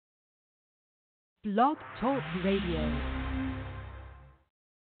Blog Talk Radio.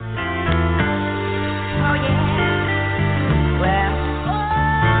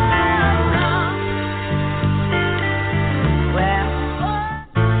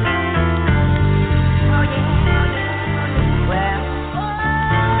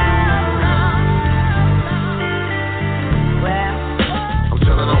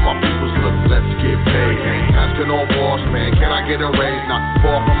 On boss, man, can I get a raise? Not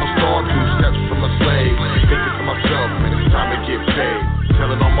far from a star, 2 steps from a slave. Thinking to myself, man, it's time to get paid.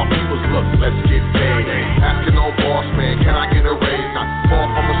 Telling all my peoples, look, let's get paid. Asking old boss, man, can I get a raise? Not far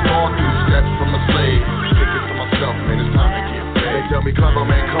from a star, 2 steps from a slave. Thinking to myself, man, it's time to get paid. They tell me, clever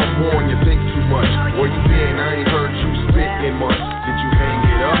man, come on, you think too much. Where you been? I ain't heard you spit in months. Did you hang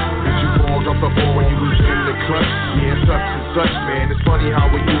it up? Did you fall off the ball when you was in the clutch? Yeah, such and such, man. It's funny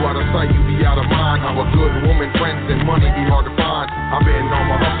how when you out of sight, you be out of mind. How a good woman, friends, and money be hard to find. I've been on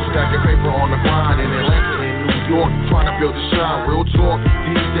my hustle, stacking paper on the grind in Atlanta and New York, trying to build a shine. Real talk,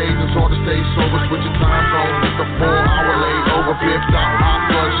 these days it's hard to stay sober, switching time zones. It's a 4-hour laid over, flipped out, hot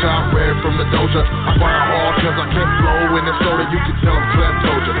bloodshot, red from the doja. I grind hard cause I can't flow in the soda. You can tell I'm Clem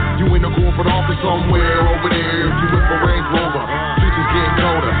told you. You in the corporate office somewhere over there. You with the Range Rover, future's getting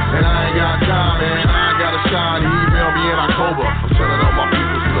colder, and I ain't got time, man. I ain't got a shot. He emailed me in October. I'm telling all my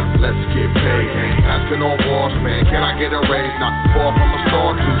people, look, let's get paid. Asking all boss, man, can I get a raise? Not far from a star,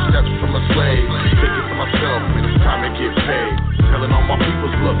 2 steps from a slave. Thinking to myself, man, it's time to get paid. Telling all my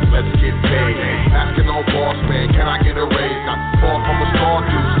peoples, look, let's get paid. Asking all boss, man, can I get a raise? Not far from a star,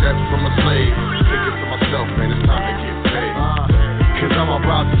 2 steps from a slave. Thinking to myself, man, it's time to get paid. Cause I'm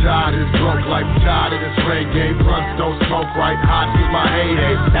about tired of this broke life, tired of this reggae. Blunts don't smoke right, hot is my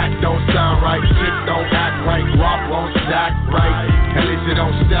heyday. That don't sound right, shit don't act right, guap won't stack right. At least it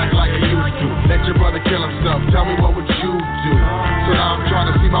don't stack like it used to. Let your brother kill himself, tell me what would you do? So now I'm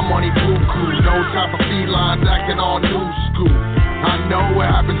trying to see my money buku. No time for felines acting all new school. I know what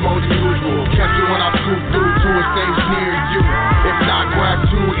happens most usual. Catch you when I scoop through to a stage near you. If not, grab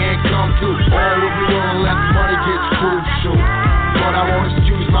 2 and come through. All will be on unless money gets crucial. But I won't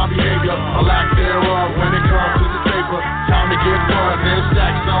excuse my behavior, a lack thereof when it comes to the paper. Time to get fun, then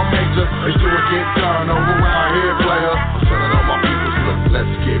stack some major. Make sure it get done over around here, player. I'm telling all my people, look,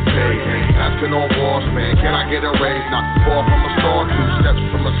 let's get paid. Asking all boss, man, can I get a raise? Not far from a star, 2 steps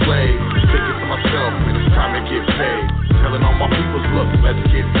from a slave. Thinking to myself, man, it's time to get paid. Telling all my people, look, let's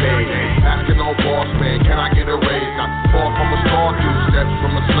get paid. Asking all boss, man, can I get a raise? Not far from a star, 2 steps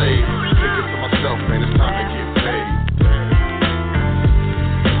from a slave. Thinking to myself, man, it's time to get paid.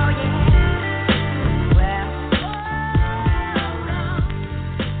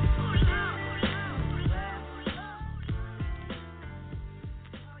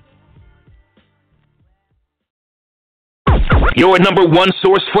 Your number one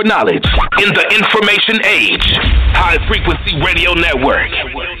source for knowledge in the information age. High Frequency Radio Network.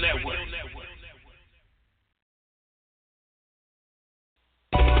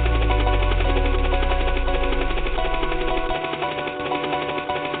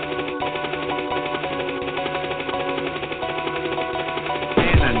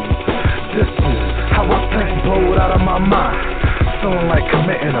 This is how I think, blow it out of my mind. Feeling like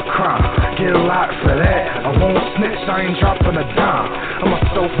committing a crime. Get a lot for that. I won't snitch, I ain't dropping a dime. I'm a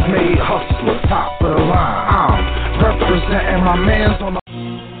self-made hustler, top of the line. I'm representing my mans on the...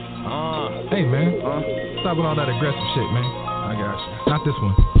 Hey man, stop with all that aggressive shit, man. I got you. Not this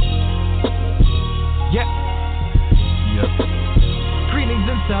one. Yep. Greetings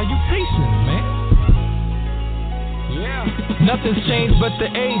and salutations, man. Yeah. Nothing's changed but the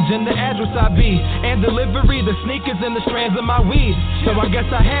age and the address I be, and delivery, the sneakers and the strands of my weed. So I guess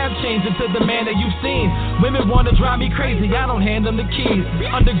I have changed into the man that you've seen. Women wanna drive me crazy, I don't hand them the keys.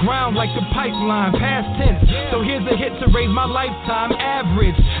 Underground like the pipeline, past tense. So here's a hit to raise my lifetime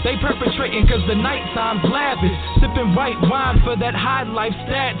average. They perpetrating cause the nighttime's lavish. Sipping white wine for that high life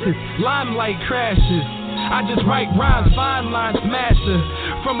status. Limelight crashes, I just write rhymes, fine line smasher.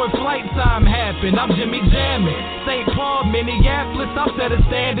 From when flight time happened, I'm Jimmy Jammin'. St. Paul, Minneapolis, I'll set a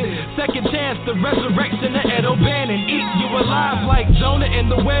standard. Second chance, the resurrection of Ed O'Bannon. Eat you alive like Jonah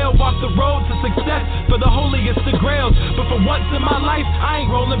and the whale. Walk the road to success for the holiest of grails. But for once in my life, I ain't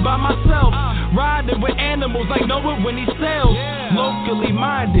rolling by myself. Riding with animals like Noah when he sails. Locally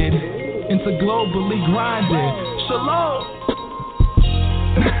minded, into globally grinding. Shalom.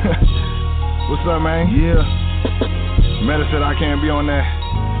 What's up, man? Yeah. Meta said I can't be on that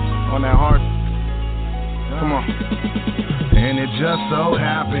hard. Come on. And it just so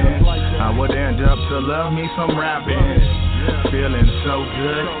happened I would end up to love me some rapping. Feeling so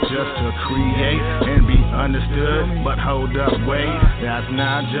good just to create and be understood. But hold up, wait, that's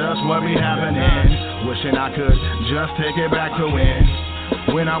not just what be happening. Wishing I could just take it back to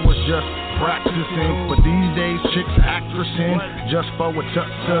when I was just practicing. But these days chicks actressing just for a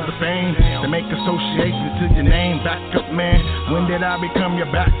touch of the fame, to make associations to your name. Backup man, when did I become your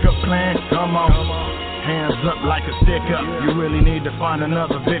backup plan? Come on. Hands up like a stick up. You really need to find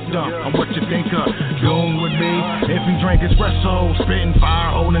another victim on what you think of doom would be if he drank espresso, spitting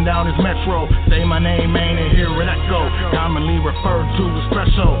fire, holding down his metro. Say my name, man, and hear it echo. Commonly referred to as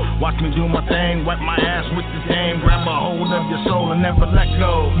special. Watch me do my thing, wipe my ass with the game. Grab a hold of your soul and never let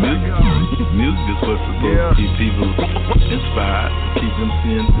go. Music is what's supposed to keep people inspired, keep them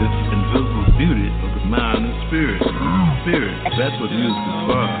seeing this invisible beauty of the mind and spirit. That's what music is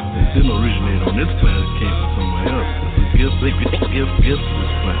for. It didn't originate on this planet. Came from somewhere else. They give gifts to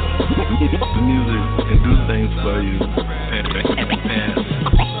this planet. The music can do things for you, past,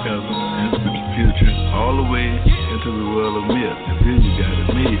 present, and future, all the way into the world of myth. And then you got it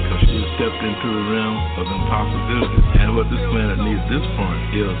made because you stepped into the realm of impossibility. And what this planet needs at this point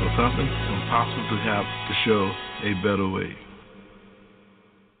is something impossible to have to show a better way.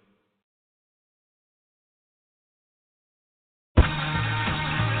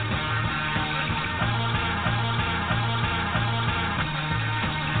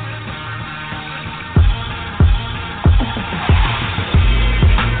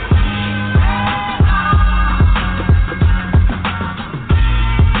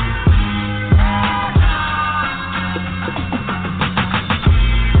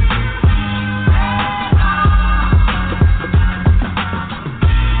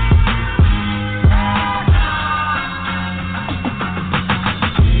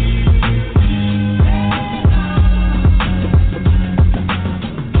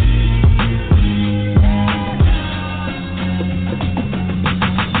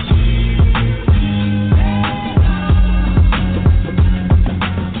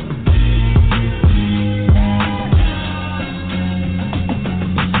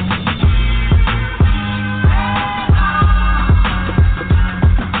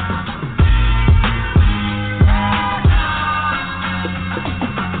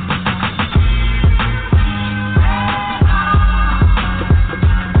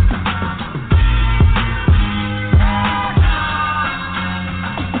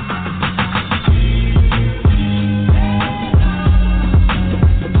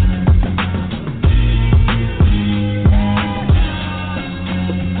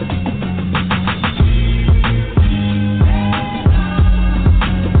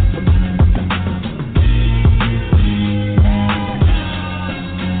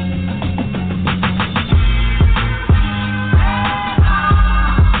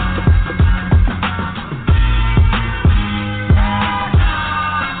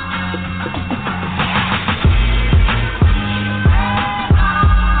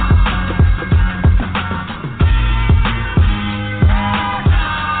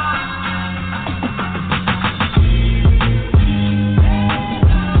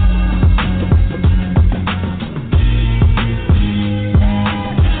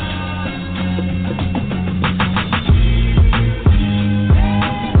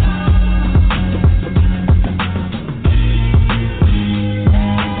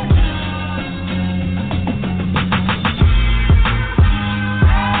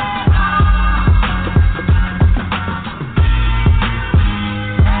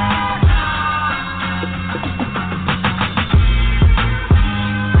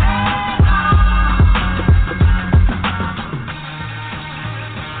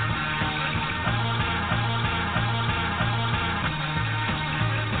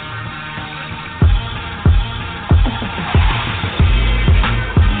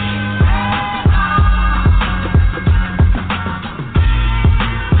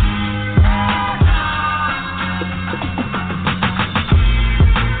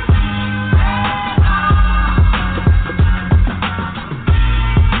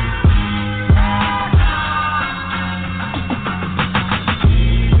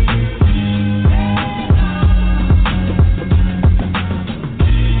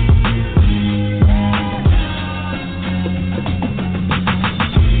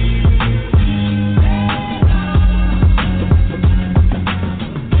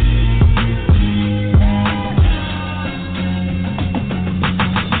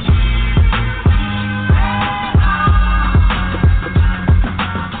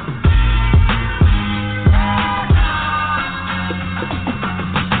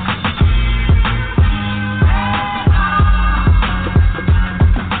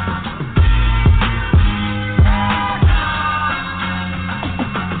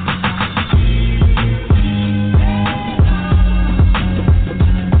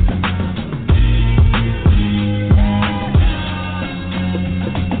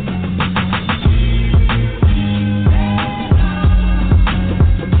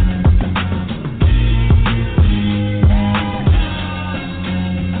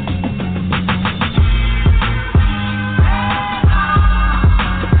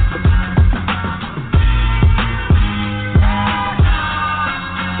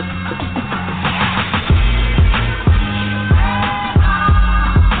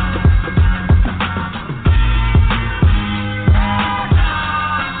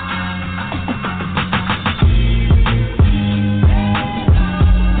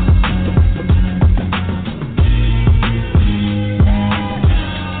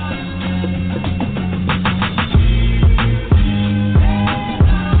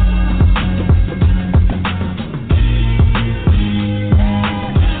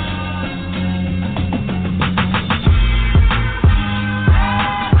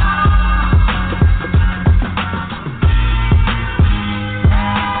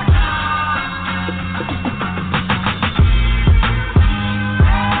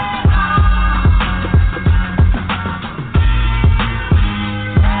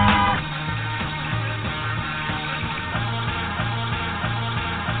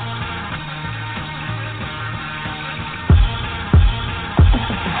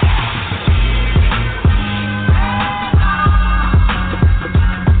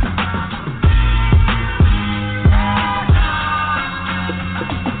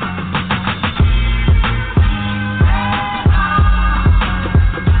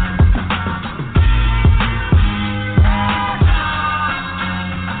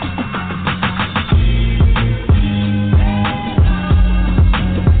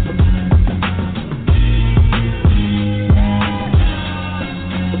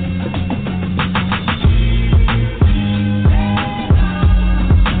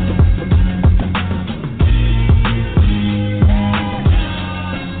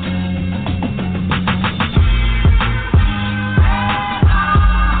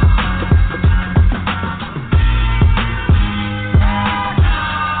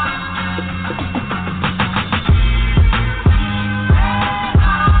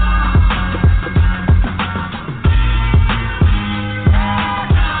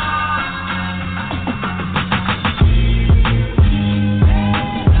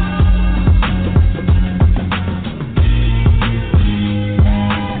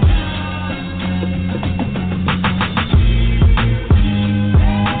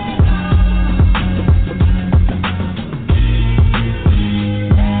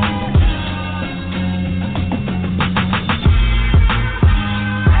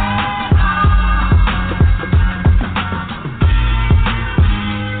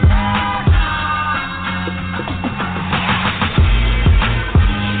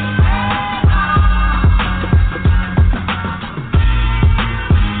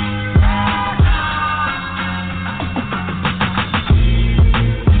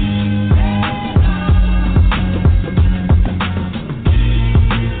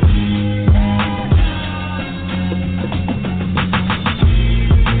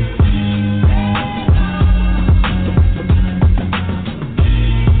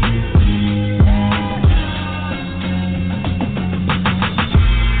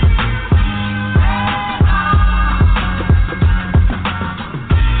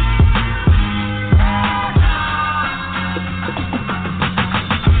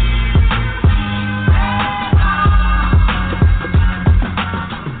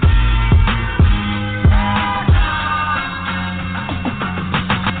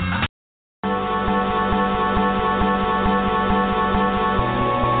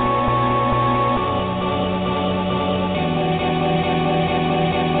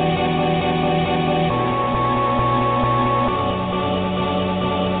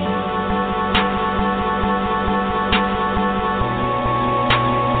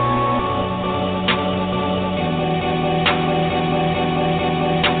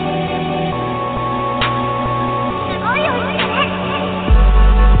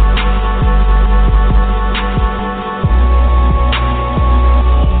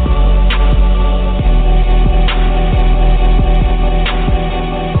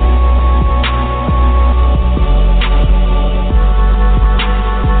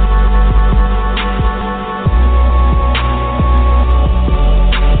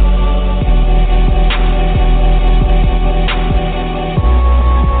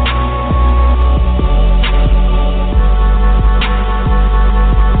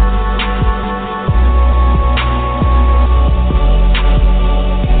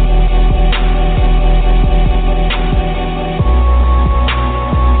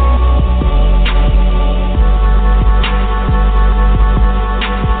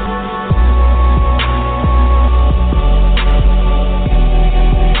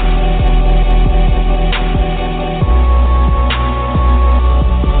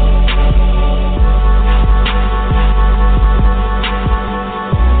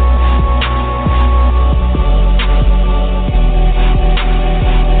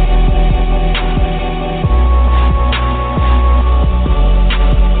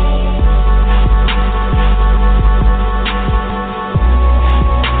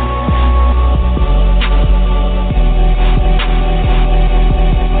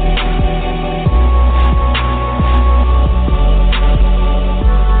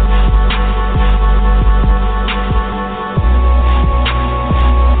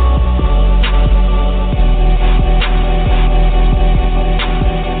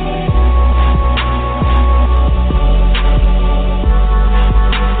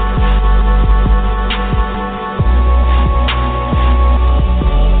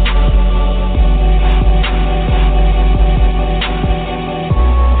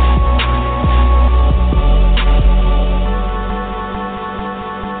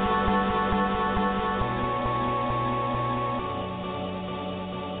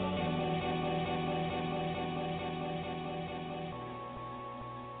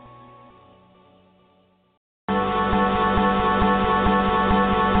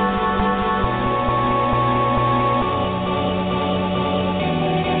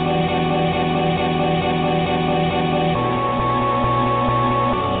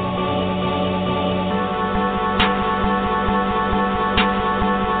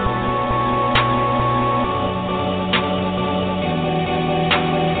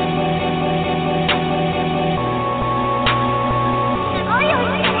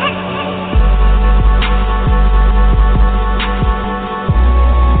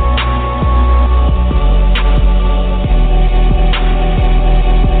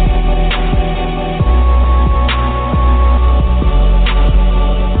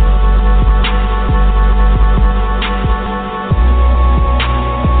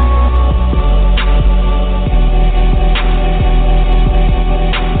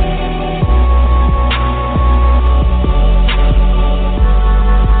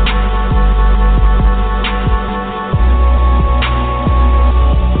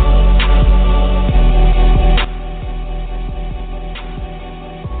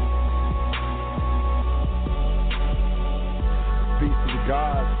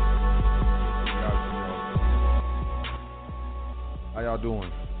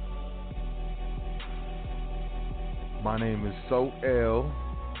 My name is So L,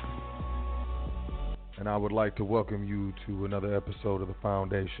 and I would like to welcome you to another episode of The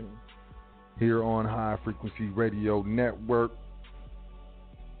Foundation here on High Frequency Radio Network.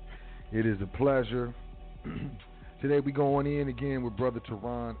 It is a pleasure. Today we going in again with Brother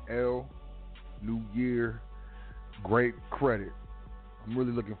TORAN L. New year, great credit. I'm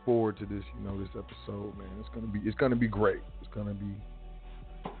really looking forward to this, this episode, man. It's gonna be great. It's gonna be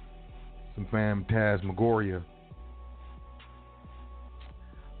some phantasmagoria.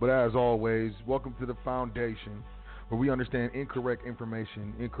 But as always, welcome to The Foundation, where we understand incorrect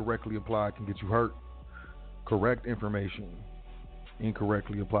information incorrectly applied can get you hurt. Correct information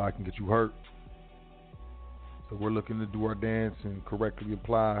incorrectly applied can get you hurt. So we're looking to do our dance and correctly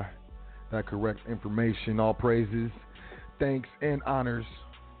apply that correct information. All praises, thanks, and honors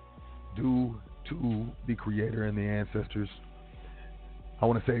due to the Creator and the ancestors. I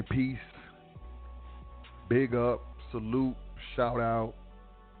want to say peace, big up, salute, shout out,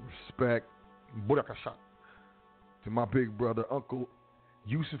 respect, burakasha to my big brother, Uncle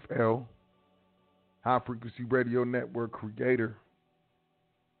Yusuf L, High Frequency Radio Network creator,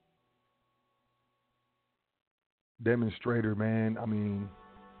 demonstrator, man. I mean,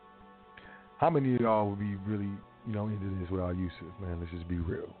 how many of y'all would be really, into this without Yusuf, man? Let's just be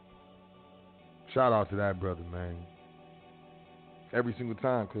real. Shout out to that brother, man. Every single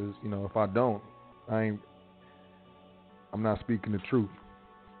time, because, if I don't, I'm not speaking the truth.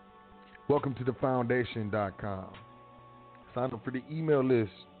 Welcome to thefoundation.com. Sign up for the email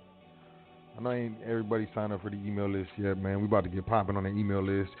list. I know ain't everybody signed up for the email list yet, man. We about to get popping on the email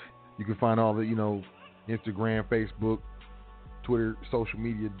list. You can find all the, Instagram, Facebook, Twitter, social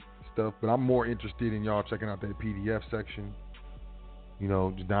media stuff. But I'm more interested in y'all checking out that PDF section.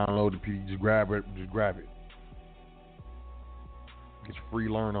 Just download the PDF, just grab it. Get your free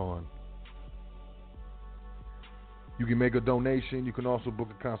learn on. You can make a donation. You can also book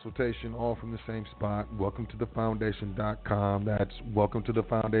a consultation, all from the same spot. Welcome to thefoundation.com. That's welcome to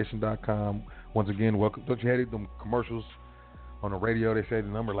thefoundation.com. Once again, welcome. Don't you hear them commercials on the radio? They say the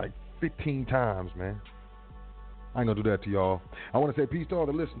number like 15 times, man. I ain't gonna do that to y'all. I want to say peace to all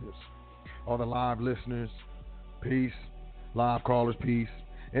the listeners, all the live listeners, peace. Live callers, peace.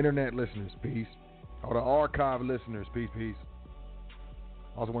 Internet listeners, peace. All the archive listeners, peace, peace.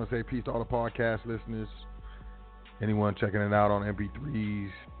 Also want to say peace to all the podcast listeners. Anyone checking it out on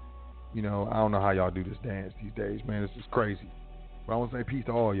MP3s, I don't know how y'all do this dance these days, man. It's just crazy. But I want to say peace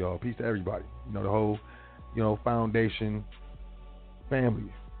to all y'all, peace to everybody. The whole, Foundation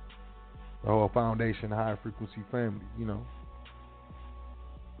family, the whole Foundation High Frequency family.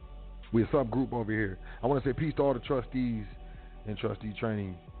 We're a subgroup over here. I want to say peace to all the trustees and trustee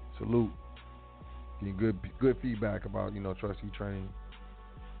training. Salute. Getting good feedback about trustee training.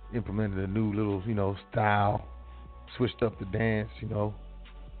 Implemented a new little style. Switched up the dance,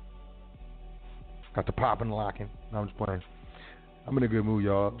 Got the popping and locking. No, I'm just playing. I'm in a good mood,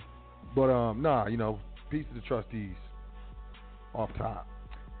 y'all. But, peace to the trustees off top.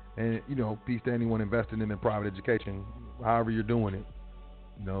 And, peace to anyone investing in their private education, however you're doing it.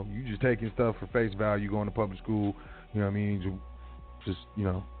 You just taking stuff for face value, going to public school, just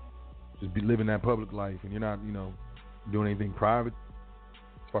be living that public life. And you're not, doing anything private.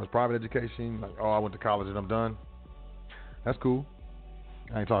 As far as private education, like, I went to college and I'm done. That's cool.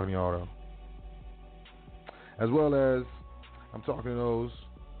 I ain't talking to y'all though. As well as I'm talking to those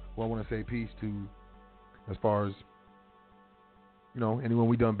who I want to say peace to, as far as anyone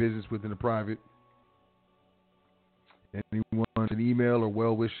we done business with in the private, anyone an email or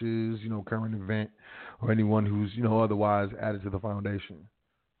well wishes, current event, or anyone who's otherwise added to the foundation.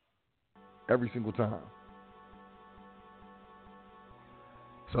 Every single time.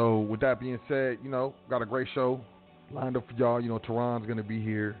 So with that being said, got a great show lined up for y'all. TORAN's gonna be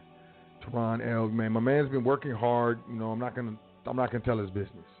here. TORAN L, man. My man's been working hard. I'm not gonna tell his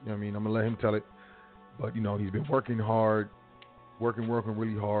business. I'm gonna let him tell it. But he's been working hard, working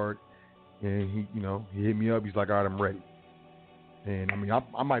really hard. And he hit me up. He's like, all right, I'm ready. And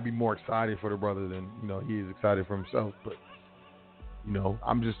I might be more excited for the brother than he is excited for himself. But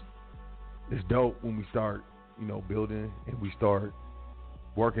it's dope when we start building and we start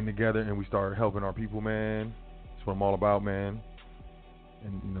working together and we start helping our people, man. That's what I'm all about, man.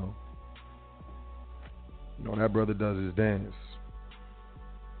 And that brother does his dance.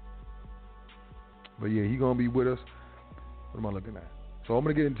 But yeah, he gonna be with us. What am I looking at? So I'm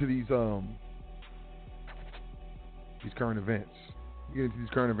gonna get into these current events. Get into these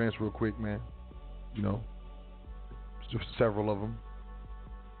current events real quick, man. Just several of them.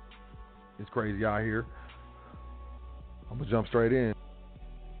 It's crazy out here. I'm gonna jump straight in.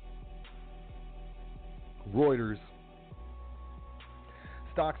 Reuters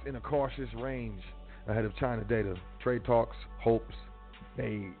Stocks in a cautious range ahead of China data. Trade talks, hopes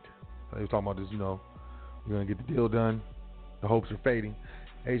fade. So they were talking about this, we're going to get the deal done. The hopes are fading.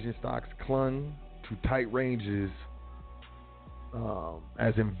 Asian stocks clung to tight ranges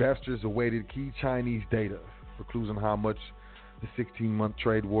as investors awaited key Chinese data for clues on how much the 16-month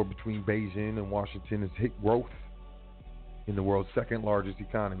trade war between Beijing and Washington has hit growth in the world's second largest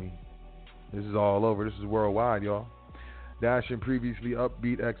economy. This is all over. This is worldwide, y'all. Dashing previously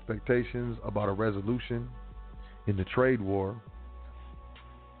upbeat expectations about a resolution in the trade war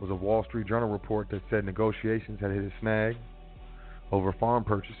was a Wall Street Journal report that said negotiations had hit a snag over farm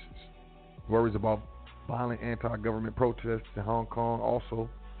purchases. Worries about violent anti-government protests in Hong Kong also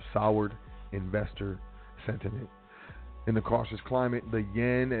soured investor sentiment. In the cautious climate, the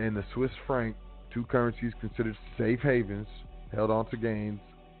yen and the Swiss franc, two currencies considered safe havens, held on to gains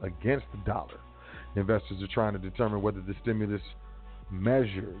against the dollar. Investors are trying to determine whether the stimulus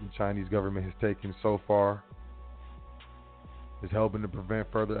measure the Chinese government has taken so far is helping to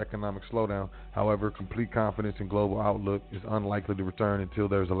prevent further economic slowdown. However, complete confidence in global outlook is unlikely to return until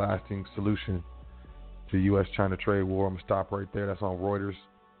there's a lasting solution to the U.S.-China trade war. I'm going to stop right there. That's on Reuters.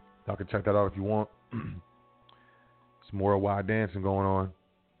 Y'all can check that out if you want. Some more wild dancing going on.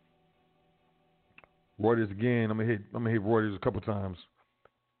 Reuters again. I'm gonna hit Reuters a couple times.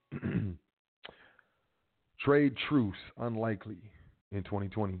 Trade truce unlikely in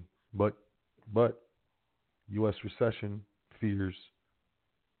 2020, but U.S. recession fears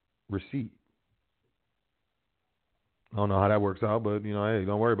recede. I don't know how that works out, but hey,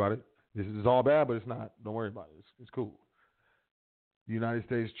 don't worry about it. This is all bad, but it's not. Don't worry about it. It's cool. The United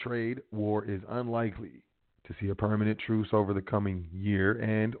States trade war is unlikely to see a permanent truce over the coming year,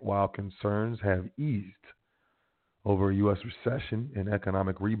 and while concerns have eased over a U.S. recession, an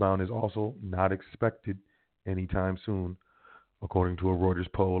economic rebound is also not expected anytime soon, according to a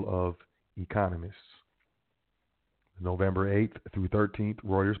Reuters poll of economists. November 8th through 13th,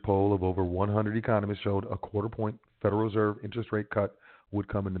 Reuters poll of over 100 economists showed a quarter-point Federal Reserve interest rate cut would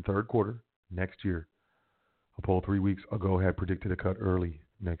come in the third quarter next year. A poll 3 weeks ago had predicted a cut early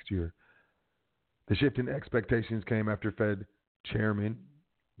next year. The shift in expectations came after Fed Chairman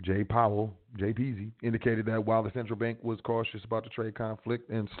Jay Powell, JPZ, indicated that while the central bank was cautious about the trade conflict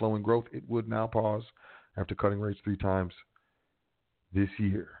and slowing growth, it would now pause after cutting rates 3 times this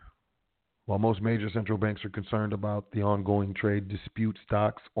year. While most major central banks are concerned about the ongoing trade dispute,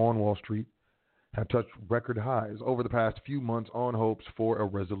 stocks on Wall Street have touched record highs over the past few months on hopes for a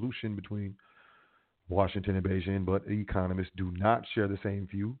resolution between Washington and Beijing, but economists do not share the same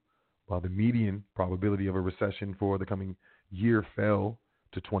view. While the median probability of a recession for the coming year fell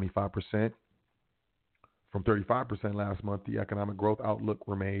to 25% from 35% last month, the economic growth outlook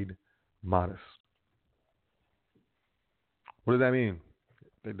remained modest. What does that mean?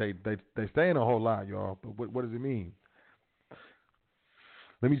 They saying a whole lot, y'all, but what does it mean?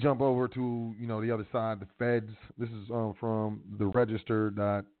 Let me jump over to the other side, the Feds. This is from the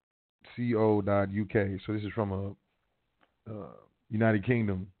register.co.uk. So this is from a United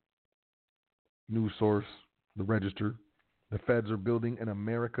Kingdom news source, the Register. The Feds are building an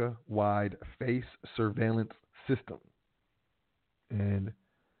America-wide face surveillance system, and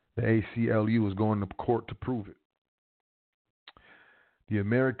the ACLU is going to court to prove it. The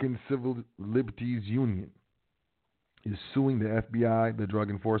American Civil Liberties Union is suing the FBI, the Drug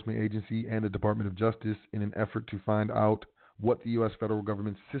Enforcement Agency, and the Department of Justice in an effort to find out what the U.S. federal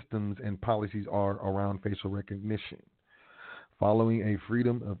government's systems and policies are around facial recognition. Following a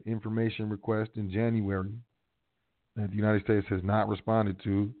Freedom of Information request in January that the United States has not responded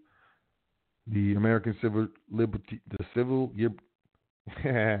to, the American Civil Liberties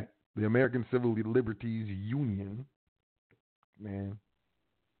Union,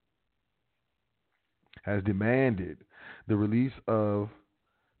 has demanded the release of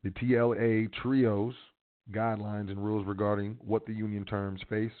the TLA TRIO's guidelines and rules regarding what the union terms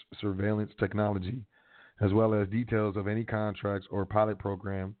face surveillance technology, as well as details of any contracts or pilot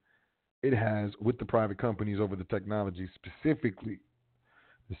program it has with the private companies over the technology. Specifically,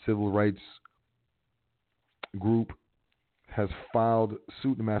 the civil rights group has filed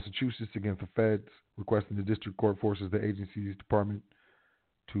suit in Massachusetts against the Feds, requesting the district court forces the agency's department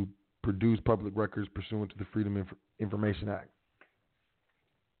to produce public records pursuant to the Freedom of Information Act.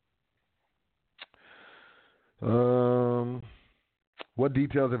 What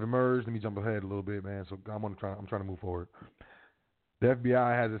details have emerged? Let me jump ahead a little bit, man. So I'm trying to move forward. The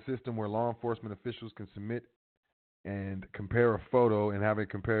FBI has a system where law enforcement officials can submit and compare a photo and have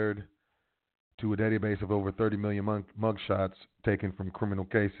it compared to a database of over 30 million mugshots taken from criminal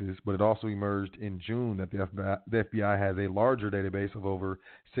cases, but it also emerged in June that the FBI has a larger database of over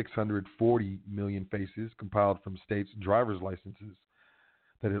 640 million faces compiled from states' driver's licenses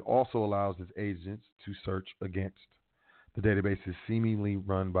that it also allows its agents to search against. The database is seemingly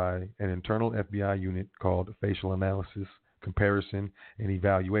run by an internal FBI unit called Facial Analysis, Comparison, and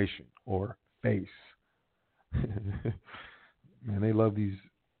Evaluation, or FACE. Man, they love these.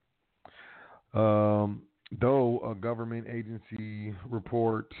 Though a government agency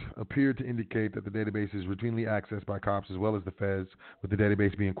report appeared to indicate that the database is routinely accessed by cops as well as the feds, with the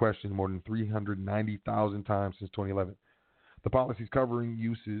database being questioned more than 390,000 times since 2011. The policies covering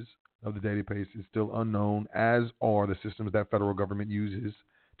uses of the database is still unknown, as are the systems that federal government uses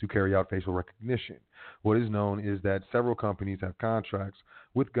to carry out facial recognition. What is known is that several companies have contracts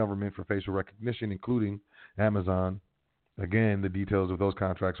with government for facial recognition, including Amazon. Again, the details of those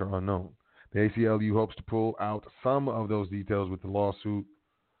contracts are unknown. The ACLU hopes to pull out some of those details with the lawsuit,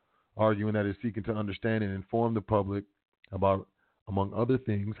 arguing that it's seeking to understand and inform the public about, among other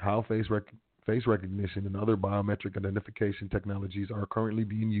things, how face recognition and other biometric identification technologies are currently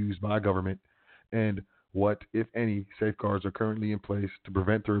being used by government, and what, if any, safeguards are currently in place to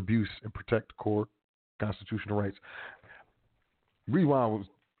prevent their abuse and protect core constitutional rights. Reason why I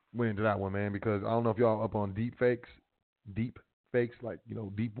went into that one, man, because I don't know if y'all up on deep fakes, like, you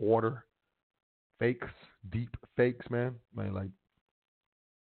know, deep water fakes, deep fakes, man. Like,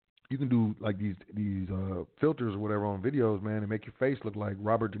 you can do like these filters or whatever on videos, man, and make your face look like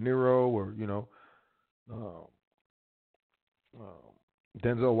Robert De Niro or, you know,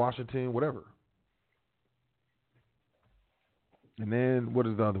 Denzel Washington, whatever. And then what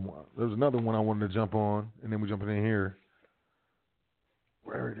is the other one? There's another one I wanted to jump on, and then we're jumping in here.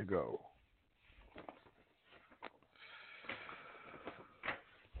 Where did it go?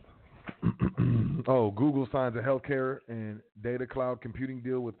 Oh, Google signs a healthcare and data cloud computing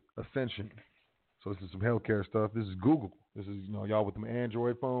deal with Ascension. So this is some healthcare stuff. This is Google. This is, you know, y'all with them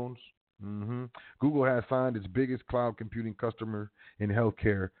Android phones. Google has signed its biggest cloud computing customer in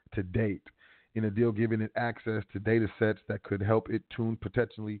healthcare to date, in a deal giving it access to data sets that could help it tune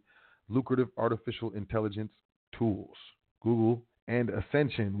potentially lucrative artificial intelligence tools. Google and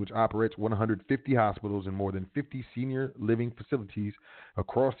Ascension, which operates 150 hospitals and more than 50 senior living facilities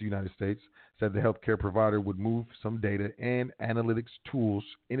across the United States, said the healthcare provider would move some data and analytics tools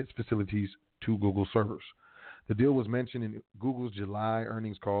in its facilities to Google servers. The deal was mentioned in Google's July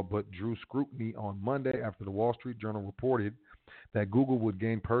earnings call, but drew scrutiny on Monday after the Wall Street Journal reported that Google would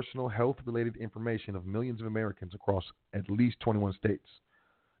gain personal health-related information of millions of Americans across at least 21 states.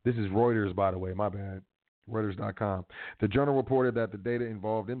 This is Reuters, by the way, my bad. Reuters.com. The journal reported that the data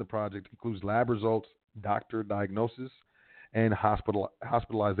involved in the project includes lab results, doctor diagnosis, and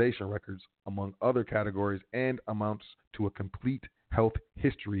hospitalization records, among other categories, and amounts to a complete health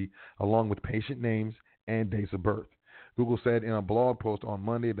history, along with patient names and dates of birth. Google said in a blog post on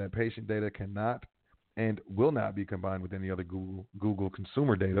Monday that patient data cannot and will not be combined with any other Google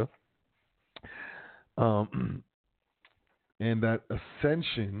consumer data, and that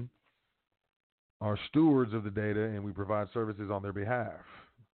Ascension are stewards of the data and we provide services on their behalf.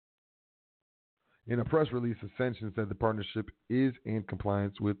 In a press release, Ascension said the partnership is in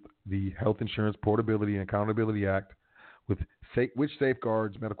compliance with the Health Insurance Portability and Accountability Act, which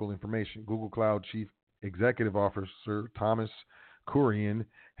safeguards medical information. Google Cloud Chief Executive Officer Thomas Kurian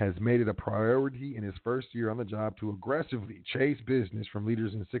has made it a priority in his first year on the job to aggressively chase business from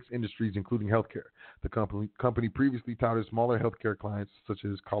leaders in 6 industries, including healthcare. The company previously touted smaller healthcare clients, such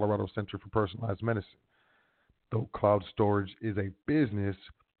as Colorado Center for Personalized Medicine. Though cloud storage is a business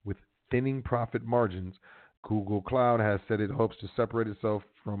with thinning profit margins, Google Cloud has said it hopes to separate itself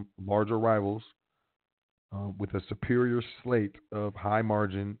from larger rivals with a superior slate of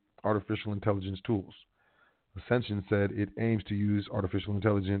high-margin artificial intelligence tools. Ascension said it aims to use artificial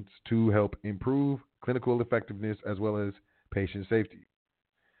intelligence to help improve clinical effectiveness as well as patient safety.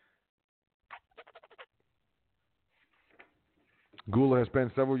 Google has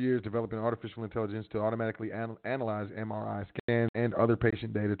spent several years developing artificial intelligence to automatically analyze MRI scans and other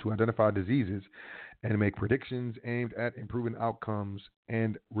patient data to identify diseases and make predictions aimed at improving outcomes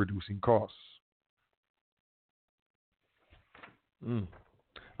and reducing costs. I don't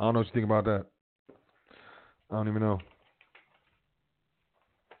know what you think about that. I don't even know.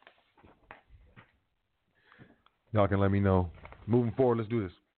 Y'all can let me know. Moving forward, let's do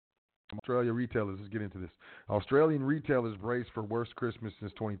this. Australia retailers, let's get into this. Australian retailers brace for worst Christmas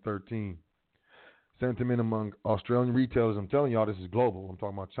since 2013. Sentiment among Australian retailers, I'm telling y'all, this is global. I'm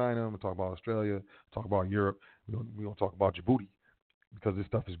talking about China, I'm going to talk about Australia, talk about Europe. We're going to talk about Djibouti because this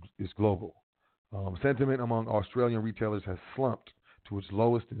stuff is global. Sentiment among Australian retailers has slumped to its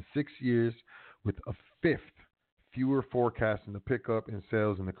lowest in 6 years, with a fifth fewer forecasting the pickup in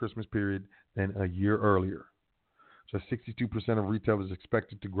sales in the Christmas period than a year earlier. Just 62% of retailers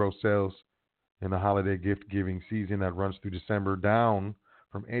expected to grow sales in the holiday gift-giving season that runs through December, down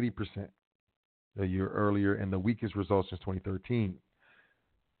from 80% a year earlier, and the weakest results since 2013.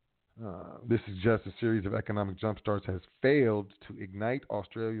 This suggests a series of economic jumpstarts has failed to ignite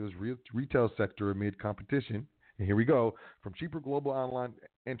Australia's retail sector amid competition. And here we go, from cheaper global online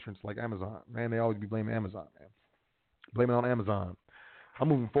entrants like Amazon. Man, they always be blaming Amazon, man. Blame it on Amazon. I'm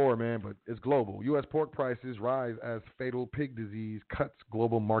moving forward, man, but it's global. U.S. pork prices rise as fatal pig disease cuts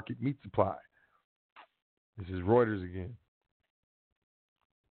global market meat supply. This is Reuters again.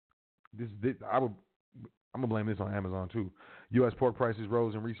 I'm going to blame this on Amazon, too. U.S. pork prices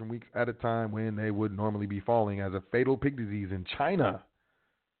rose in recent weeks at a time when they would normally be falling, as a fatal pig disease in China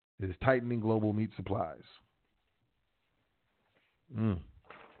is tightening global meat supplies.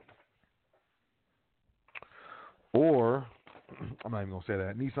 Or, I'm not even going to say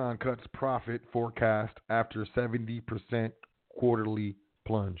that, Nissan cuts profit forecast after 70% quarterly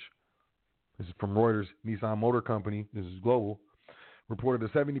plunge. This is from Reuters. Nissan Motor Company, this is global, reported a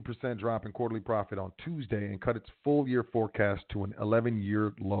 70% drop in quarterly profit on Tuesday and cut its full-year forecast to an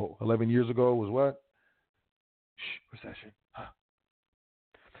 11-year low. 11 years ago was what? Recession.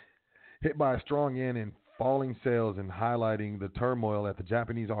 Hit by a strong yen and falling sales, and highlighting the turmoil at the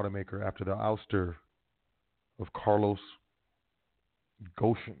Japanese automaker after the ouster of Carlos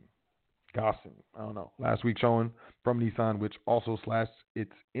Ghosn. I don't know. Last week's showing from Nissan, which also slashed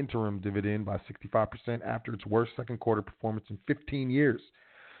its interim dividend by 65% after its worst second quarter performance in 15 years,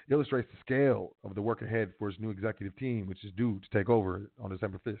 illustrates the scale of the work ahead for its new executive team, which is due to take over on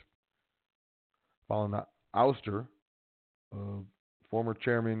December 5th. Following the ouster of former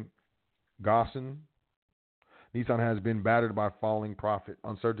chairman Ghosn, Nissan has been battered by falling profit,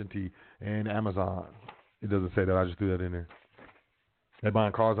 uncertainty, and Amazon. It doesn't say that. I just threw that in there. They're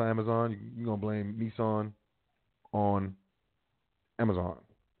buying cars on Amazon. You're going to blame Nissan on Amazon.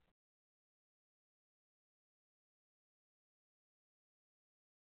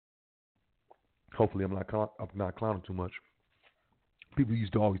 Hopefully I'm not clowning too much. People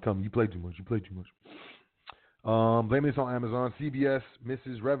used to always tell me, you play too much. Blaming this on Amazon. CBS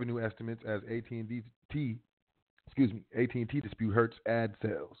misses revenue estimates as AT&T dispute hurts ad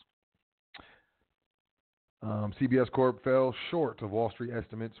sales. CBS Corp fell short of Wall Street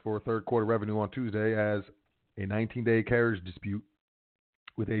estimates for third quarter revenue on Tuesday, as a 19-day carriage dispute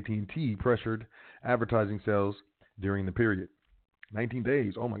with AT&T pressured advertising sales during the period. 19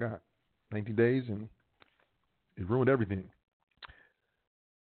 days, oh my God. 19 days, and it ruined everything.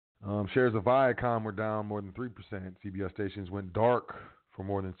 Shares of Viacom were down more than 3%. CBS stations went dark for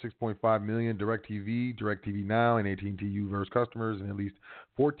more than 6.5 million DirecTV Now, and AT&T U-verse customers in at least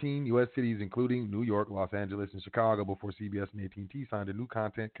 14 U.S. cities, including New York, Los Angeles, and Chicago, before CBS and AT&T signed a new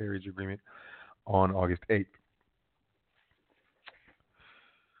content carriage agreement on August 8th.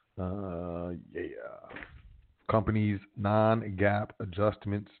 Companies' non-GAAP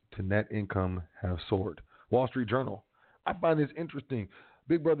adjustments to net income have soared. Wall Street Journal. I find this interesting.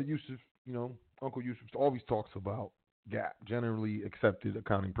 Big brother Yusuf, Uncle Yusuf always talks about GAAP, generally accepted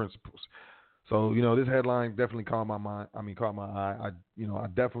accounting principles. So, this headline definitely caught my eye. I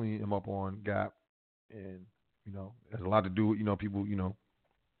definitely am up on GAAP, and, it has a lot to do with, people,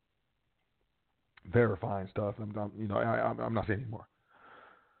 verifying stuff. I'm not saying anymore.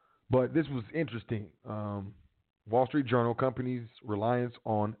 But this was interesting. Wall Street Journal, companies' reliance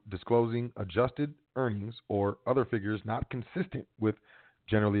on disclosing adjusted earnings or other figures not consistent with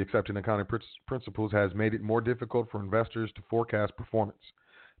generally accepted accounting principles has made it more difficult for investors to forecast performance,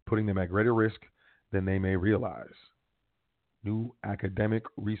 putting them at greater risk than they may realize. New academic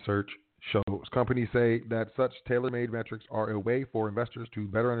research shows. Companies say that such tailor-made metrics are a way for investors to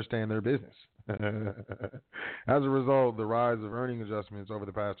better understand their business. As a result, the rise of earning adjustments over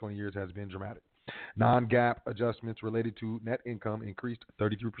the past 20 years has been dramatic. Non-GAAP adjustments related to net income increased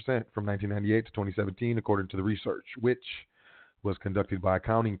 33% from 1998 to 2017, according to the research, which was conducted by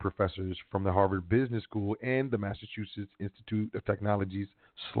accounting professors from the Harvard Business School and the Massachusetts Institute of Technology's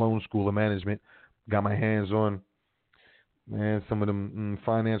Sloan School of Management. Got my hands on, some of them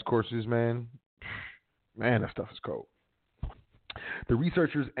finance courses, man. Man, that stuff is cold. The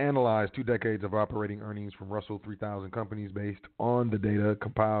researchers analyzed 2 decades of operating earnings from Russell 3000 companies based on the data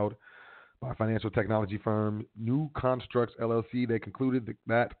compiled by financial technology firm New Constructs LLC. They concluded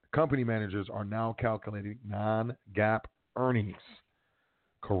that company managers are now calculating non-GAAP earnings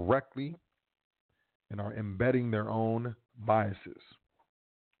correctly and are embedding their own biases.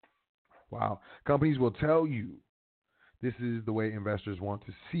 Wow. Companies will tell you this is the way investors want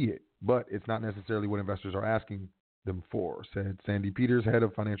to see it, but it's not necessarily what investors are asking them for, said Sandy Peters, head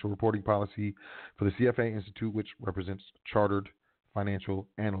of financial reporting policy for the CFA Institute, which represents chartered financial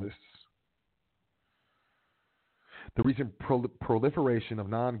analysts. The recent proliferation of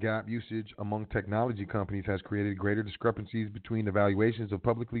non-GAAP usage among technology companies has created greater discrepancies between the valuations of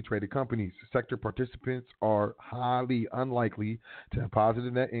publicly traded companies. Sector participants are highly unlikely to have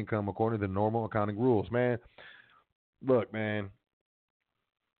positive net income according to the normal accounting rules. Man, look, man.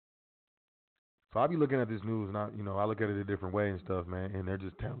 So I be looking at this news, and I look at it a different way and stuff, man. And they're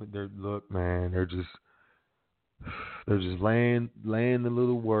just they're just laying the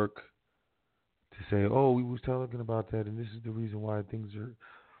little work to say, oh, we was talking about that, and this is the reason why things are.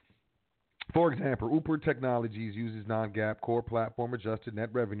 For example, Uber Technologies uses non-GAAP core platform adjusted net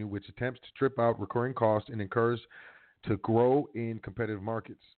revenue, which attempts to strip out recurring costs and encourage to grow in competitive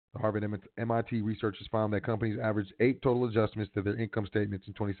markets. The Harvard MIT researchers found that companies averaged 8 total adjustments to their income statements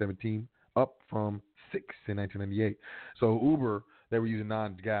in 2017, up from 6 in 1998. So Uber, they were using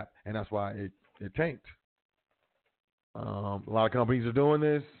non-GAAP, and that's why it tanked. A lot of companies are doing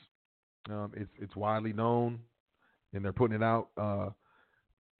this. It's widely known, and they're putting it out.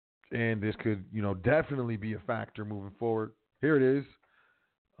 And this could, definitely be a factor moving forward. Here it is.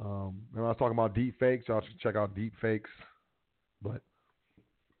 Remember I was talking about deep fakes. Y'all should check out deep fakes. But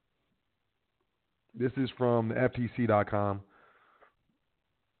this is from the FTC.com.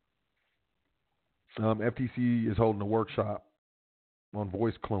 FTC is holding a workshop on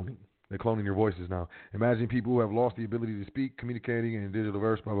voice cloning. They're cloning your voices now. Imagine people who have lost the ability to speak, communicating in a digital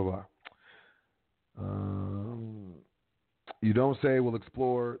verse, blah, blah, blah. You don't say will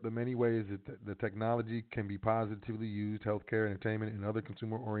explore the many ways that the technology can be positively used, healthcare, entertainment, and other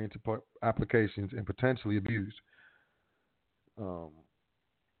consumer-oriented applications, and potentially abused.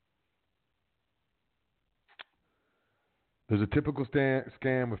 There's a typical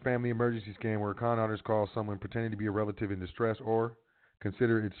scam, a family emergency scam, where con artists call someone pretending to be a relative in distress, or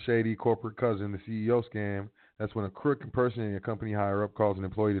consider its shady corporate cousin, the CEO scam. That's when a crook impersonating a company higher up calls an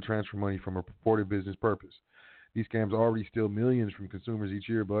employee to transfer money from a purported business purpose. These scams already steal millions from consumers each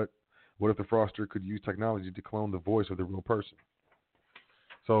year, but what if the fraudster could use technology to clone the voice of the real person?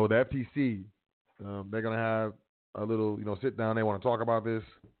 So the FTC, they're going to have a little, sit down. They want to talk about this,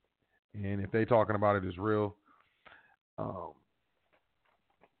 and if they're talking about it, it's real.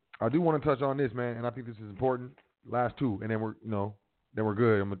 I do want to touch on this, man, and I think this is important. Last two, and then we're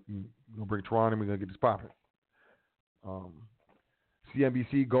good. I'm gonna bring TORAN, and we're gonna get this popping.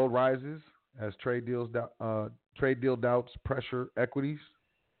 CNBC: gold rises as trade deal doubts pressure equities.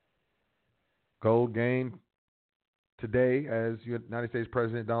 Gold gained today as United States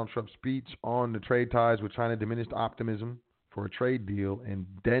President Donald Trump's speech on the trade ties with China diminished optimism for a trade deal and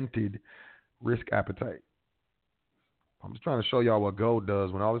dented risk appetite. I'm just trying to show y'all what gold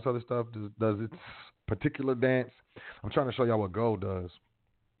does when all this other stuff does its particular dance. I'm trying to show y'all what gold does.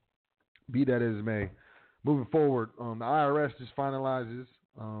 Be that as it may. Moving forward, the IRS just finalizes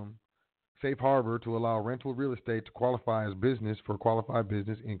safe harbor to allow rental real estate to qualify as business for qualified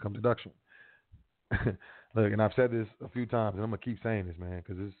business income deduction. Look, and I've said this a few times, and I'm going to keep saying this, man,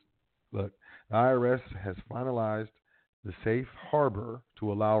 because the IRS has finalized the safe harbor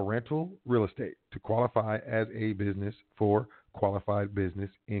to allow rental real estate to qualify as a business for qualified business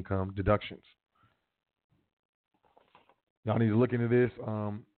income deductions. Y'all need to look into this.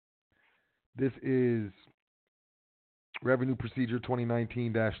 This is Revenue Procedure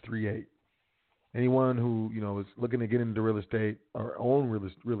 2019-38. Anyone who is looking to get into real estate or own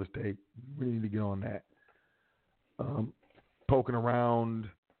real estate, we need to get on that. Poking around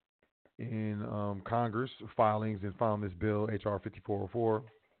in Congress filings and found this bill, H.R. 5404.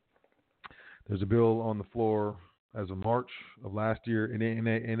 There's a bill on the floor as of March of last year, and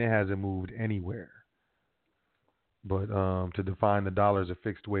it hasn't moved anywhere. But to define the dollar as a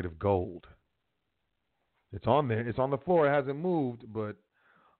fixed weight of gold. It's on there. It's on the floor. It hasn't moved, but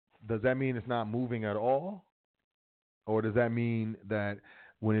does that mean it's not moving at all? Or does that mean that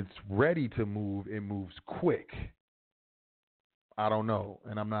when it's ready to move, it moves quick? I don't know.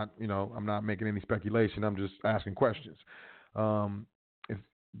 And I'm not making any speculation. I'm just asking questions.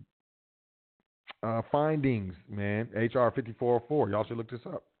 Findings, man, HR 5404. Y'all should look this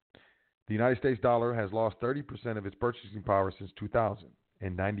up. The United States dollar has lost 30% of its purchasing power since 2000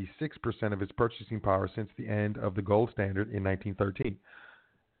 and 96% of its purchasing power since the end of the gold standard in 1913.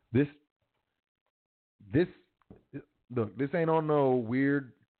 This ain't on no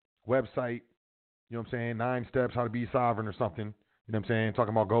weird website, you know what I'm saying, 9 steps how to be sovereign or something, you know what I'm saying,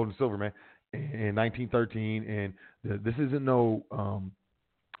 talking about gold and silver, man, in 1913, and this isn't no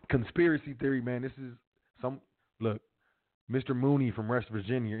conspiracy theory, man. This is look. Mr. Mooney from West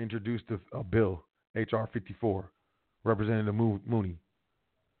Virginia introduced a bill, H.R. 54, Representative Mooney.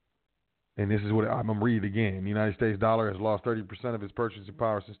 And this is what I'm going to read it again. The United States dollar has lost 30% of its purchasing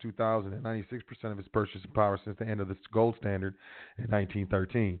power since 2000 and 96% of its purchasing power since the end of the gold standard in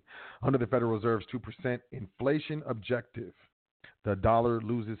 1913. Under the Federal Reserve's 2% inflation objective, the dollar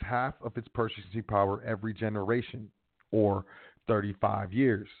loses half of its purchasing power every generation, or 35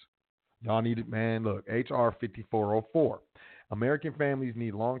 years. Y'all need it, man. Look, H.R. 5404. American families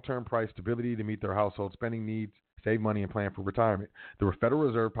need long-term price stability to meet their household spending needs, save money, and plan for retirement. The Federal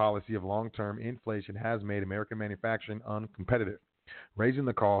Reserve policy of long-term inflation has made American manufacturing uncompetitive, raising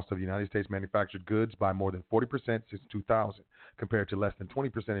the cost of the United States manufactured goods by more than 40% since 2000, compared to less than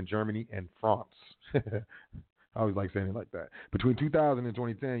 20% in Germany and France. I always like saying it like that. Between 2000 and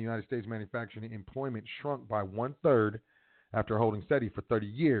 2010, United States manufacturing employment shrunk by 1/3 after holding steady for 30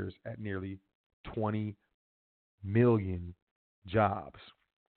 years at nearly 20 million jobs.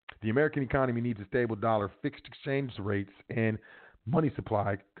 The American economy needs a stable dollar, fixed exchange rates, and money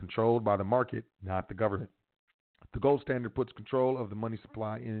supply controlled by the market, not the government. The gold standard puts control of the money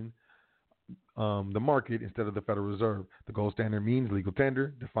supply in the market instead of the Federal Reserve. The gold standard means legal tender,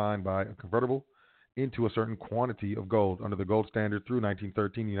 defined by a convertible into a certain quantity of gold. Under the gold standard through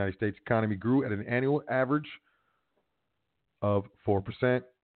 1913, the United States economy grew at an annual average of 4%,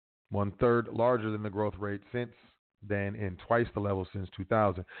 1/3 larger than the growth rate since then and twice the level since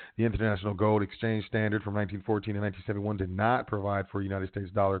 2000. The International Gold Exchange Standard from 1914 and 1971 did not provide for a United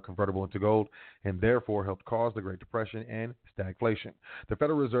States dollar convertible into gold and therefore helped cause the Great Depression and stagflation. The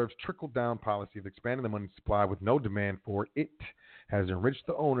Federal Reserve's trickle-down policy of expanding the money supply with no demand for it has enriched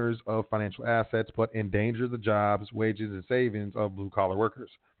the owners of financial assets but endangered the jobs, wages, and savings of blue-collar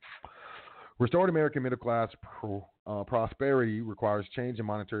workers. Restored American middle-class prosperity requires change in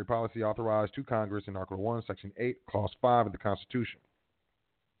monetary policy authorized to Congress in Article 1, Section 8, Clause 5 of the Constitution.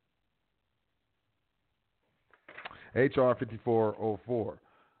 H.R. 5404.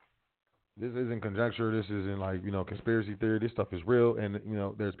 This isn't conjecture. This isn't conspiracy theory. This stuff is real. And,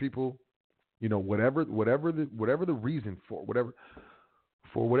 there's people, whatever the reason for whatever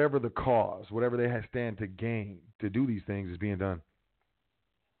the cause, whatever they stand to gain to do these things is being done.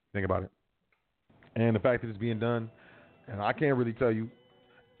 Think about it. And the fact that it's being done, and I can't really tell you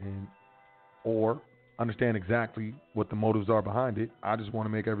or understand exactly what the motives are behind it. I just want to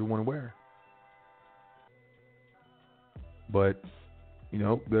make everyone aware. But,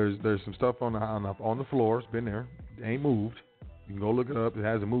 there's some stuff on the floor. It's been there. It ain't moved. You can go look it up. It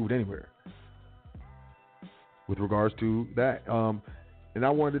hasn't moved anywhere with regards to that. And I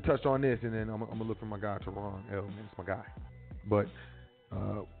wanted to touch on this, and then I'm going to look for my guy, TORAN. Man, it's my guy. But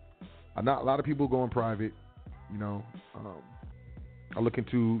a lot of people going private, are looking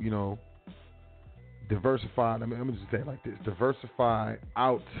to, diversify. Let me just say it like this: diversify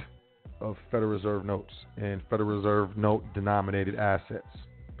out of Federal Reserve notes and Federal Reserve note denominated assets,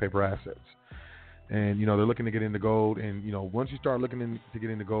 paper assets. And, they're looking to get into gold. And, once you start looking to get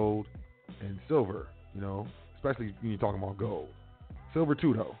into gold and silver, especially when you're talking about gold, silver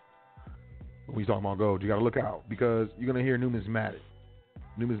too, though. When you're talking about gold, you got to look out because you're going to hear numismatic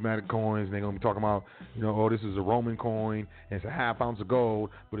coins, and they're going to be talking about, this is a Roman coin, and it's a half ounce of gold,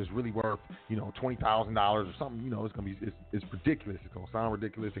 but it's really worth, $20,000 or something. It's going to be, it's ridiculous. It's going to sound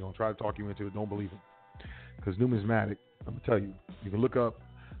ridiculous. They're going to try to talk you into it. Don't believe them. Because numismatic, I'm going to tell you, you can look up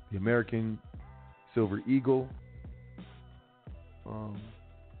the American Silver Eagle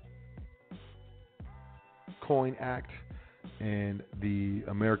Coin Act and the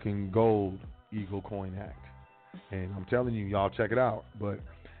American Gold Eagle Coin Act. And I'm telling you, y'all check it out. But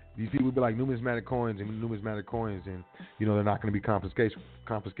these people be like numismatic coins, and they're not going to be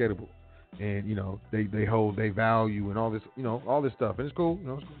confiscatable. And, they hold, they value and all this, all this stuff. And it's cool,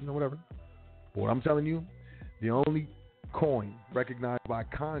 whatever. But what I'm telling you, the only coin recognized by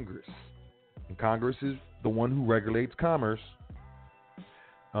Congress, and Congress is the one who regulates commerce,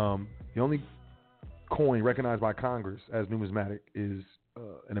 the only coin recognized by Congress as numismatic is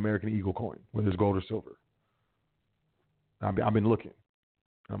an American Eagle coin, whether it's gold or silver. I've been looking.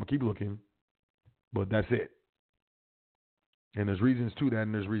 I'm going to keep looking, but that's it. And there's reasons to that,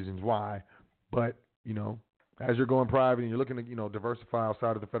 and there's reasons why. But, as you're going private and you're looking to, diversify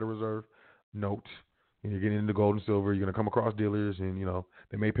outside of the Federal Reserve note, and you're getting into gold and silver, you're going to come across dealers, and,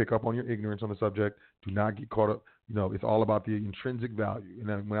 they may pick up on your ignorance on the subject. Do not get caught up. It's all about the intrinsic value.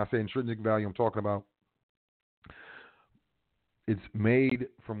 And when I say intrinsic value, I'm talking about it's made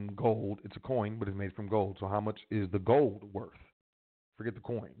from gold. It's a coin, but it's made from gold. So how much is the gold worth? Forget the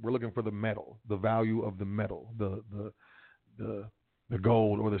coin. We're looking for the metal, the value of the metal, the the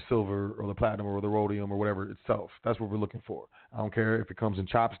gold or the silver or the platinum or the rhodium or whatever itself. That's what we're looking for. I don't care if it comes in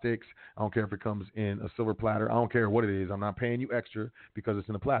chopsticks. I don't care if it comes in a silver platter. I don't care what it is. I'm not paying you extra because it's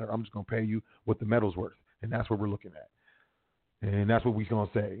in a platter. I'm just going to pay you what the metal's worth. And that's what we're looking at. And that's what we're going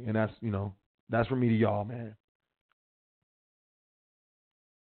to say. And that's, that's from me to y'all, man.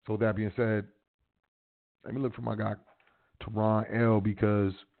 So with that being said, let me look for my guy, TORAN L,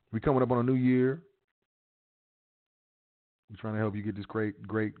 because we're coming up on a new year. We're trying to help you get this great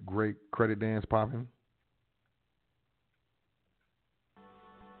credit dance popping.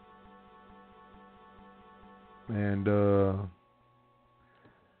 And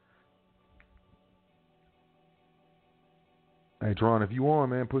hey, TORAN, if you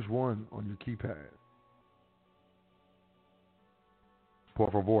want, man, push 1 on your keypad.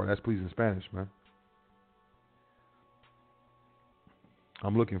 Por favor, that's please in Spanish, man.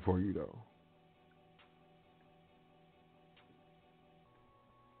 I'm looking for you, though.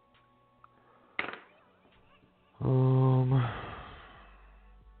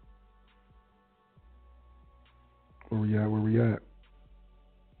 Where we at?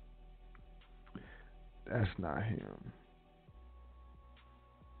 That's not him.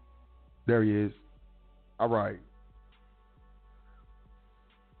 There he is. All right.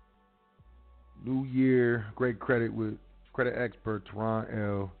 New year, great credit with credit expert TORAN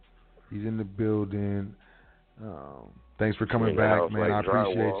L. He's in the building. Thanks for coming back, man. I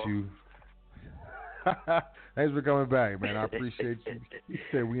appreciate you. Thanks for coming back, man. I appreciate you. He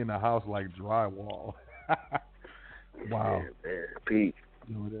said we in the house like drywall. Wow. Yeah, man. Peace.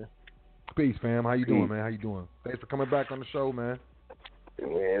 Peace, fam. How you doing, man? How you doing? Thanks for coming back on the show, man.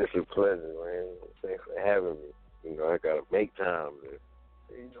 Man, it's a pleasure, man. Thanks for having me. I gotta make time.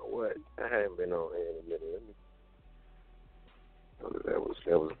 You know what? I haven't been on here in a minute.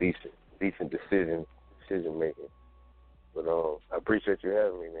 That was decent decision making. But I appreciate you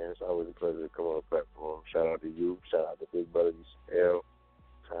having me, man. It's always a pleasure to come on the platform. Shout out to you. Shout out to Big Brother L,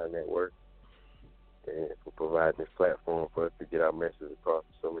 Time Network, and for providing this platform for us to get our message across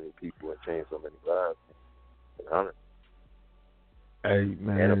to so many people and change so many lives. It's an honor. Hey,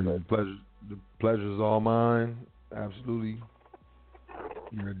 man, the pleasure is all mine. Absolutely.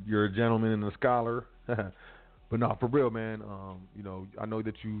 You're a gentleman and a scholar. But no, for real, man, I know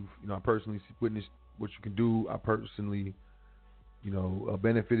that I personally witnessed what you can do. I personally,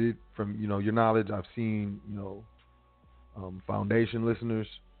 benefited from, your knowledge. I've seen, foundation listeners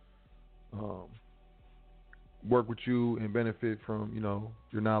work with you and benefit from,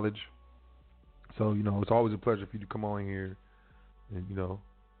 your knowledge. So, it's always a pleasure for you to come on here and,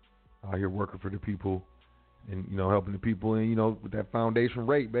 out here working for the people and, helping the people and, with that foundation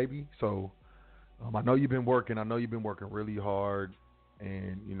rate, baby. So, I know you've been working. I know you've been working really hard,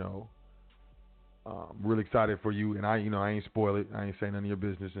 and I'm really excited for you. And I ain't spoil it. I ain't saying none of your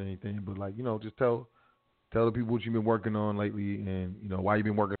business or anything, but just tell the people what you've been working on lately, and why you've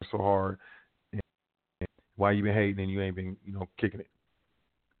been working so hard, and why you've been hating and you ain't been kicking it.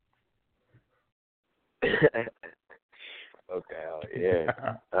 Okay,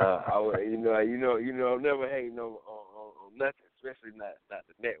 yeah. I'm never hating on nothing, especially not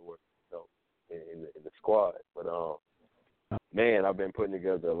the network. In the squad, but man, I've been putting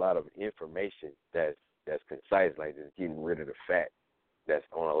together a lot of information that's concise, like just getting rid of the fat that's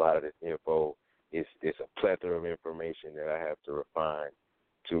on a lot of this info. It's a plethora of information that I have to refine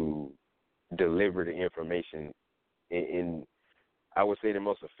to deliver the information in I would say the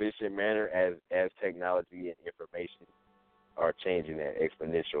most efficient manner as technology and information are changing at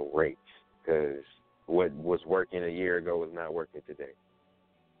exponential rates, because what was working a year ago is not working today.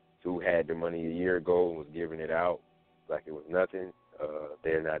 Who had the money a year ago and was giving it out like it was nothing,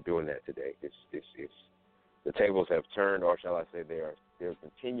 they're not doing that today. It's the tables have turned, or shall I say they're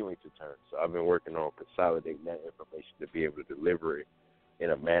continuing to turn. So I've been working on consolidating that information to be able to deliver it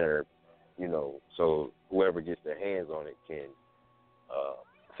in a manner, so whoever gets their hands on it can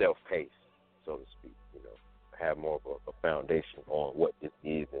self-pace, so to speak, have more of a foundation on what this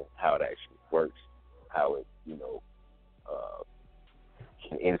is and how it actually works, how it,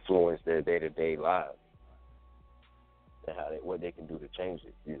 can influence their day-to-day lives, and what they can do to change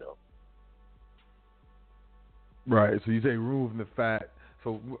it, Right. So you say removing the fat.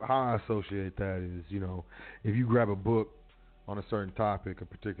 So how I associate that is, if you grab a book on a certain topic, a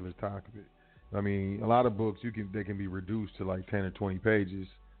particular topic, I mean, a lot of books they can be reduced to like 10 or 20 pages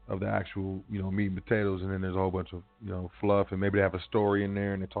of the actual, meat and potatoes, and then there's a whole bunch of, fluff, and maybe they have a story in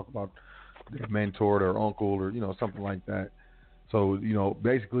there and they talk about their mentor, their uncle, or something like that. So,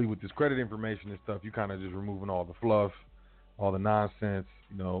 basically with this credit information and stuff, you kind of just removing all the fluff, all the nonsense,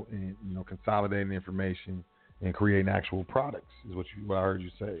 and, consolidating the information and creating actual products is what I heard you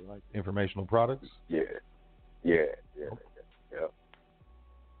say, like informational products. Yeah.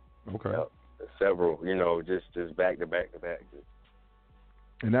 Okay. Yep. Several, just back to back.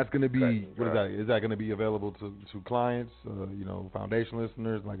 And that's going to be, what is that? Is that going to be available to clients, foundation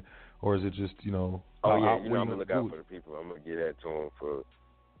listeners, like, or is it just, Oh yeah, I'm gonna look out for the people. I'm gonna get that to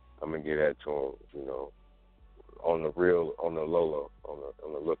them on the real, on the low,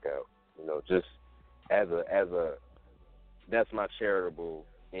 on the lookout. Just as a, that's my charitable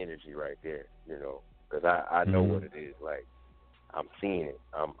energy right there. Because I know what it is. Like, I'm seeing it.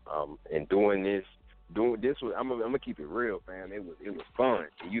 I'm and doing this was. I'm gonna keep it real, fam. It was fun.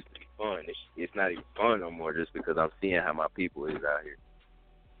 It used to be fun. It's not even fun no more, just because I'm seeing how my people is out here.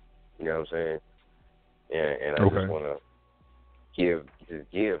 You know what I'm saying? And I just want to give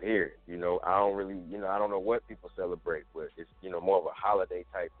here. I don't really, I don't know what people celebrate, but it's, more of a holiday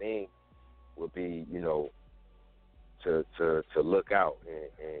type thing would be, to look out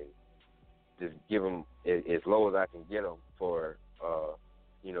and just give them as low as I can get them for, to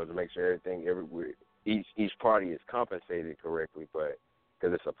make sure each party is compensated correctly, but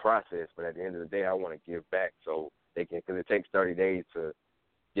because it's a process. But at the end of the day, I want to give back so they can, because it takes 30 days to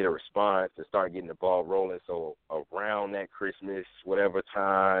get a response, to start getting the ball rolling. So around that Christmas, whatever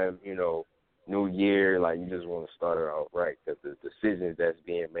time, New Year, like, you just want to start it off right, because the decisions that's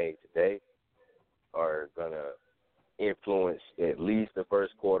being made today are going to influence at least the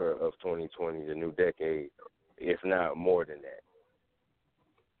first quarter of 2020, the new decade, if not more than that.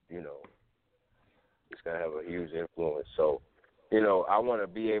 It's going to have a huge influence. So, I want to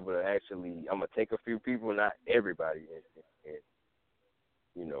be able to actually, I'm going to take a few people, not everybody, and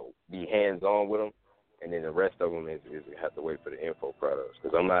be hands-on with them, and then the rest of them is have to wait for the info products.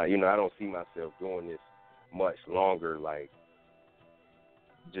 Because I'm not, I don't see myself doing this much longer, like,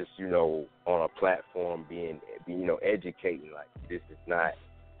 just, on a platform being educating. Like, this is not,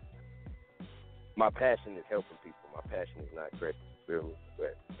 my passion is helping people. My passion is not creating film,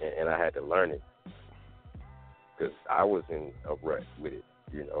 and I had to learn it because I was in a rut with it,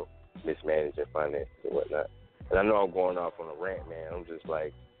 mismanaging finances and whatnot. And I know I'm going off on a rant, man. I'm just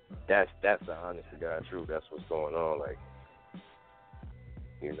like, that's the honest to God truth. That's what's going on. Like,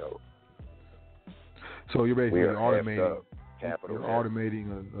 So you're basically automating. Capital. You're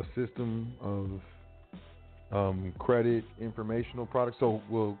automating a system of credit informational products. So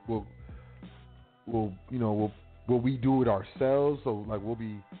will we do it ourselves? So like we'll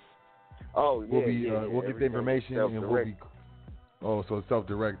get the information and we'll be. Oh, so it's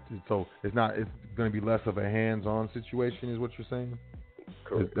self-directed. So it's going to be less of a hands-on situation, is what you're saying?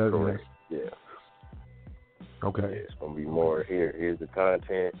 Correct. Yeah. Okay. Yeah, it's going to be more here's the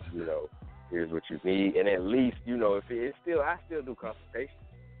content, here's what you need. And at least, if it's still, I still do consultation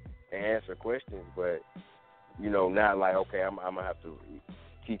and answer questions, but, not like, okay, I'm going to have to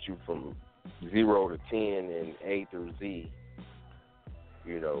teach you from 0 to 10 and A through Z.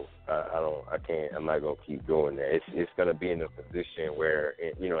 I'm not going to keep doing that. It's going to be in a position where,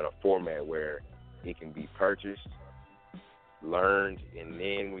 in a format where it can be purchased, learned, and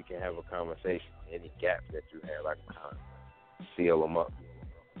then we can have a conversation. Any gaps that you have, I can seal them up,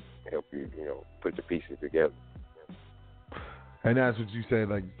 help you, put the pieces together. And that's what you said,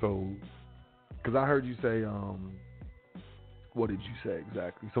 like, so, because I heard you say, what did you say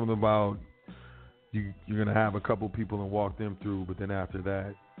exactly? Something about you're going to have a couple people and walk them through, but then after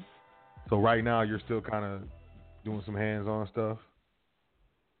that, so right now you're still kind of doing some hands-on stuff?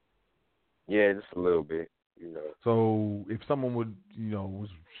 Yeah, just a little bit, So if someone would, was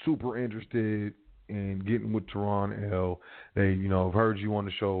super interested in getting with TORAN L, they, have heard you on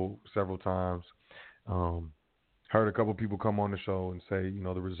the show several times, heard a couple people come on the show and say,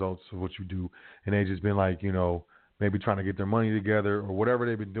 the results of what you do, and they just been like, maybe trying to get their money together or whatever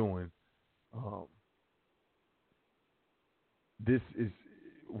they've been doing. This is,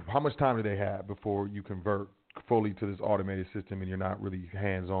 how much time do they have before you convert fully to this automated system and you're not really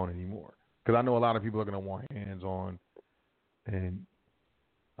hands-on anymore? Because I know a lot of people are going to want hands-on, and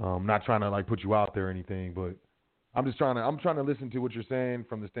not trying to like put you out there or anything, but I'm trying to listen to what you're saying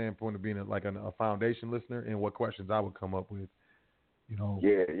from the standpoint of being a foundation listener and what questions I would come up with.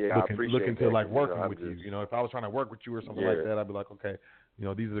 Looking to like working with you. If I was trying to work with you or something like that, I'd be like, okay,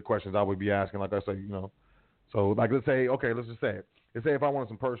 these are the questions I would be asking. Like I say, so like let's say if I wanted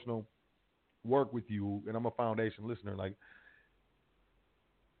some personal work with you and I'm a foundation listener, like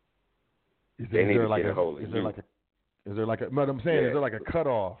is there like a but I'm saying, is there like a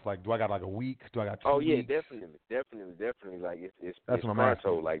cutoff? Like, do I got like a week? Do I got 2 weeks? Definitely. Like it's what I'm pronto.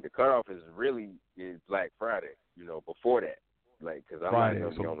 asking. Like the cutoff is Black Friday. Before that, like, because I'm not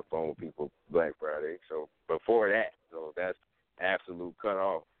going to be on the phone with people Black Friday. So before that, so that's absolute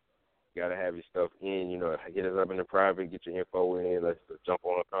cutoff. You got to have your stuff in, you know, hit us up in the private, get your info in, let's jump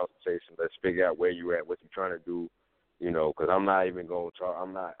on a consultation, let's figure out where you're at, what you're trying to do, you know, because I'm not even going to try,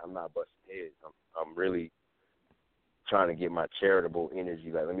 I'm not busting heads. I'm really trying to get my charitable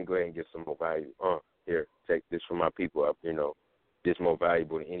energy, like, let me go ahead and get some more value. Here, take this from my people, you know, this more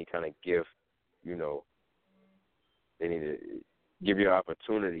valuable than any kind of gift, you know. They need to give you an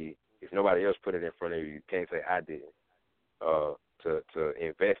opportunity. If nobody else put it in front of you, you can't say I didn't. To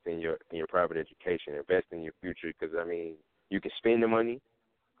invest in your private education, invest in your future. Because I mean, you can spend the money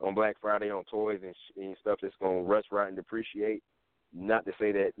on Black Friday on toys and stuff that's gonna rust, rot, and depreciate. Not to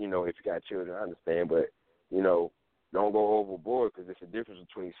say that, you know, if you got children, I understand, but you know, don't go overboard, because there's a difference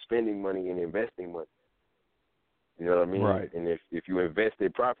between spending money and investing money. You know what I mean? Right. And if you invest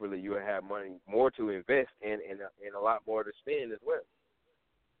it properly, you'll have money more to invest and a lot more to spend as well.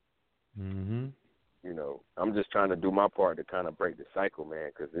 Mm-hmm. You know, I'm just trying to do my part to kind of break the cycle,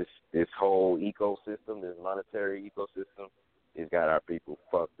 man, because this whole ecosystem, this monetary ecosystem, has got our people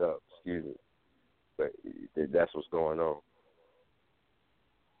fucked up. Excuse me, but that's what's going on.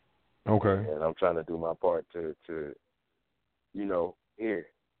 Okay. And I'm trying to do my part to you know, here.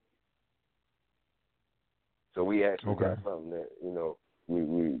 So we actually got something that, you know,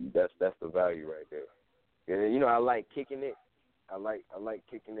 we that's the value right there. And you know, I like kicking it. I like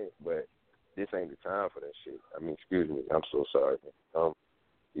kicking it, but this ain't the time for that shit. I mean, excuse me. I'm so sorry.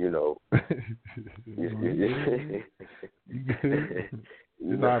 You know, it's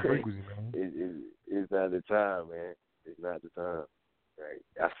not frequency, man. It's not the time, man. It's not the time. Right.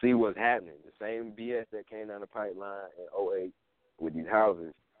 I see what's happening. The same BS that came down the pipeline in 2008 with these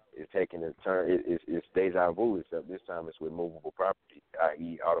houses is taking a turn. It's deja vu, except this time it's with movable property,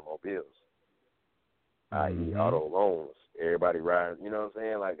 i.e. automobiles, i.e. auto loans. Everybody riding, you know what I'm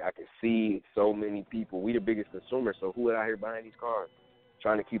saying? Like, I can see so many people. We the biggest consumers, so who out here buying these cars?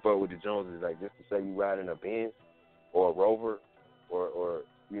 Trying to keep up with the Joneses, like, just to say you riding a Benz or a Rover or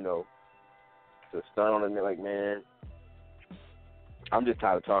you know, to stun on it, like, man, I'm just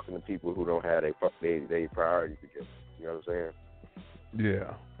tired of talking to people who don't have their priorities together. You know what I'm saying?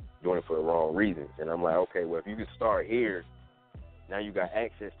 Yeah. Doing it for the wrong reasons. And I'm like, okay, well, if you can start here, now you got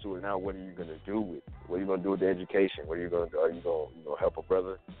access to it. Now what are you going to do with it? What are you going to do with the education? What are you going to do? Are you going to help a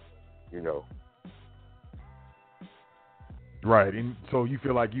brother? You know. Right. And so you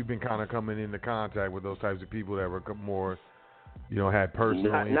feel like you've been kind of coming into contact with those types of people that were more, you know, had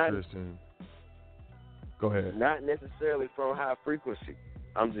personal interest in. Go ahead. Not necessarily from high frequency.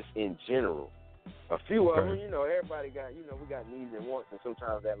 I'm just in general. A few of them, you know, everybody got, you know, we got needs and wants, and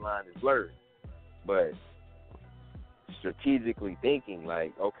sometimes that line is blurred. But strategically thinking,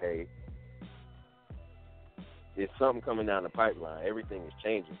 like, okay, it's something coming down the pipeline. Everything is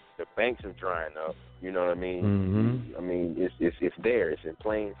changing. The banks are drying up. You know what I mean? Mm-hmm. I mean, it's there. It's in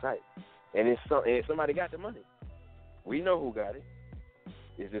plain sight. And and somebody got the money. We know who got it.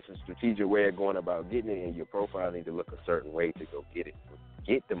 It's just a strategic way of going about getting it, and your profile needs to look a certain way to go get it.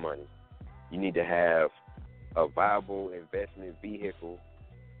 Get the money. You need to have a viable investment vehicle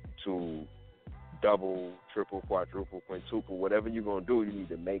to double, triple, quadruple, quintuple, whatever you're going to do, you need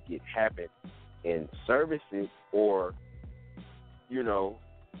to make it happen and service it, or, you know,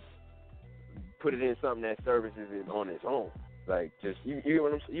 put it in something that services it on its own. Like, just, you know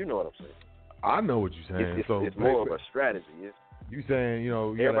what I'm saying? I know what you're saying. It's more of a strategy. You saying, you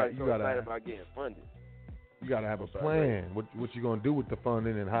know, everybody's so excited about getting funded. You got to have a plan. What you going to do with the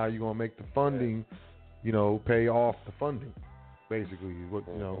funding, and how you going to make the funding, you know, pay off the funding, basically. What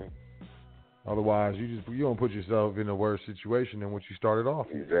you know. Otherwise, you don't put yourself in a worse situation than what you started off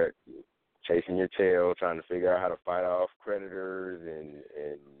in. Exactly. Chasing your tail, trying to figure out how to fight off creditors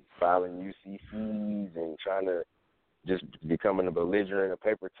and filing UCCs and trying to just becoming a belligerent, a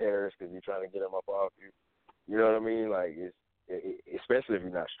paper terrorist because you're trying to get them up off you. You know what I mean? Like, especially if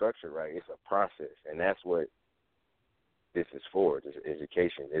you're not structured right, it's a process, and that's what this is for. This is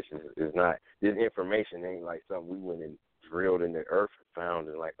education. This information ain't like something we went and drilled in the earth and found,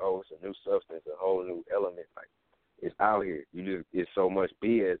 and like, oh, it's a new substance, a whole new element. Like, it's out here. It's so much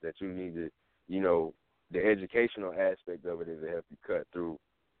BS that you need to, you know, the educational aspect of it is to help you cut through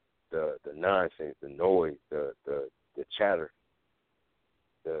the nonsense, the noise, the chatter.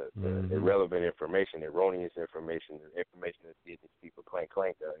 The irrelevant information, erroneous information, the information that's getting people clank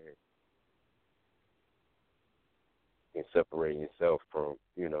out here, and separating yourself from,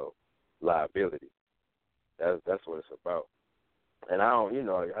 you know, liability. That's what it's about. And I don't, you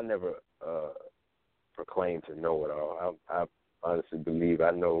know, I never proclaim to know it all. I honestly believe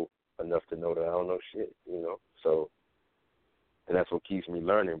I know enough to know that I don't know shit, you know. So and that's what keeps me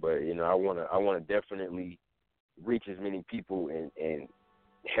learning. But I wanna definitely reach as many people and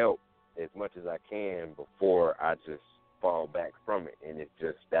help as much as I can before I just fall back from it. And it's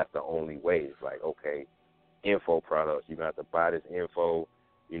just that's the only way. It's like, okay, info products, you're gonna have to buy this info.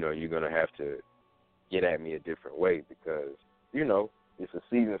 You're gonna have to get at me a different way because it's a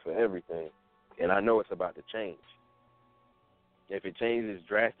season for everything, and I know it's about to change. If it changes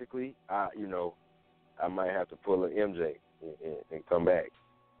drastically, I might have to pull an MJ and come back.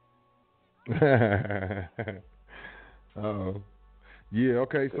 Oh, yeah.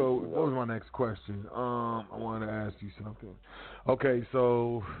 Okay. So, what was my next question? I wanted to ask you something. Okay,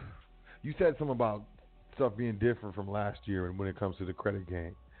 so you said something about stuff being different from last year when it comes to the credit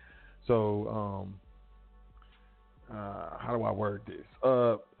game. So, how do I word this?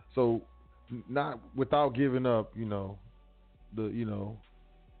 So not without giving up,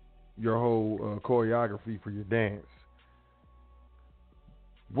 your whole choreography for your dance.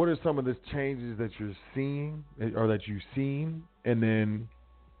 What are some of the changes that you're seeing or that you've seen? And then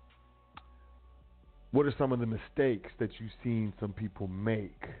what are some of the mistakes that you've seen some people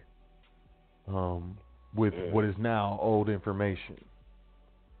make with what is now old information?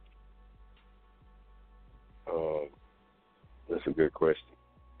 That's a good question.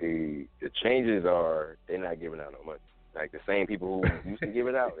 The changes are they're not giving out no money. Like the same people who used to give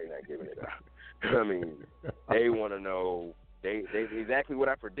it out, they're not giving it out. I mean, they want to know. They exactly what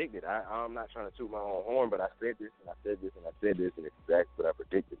I predicted. I'm not trying to toot my own horn, but I said this and I said this and I said this, and it's exactly what I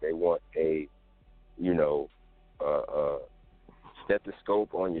predicted. They want a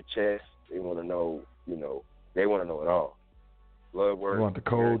stethoscope on your chest. They want to know. They want to know it all. Blood work. They want the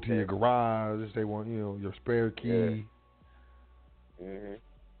code to your garage. They want your spare key. Yeah.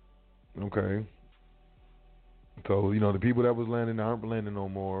 Mm-hmm. Okay. So the people that was landing aren't landing no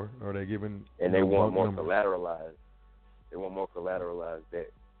more. Are they giving? And they want more collateralized. They want more collateralized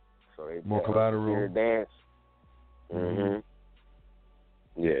debt. So they more collateral dance. Mm-hmm.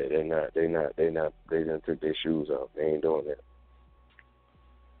 Yeah, they're not. They done took their shoes off. They ain't doing that.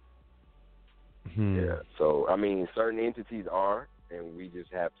 Yeah. So I mean, certain entities are, and we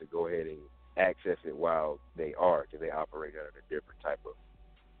just have to go ahead and access it while they are, because they operate under a different type of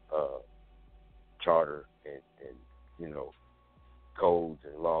charter and codes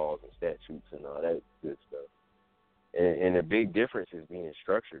and laws and statutes and all that good stuff. And the big difference is being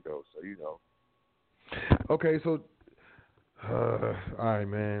structured, though. So Okay, so all right,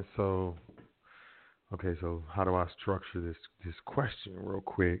 man. So how do I structure this question real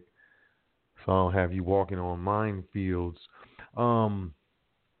quick so I don't have you walking on minefields?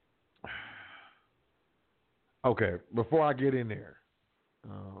 Okay, before I get in there,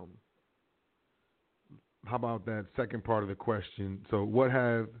 how about that second part of the question? So, what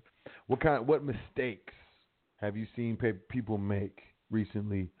mistakes have you seen people make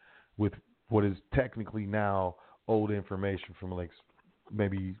recently with what is technically now old information from like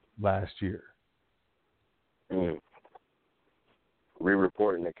maybe last year?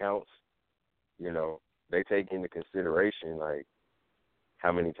 Re-reporting accounts, they take into consideration like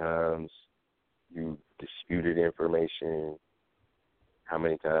how many times you disputed information, how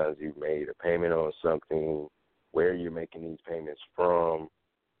many times you've made a payment on something, where you're making these payments from.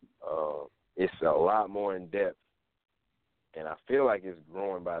 It's a lot more in depth, and I feel like it's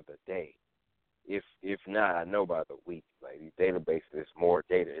growing by the day. If not, I know by the week. Like these databases, there's more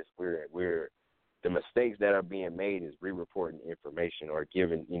data. It's we're the mistakes that are being made is re-reporting information or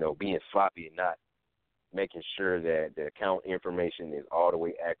giving, being sloppy and not making sure that the account information is all the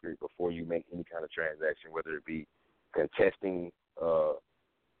way accurate before you make any kind of transaction, whether it be contesting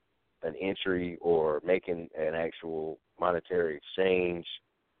an entry or making an actual monetary exchange,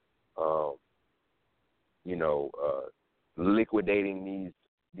 liquidating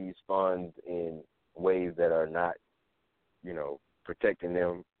these funds in ways that are not, protecting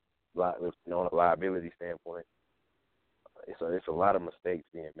them on a liability standpoint. So it's a lot of mistakes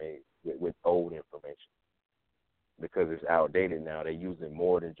being made with old information because it's outdated now. They're using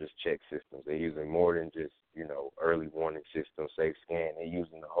more than just check systems. They're using more than just, early warning systems, safe scan. They're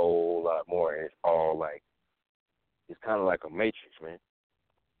using a whole lot more, and it's all like, it's kind of like a matrix, man.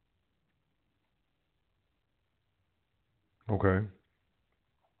 Okay.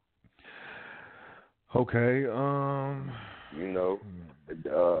 A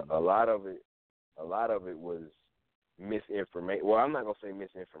lot of it was misinformation. Well, I'm not gonna say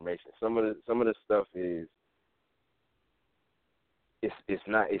misinformation. Some of the stuff is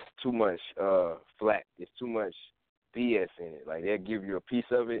it's too much flat. It's too much BS in it. Like they'll give you a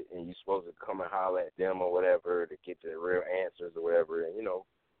piece of it, and you're supposed to come and holler at them or whatever to get to the real answers or whatever, and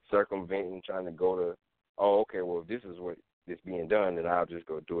circumventing, trying to go to, oh, okay, well, this is what this being done, then I'll just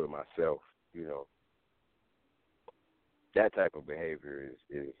go do it myself. That type of behavior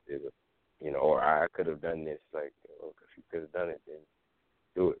is a, or I could have done this. Like, if you could have done it, then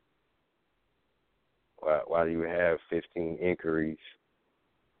do it. Why do you have 15 inquiries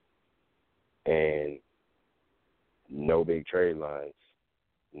and no big trade lines?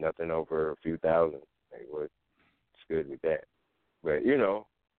 Nothing over a few thousand. Like, what's good with that? But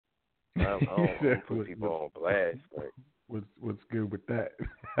I don't put people on blast. Like, what's good with that?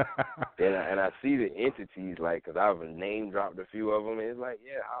 and I see the entities, like, because I've name dropped a few of them, and it's like,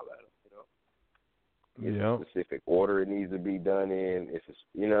 yeah, holla at them. It's a specific order it needs to be done in. It's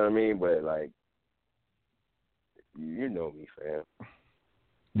you know what I mean? But like, you know me, fam.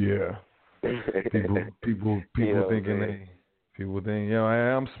 Yeah. People thinking people think,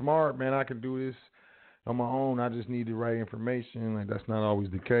 I'm smart, man. I can do this on my own. I just need the right information. Like, that's not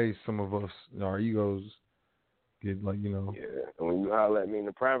always the case. Some of us, our egos get like, Yeah. And when you holler at me in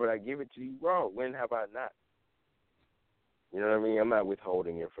the private, I give it to you raw. When have I not? You know what I mean? I'm not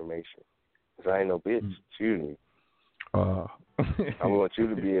withholding information. Because I ain't no bitch. Excuse me. I want you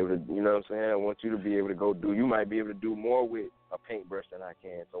to be able to, you know what I'm saying? I want you to be able to go do. You might be able to do more with a paintbrush than I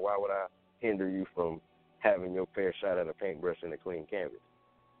can. So why would I hinder you from having your fair shot at a paintbrush and a clean canvas?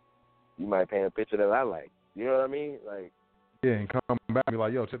 You might paint a picture that I like. You know what I mean? Like, yeah, and come back and be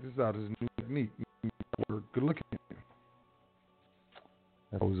like, yo, check this out. This is new technique. Good looking.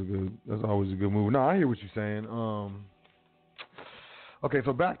 That's always a good move. No, I hear what you're saying. Okay,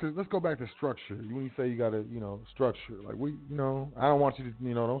 so let's go back to structure. When you say you got to, structure, like I don't want you to,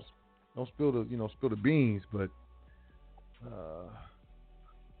 don't spill the beans, but,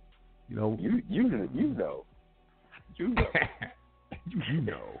 you know.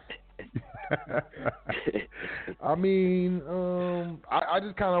 I mean, I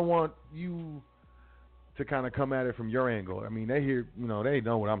just kind of want you to kind of come at it from your angle. I mean, they hear, they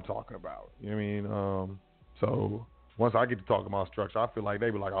know what I'm talking about. You know what I mean? So once I get to talk about structure, I feel like they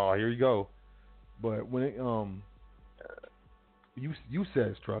be like, oh, here you go. But when it, you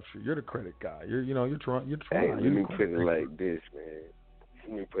said structure, you're the credit guy. You're trying. Hey, let me put it like this, man.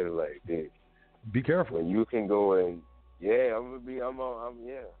 Let me put it like this. Be careful. When you can go and yeah.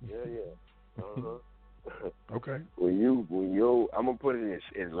 Okay. I'm gonna put it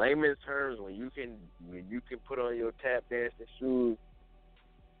in layman's terms. When you can put on your tap dancing shoes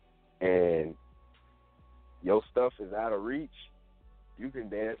and your stuff is out of reach, you can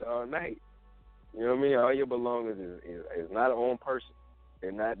dance all night. You know what I mean? All your belongings is not on person.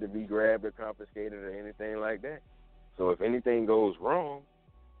 They're not to be grabbed or confiscated or anything like that. So if anything goes wrong,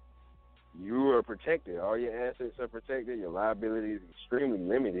 you are protected. All your assets are protected. Your liability is extremely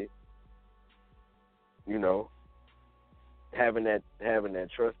limited. Having that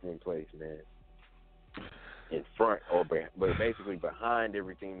trust in place, man, in front but basically behind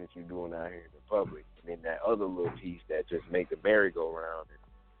everything that you're doing out here in the public, and then that other little piece that just make the merry-go-round and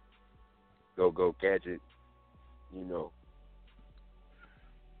go gadget,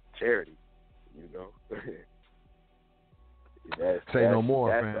 charity, Say no more,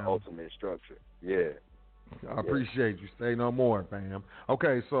 that's fam. The ultimate structure. Yeah. I appreciate you. Say no more, fam.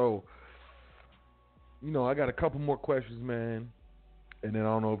 Okay, so, I got a couple more questions, man. And then I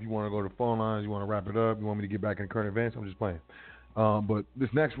don't know if you want to go to the phone lines, you want to wrap it up, you want me to get back in current events. I'm just playing. But this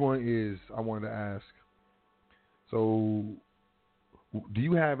next one is I wanted to ask. So, do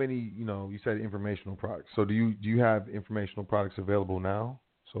you have any? You said informational products. So do you have informational products available now?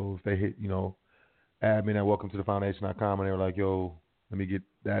 So if they hit, admin at welcometothefoundation.com and they're like, yo, let me get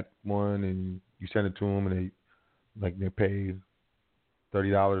that one, and you send it to them, and they pay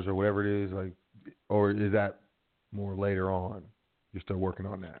 $30 or whatever it is, like, or is that more later on? You're still working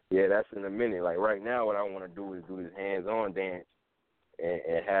on that? Yeah, that's in a minute. Like right now, what I want to do is do this hands-on dance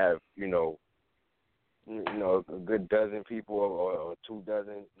and have a good dozen people or 2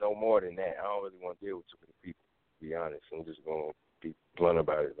 dozen, no more than that. I don't really want to deal with too many people, to be honest. I'm just going to be blunt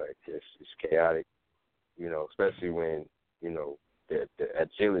about it. Like, it's chaotic, especially when, the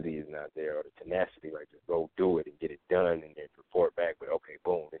agility is not there or the tenacity. Like, just go do it and get it done and then report back. But, okay,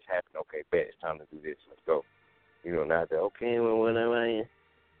 boom, this happened. Okay, bet, it's time to do this. Let's go. Not that, okay, well, what am I in?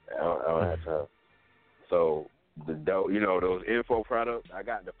 I don't have time. So, those info products, I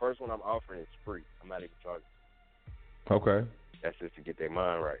got the first one I'm offering is free. I'm not even charging. Okay. That's just to get their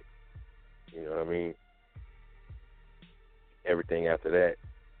mind right. You know what I mean? Everything after that,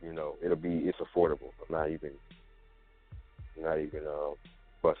 it's affordable. I'm not even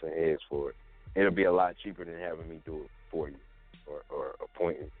busting heads for it. It'll be a lot cheaper than having me do it for you or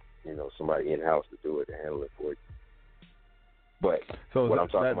appointing, somebody in-house to do it and handle it for you. But so what I'm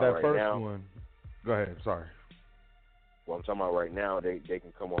talking about that right first now, one, go ahead, sorry. What I'm talking about right now, they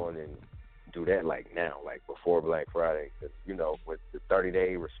can come on and do that like now, like before Black Friday, because with the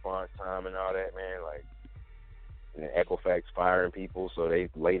 30-day response time and all that, man, like, and Equifax firing people, so they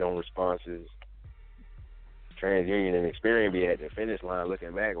late on responses. TransUnion and Experian be at the finish line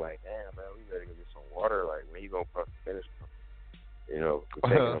looking back like, damn, man, we better go get some water. Like, when you gonna cross the finish line? It's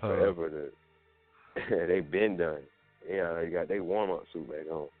taking them forever to. They've been done. They got they warm up suit back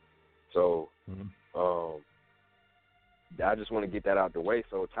on. So, I just want to get that out the way.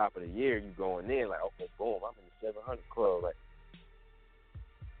 So, top of the year, you going in like, okay, boom, I'm in the 700 club. Like,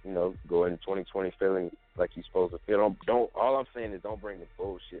 go into 2020 feeling like you're supposed to feel. Don't. All I'm saying is don't bring the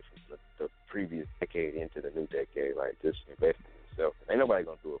bullshit from the previous decade into the new decade. Like, just invest in yourself. Ain't nobody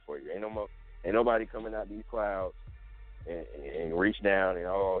gonna do it for you. Ain't nobody coming out these clouds and reach down and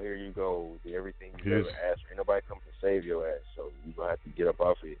here you go, do everything you ever asked for. Ain't nobody coming to save your ass. So you gonna have to get up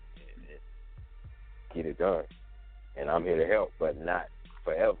off it and get it done. And I'm here to help, but not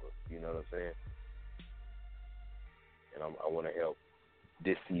forever. You know what I'm saying? And I want to help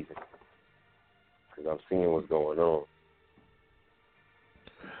this season because I'm seeing what's going on.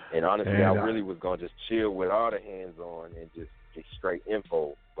 And honestly, I really was going to just chill with all the hands on and just get straight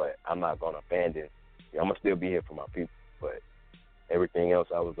info, but I'm not going to abandon. I'm going to still be here for my people, but everything else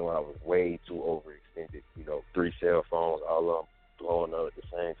I was doing, I was way too overextended. 3 cell phones, all of them blowing up at the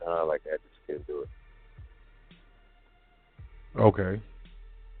same time like that. Just couldn't do it. Okay.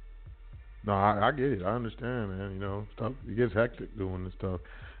 No, I get it. I understand, man. Stuff, it gets hectic doing this stuff.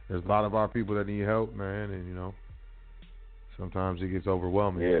 There's a lot of our people that need help, man, and, sometimes it gets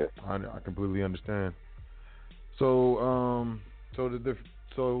overwhelming. Yeah. I completely understand. So,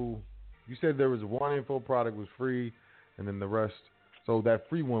 so you said there was one info product was free, and then the rest. So that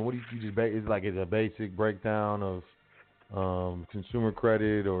free one, what do you just is like? Is a basic breakdown of consumer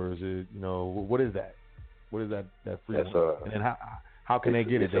credit, or is it what is that? What is that free one? And then how can they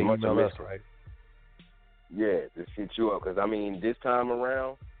get it? They email us, right? Yeah, to hit you up. Because, this time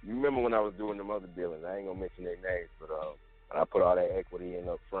around, you remember when I was doing them other dealings, I ain't going to mention their names, but I put all that equity in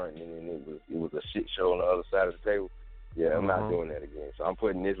up front, and then it was a shit show on the other side of the table. Yeah, I'm not doing that again. So I'm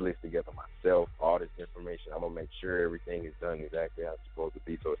putting this list together myself, all this information. I'm going to make sure everything is done exactly how it's supposed to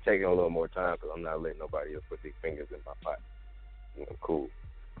be. So it's taking a little more time because I'm not letting nobody else put their fingers in my pot. Cool.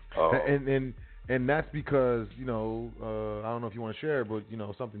 And that's because, I don't know if you want to share, but,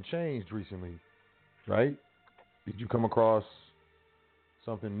 something changed recently, right? Did you come across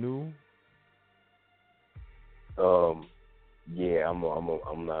something new? Yeah, I'm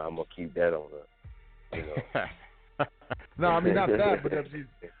gonna keep that on the, No, not that, but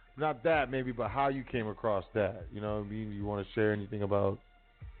not that maybe, but how you came across that. You you want to share anything about?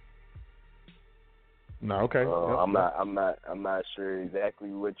 No, okay. I'm not sure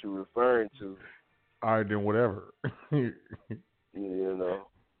exactly what you're referring to. All right, then whatever. I'm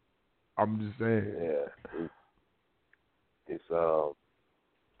just saying. Yeah, it's all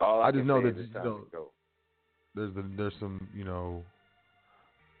I just know that there's some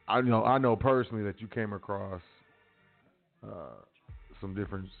I know personally that you came across some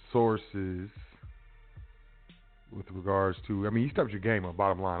different sources with regards to. You stepped your game up.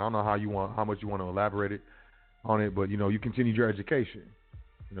 Bottom line, I don't know how much you want to elaborate on it, but you continued your education.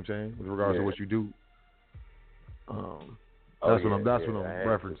 You know what I'm saying, with regards to what you do. That's what I'm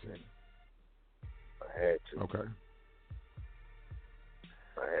referencing. I had to. Okay.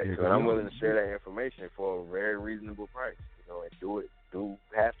 I had to. And I'm willing to share that information for a very reasonable price. And do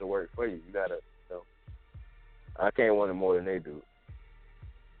have to work for you. You gotta. I can't want it more than they do.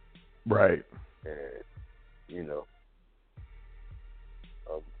 Right. And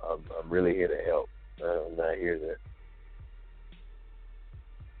I'm really here to help. I'm not here to.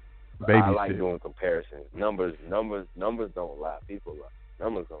 I like doing comparisons. Numbers don't lie. People lie.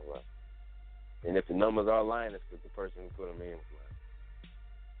 Numbers don't lie. And if the numbers are lying, it's because the person who put them in was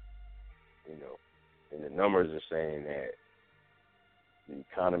lying. And the numbers are saying that the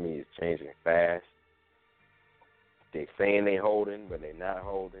economy is changing fast. They're saying they're holding, but they're not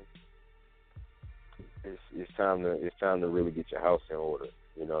holding. It's time to really get your house in order.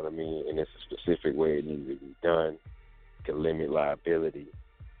 You know what I mean? And it's a specific way it needs to be done to limit liability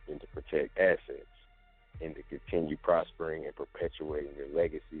and to protect assets and to continue prospering and perpetuating your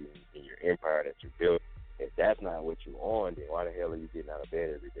legacy and your empire that you built. If that's not what you're on, then why the hell are you getting out of bed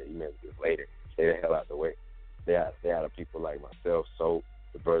every day? You may do it later. Stay the hell out the way. Stay out of people like myself, so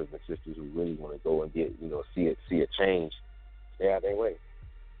the brothers and sisters who really want to go and get, see a change. Stay out their way.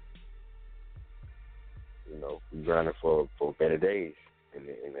 We grinding for better days and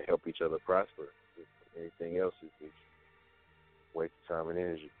to help each other prosper. Anything else is waste of time and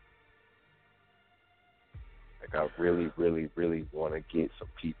energy. I Like I really, really, really want to get some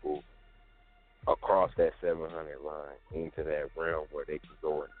people across that 700 line into that realm where they can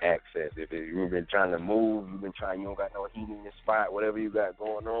go and access. If you've been trying to move, you don't got no heat in your spot, whatever you got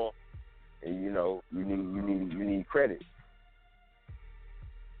going on, and you need credit.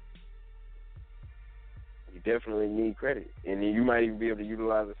 You definitely need credit, and then you might even be able to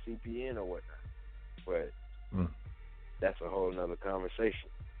utilize a CPN or whatnot. But that's a whole nother conversation,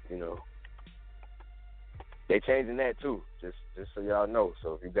 They changing that too, just so y'all know.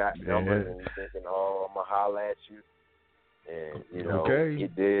 So if you got numbers and you thinking, oh, I'm gonna holler at you, and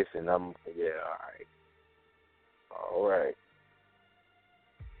get this, and all right.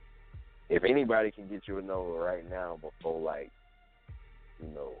 If anybody can get you a number right now before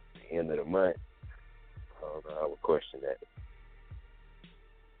the end of the month, I would question that.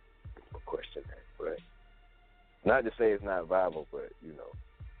 But not to say it's not viable, but we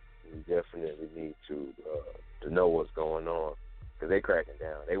definitely need to know what's going on, because they cracking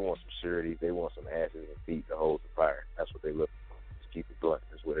down. They want some surety. They want some asses and feet to hold the fire. That's what they look for. Just keep it blunt.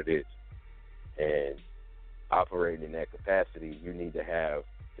 That's what it is. And operating in that capacity, you need to have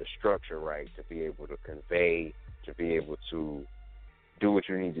the structure right to be able to convey, to be able to do what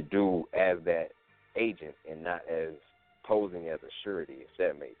you need to do as that agent and not as posing as a surety, if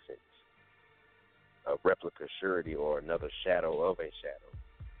that makes sense. A replica surety or another shadow of a shadow.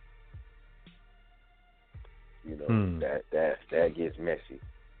 That gets messy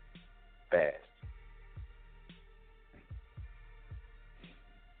fast.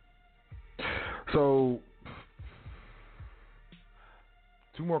 So,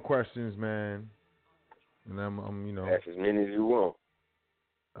 2 more questions, man, and I'm ask as many as you want.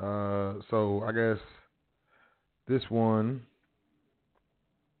 So I guess this one,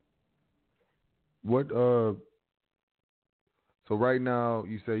 what so right now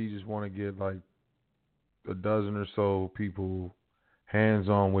you say you just want to get like a dozen or so people hands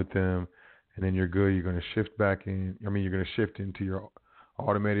on with them, and then you're good. You're going to shift back in. You're going to shift into your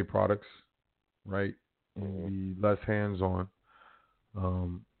automated products, right? And be less hands on.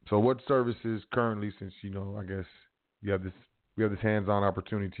 So what services currently, since I guess we have this hands-on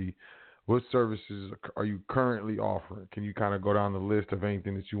opportunity, what services are you currently offering? Can you kind of go down the list of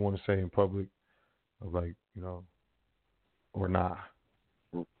anything that you want to say in public, of or not?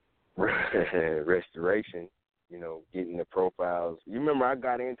 Restoration, getting the profiles. You remember I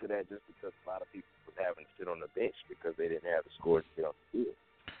got into that just because a lot of people was having to sit on the bench because they didn't have the scores to get on the field.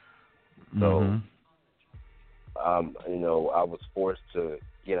 So, I was forced to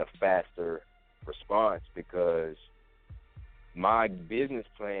get a faster response because my business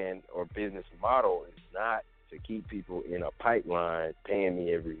plan or business model is not to keep people in a pipeline paying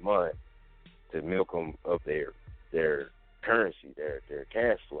me every month to milk them of their currency, their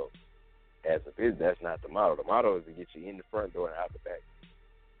cash flow. As a business, that's not the model. The model is to get you in the front door and out the back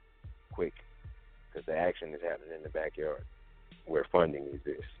quick, because the action is happening in the backyard where funding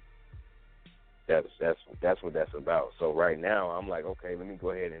exists. That's what that's about. So right now, I'm like, okay, let me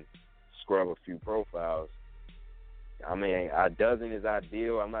go ahead and scrub a few profiles. I mean, a dozen is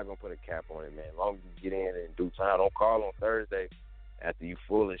ideal. I'm not gonna put a cap on it, man. As long as you get in in due time, don't call on Thursday after you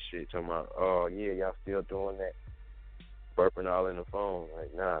full of shit talking about, oh yeah, y'all still doing that, burping all in the phone.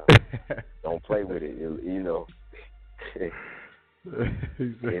 Like, nah, don't play with it. Hit them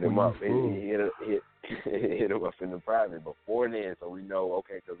up. Hit them up in the private before then, so we know.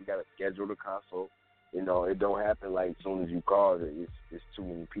 Okay, because we gotta schedule the consult. It don't happen like as soon as you call. It's too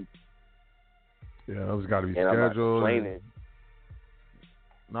many people. Yeah, those got to be and scheduled. I'm not complaining.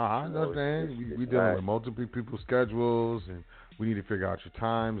 No, I understand. We dealing with multiple people's schedules, and we need to figure out your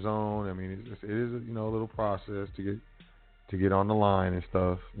time zone. I mean, it is a little process to get on the line and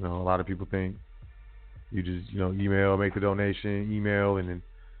stuff. A lot of people think you just email, make the donation, email, and then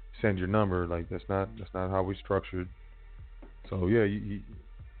send your number. Like that's not how we structured. So yeah,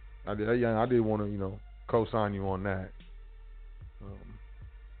 I did want to co-sign you on that.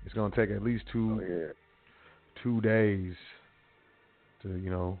 It's gonna take at least 2 days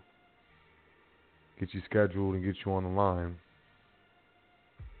to get you scheduled and get you on the line.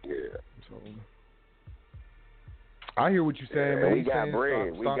 Yeah. So I hear what you're saying, man. We got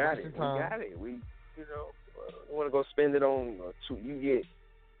bread. We got it. We want to go spend it on two. You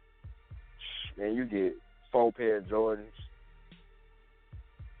get 4 pair of Jordans.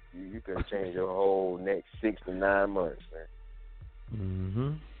 You could change your whole next 6 to 9 months, man.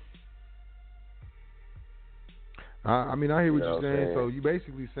 Mhm. I mean, I hear what you're saying. So you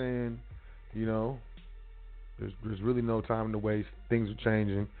basically saying, there's really no time to waste. Things are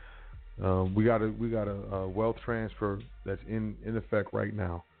changing. We got a wealth transfer that's in effect right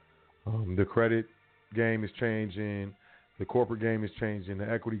now. The credit game is changing, the corporate game is changing, the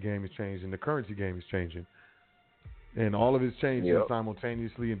equity game is changing, the currency game is changing. And all of it's changing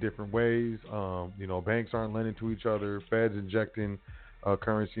simultaneously in different ways. Banks aren't lending to each other. Fed's injecting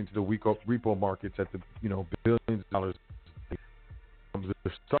currency into the repo markets at the billions of dollars.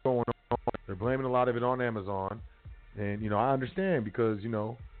 There's stuff going on. They're blaming a lot of it on Amazon, and I understand because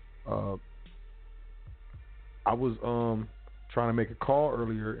I was trying to make a call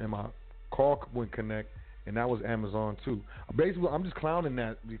earlier, and my call wouldn't connect, and that was Amazon too. Basically, I'm just clowning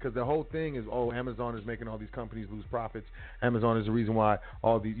that because the whole thing is, Amazon is making all these companies lose profits. Amazon is the reason why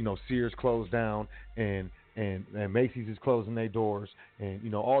all these, Sears closed down and Macy's is closing their doors,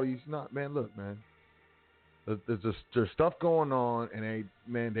 and all these. Man, look, man. There's stuff going on, and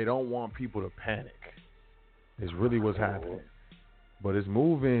they don't want people to panic. It's really what's happening. But it's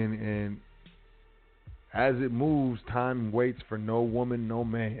moving, and as it moves, time waits for no woman, no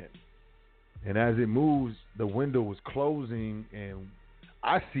man. And as it moves, the window is closing, and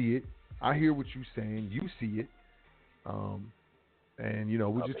I see it. I hear what you're saying. You see it. We're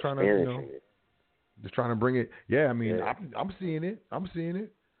just trying to bring it. Yeah, I mean, I'm seeing it.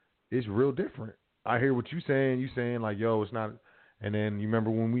 It's real different. I hear what you're saying. You're saying like, yo, it's not. And then you remember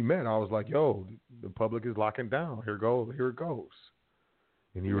when we met, I was like, yo, the public is locking down. Here it goes.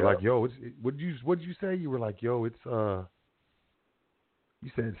 And you were like, yo, what'd you say? You were like, yo, it's you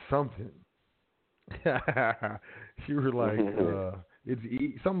said something. You were like,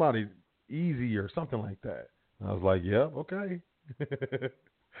 it's somebody easy or something like that. And I was like, yep, okay.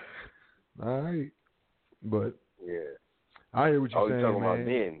 All right. But I hear what you're saying, talking man. About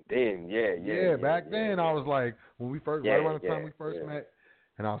then, back then, I was like, when we first, right around the time we first met,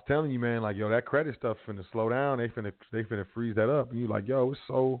 and I was telling you, man, like, yo, that credit stuff finna slow down. They finna freeze that up. And you like, yo, it's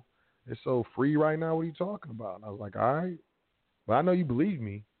so free right now. What are you talking about? And I was like, all right, but I know you believe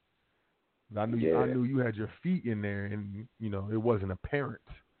me. I knew you had your feet in there, and it wasn't apparent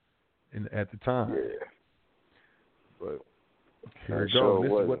at the time. Yeah, but. Here we go.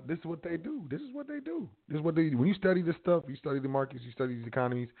 This is what they do. When you study this stuff, you study the markets, you study these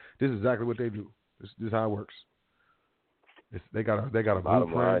economies. This is exactly what they do. This is how it works. They got a blueprint.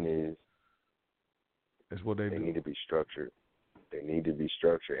 Bottom line is, that's what they do. They need to be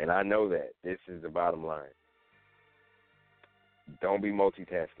structured. And I know that. This is the bottom line. Don't be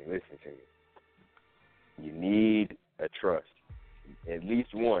multitasking. Listen to me. You need a trust. At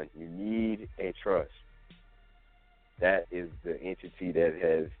least one. You need a trust. That is the entity that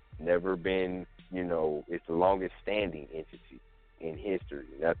has never been, it's the longest standing entity in history.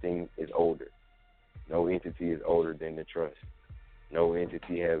 Nothing is older. No entity is older than the trust. No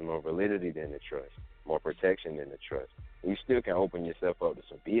entity has more validity than the trust, more protection than the trust. You still can open yourself up to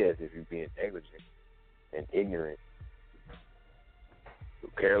some BS if you're being negligent and ignorant,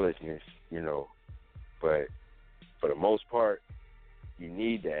 carelessness, But for the most part, you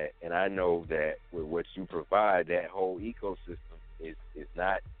need that, and I know that with what you provide, that whole ecosystem is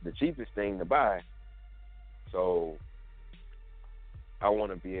not the cheapest thing to buy. So I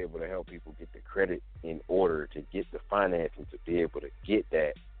want to be able to help people get the credit in order to get the financing to be able to get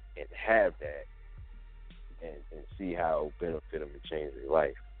that and have that and see how it will benefit them and change their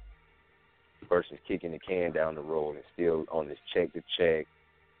life versus kicking the can down the road and still on this check-to-check,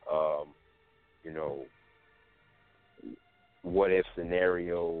 what-if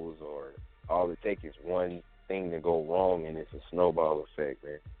scenarios, or all it takes is one thing to go wrong, and it's a snowball effect,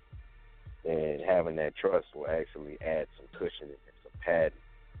 man. And having that trust will actually add some cushion and some padding,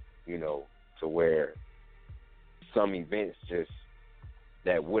 to where some events just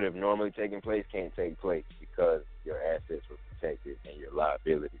that would have normally taken place can't take place because your assets were protected and your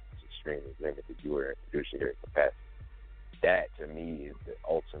liability was extremely limited. You were in fiduciary capacity. That, to me, is the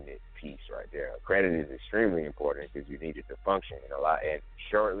ultimate piece right there. Credit is extremely important because you need it to function and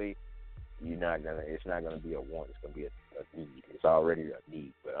shortly, it's not gonna be a want. It's gonna be a need. It's already a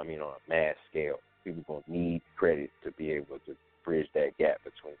need, but I mean on a mass scale, people gonna need credit to be able to bridge that gap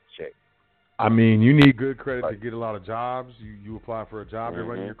between the checks. I mean, you need good credit to get a lot of jobs. You apply for a job, they're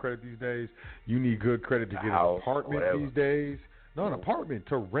running your credit these days. You need good credit to get an apartment these days. No, an apartment,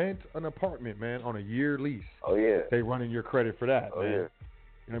 to rent an apartment, man, on a year lease. Oh, yeah. They running your credit for that, man.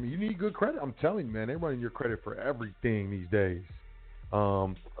 Yeah. I mean, you need good credit. I'm telling you, man, they're running your credit for everything these days. Yeah,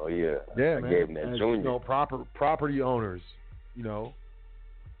 man. I gave them that junior. Property owners, you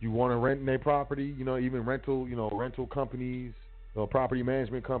want to rent their property, even rental companies, property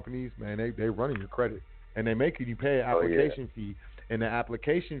management companies, man, they running your credit. And they make you pay an application fee, and the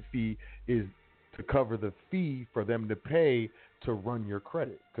application fee is to cover the fee for them to pay to run your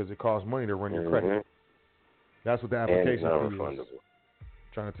credit, because it costs money to run your credit. That's what the application fee is.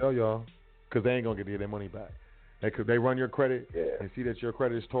 Trying to tell y'all. because they ain't gonna get their money back. They run your credit and see that your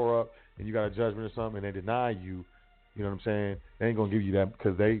credit is tore up and you got a judgment or something, and they deny you. You know what I'm saying? They ain't gonna give you that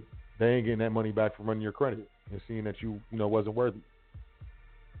because they ain't getting that money back from running your credit and seeing that you wasn't worthy.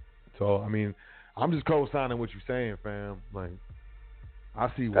 So I mean, I'm just co-signing what you're saying, fam. Like, I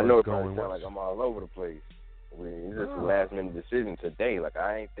see where it's going. I know like I'm all over the place. It's just a last minute decision today. Like,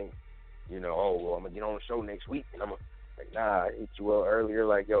 I ain't think, I'm gonna get on the show next week, and I'm like, nah, I hit you up earlier.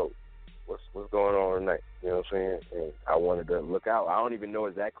 Like, yo, what's going on tonight? You know what I'm saying? And I wanted to look out. I don't even know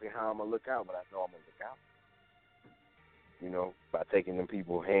exactly how I'm gonna look out, but I know I'm gonna look out. By taking them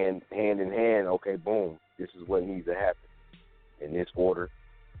people hand in hand. Okay, boom, this is what needs to happen in this order.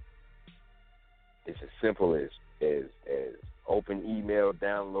 It's as simple as open email,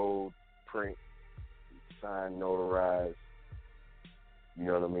 download, print, sign, notarize, you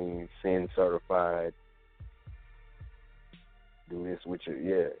know what I mean, send certified, do this with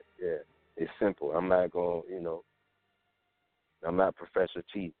you. Yeah. It's simple. I'm not going to, I'm not Professor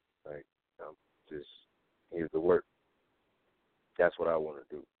T. Like, I'm just, here's the work. That's what I want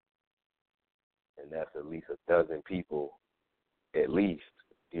to do. And that's at least a dozen people, at least,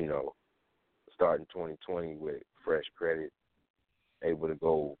 starting 2020 with fresh credit, able to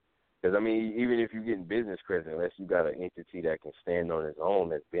go. Because, I mean, even if you're getting business credit, unless you got an entity that can stand on its own,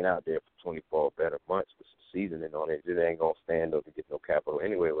 that's been out there for 24 better months with some seasoning on it, it ain't going to stand up to get no capital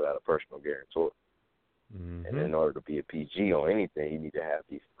anyway without a personal guarantor. Mm-hmm. And in order to be a PG on anything, you need to have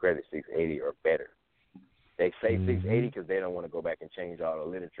these credit 680 or better. They say 680 because they don't want to go back and change all the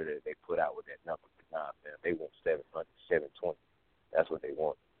literature that they put out with that number. Nah, man, they want 700, 720. That's what they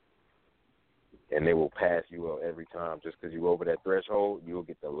want. And they will pass you up every time. Just because you're over that threshold, you'll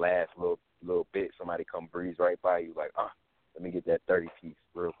get the last little bit. Somebody come breeze right by you like, let me get that 30 piece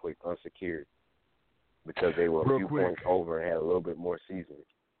real quick, unsecured. Because they were a few points over and had a little bit more seasoning.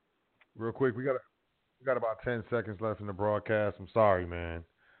 Real quick, we got about 10 seconds left in the broadcast. I'm sorry, man.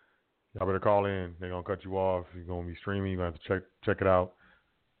 Y'all better call in. They're going to cut you off. You're going to be streaming. You're going to have to check it out.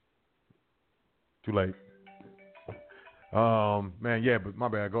 Too late. Man, yeah, but my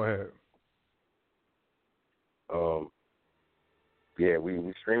bad. Go ahead. Yeah,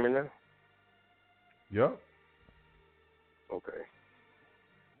 we streaming now? Yep. Okay.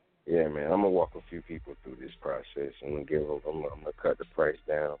 Yeah, man, I'm gonna walk a few people through this process. I'm gonna cut the price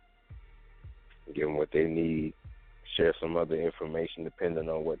down, give them what they need, share some other information depending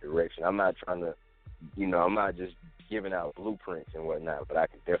on what direction. I'm not trying to, I'm not just giving out blueprints and whatnot, but I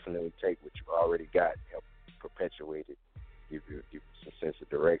can definitely take what you already got and help perpetuate it, give you some sense of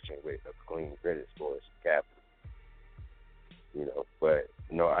direction with a clean credit score and some capital. But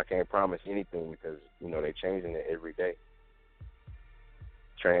I can't promise anything because they're changing it every day.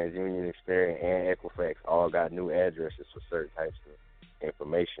 TransUnion, Experian, and Equifax all got new addresses for certain types of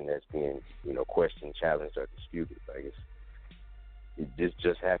information that's being questioned, challenged, or disputed. Like it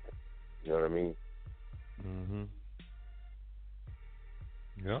just happened. You know what I mean? Mhm.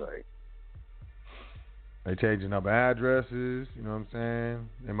 Yeah. Like, they changing up addresses. You know what I'm saying?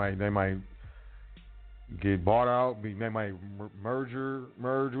 They might get bought out. They might merge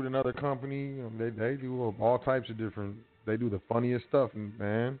with another company. They do all types of different. They do the funniest stuff,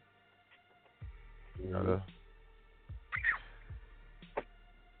 man.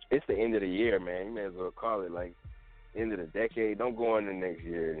 It's the end of the year, man. You may as well call it like end of the decade. Don't go in the next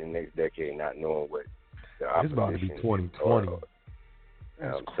year and the next decade not knowing what the opposition. It's about to be 2020.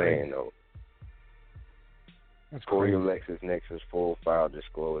 I'm saying though. That's pull crazy. your LexisNexis full file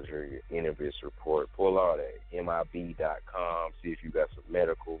disclosure, your Innovis report. Pull all that. MIB.com. See if you got some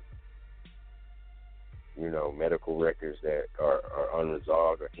medical records that are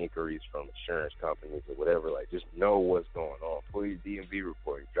unresolved or inquiries from insurance companies or whatever. Like, just know what's going on. Pull your DMV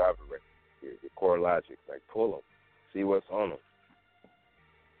report, your driver record, your core logic. Like, pull them. See what's on them.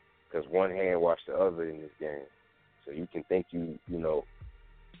 Because one hand washed the other in this game. So you can think you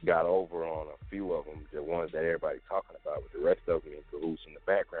got over on a few of them, the ones that everybody's talking about, with the rest of them in cahoots in the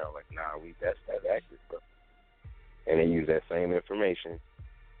background. Like, nah, that's accurate, bro. And they use that same information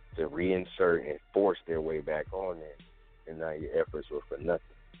to reinsert and force their way back on there. And now your efforts were for nothing.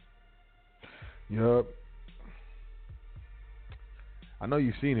 Yup. I know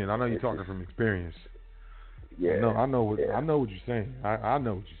you've seen it. I know you're talking from experience. Yeah. No, I know what you're saying. I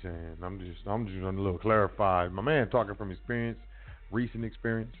know what you're saying. I'm just a little clarified. My man talking from experience, recent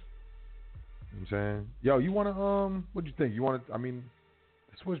experience. You know what I'm saying? Yo, you wanna what do you think? The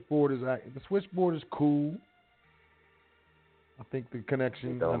switchboard is cool. I think the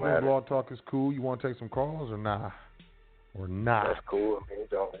connection, Blog Talk is cool. You want to take some calls or nah? Or not? That's cool. I mean, it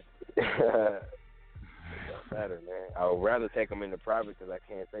don't better, man. I would rather take them into private because I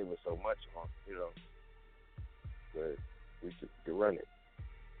can't say with so much on, But we should run it.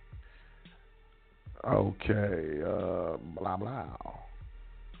 Okay, blah blah.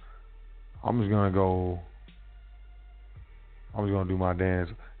 I'm just gonna do my dance.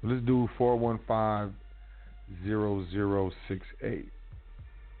 Let's do 415-0068.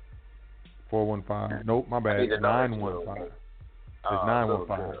 415. Nope, my bad. 915. It's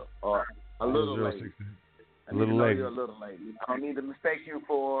 915. A little late. A little late. You're a little late. I don't need to mistake you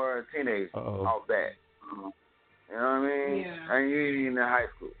for a teenager. Off that. You know what I mean? Yeah. I ain't even in high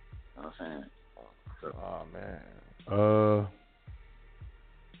school. You know what I'm saying? Oh man.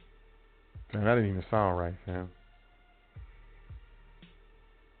 Man, that didn't even sound right, fam.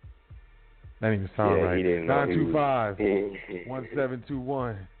 That didn't even sound right.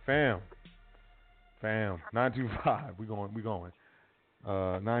 925-1721. Fam. 925. We going.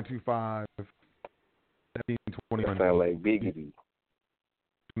 925-1721. That sound like Biggity.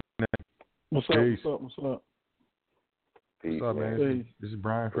 What's up? Peace. What's up? Peace, What's up, man? Peace. This is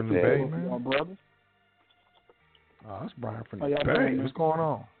Brian from the Bay, man. My brother. Oh, that's Brian from How the y'all Bay. doing, man? What's going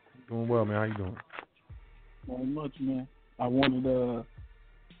on? Doing well, man. How you doing? Not much, man. I wanted to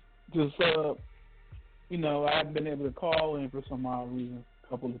just, I haven't been able to call in for some odd reason a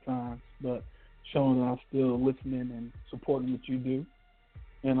couple of times, but showing that I'm still listening and supporting what you do,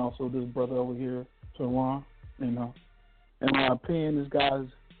 and also this brother over here, TORAN. In my opinion, this guy's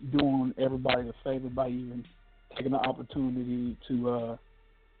doing everybody a favor by even taking the opportunity to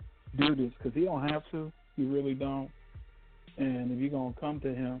do this, because he don't have to. He really don't. And if you're going to come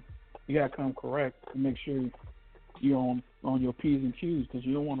to him, you got to come correct and make sure you're on your P's and Q's, because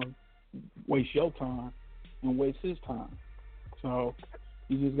you don't want to waste your time and waste his time. So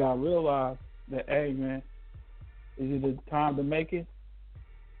you just got to realize that, hey, man, is it the time to make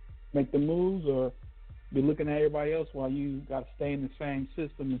the moves, or be looking at everybody else while you got to stay in the same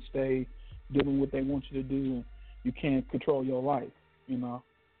system and stay doing what they want you to do, and you can't control your life,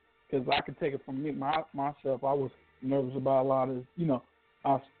 Because I could take it from me, myself. I was nervous about a lot of,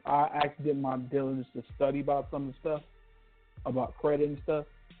 I actually did my diligence to study about some of the stuff, about credit and stuff,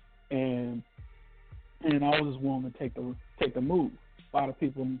 and I was just willing to take the move. A lot of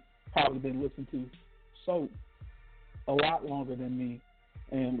people probably been listening to Soap a lot longer than me,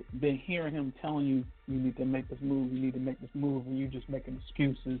 and been hearing him telling you need to make this move, and you just making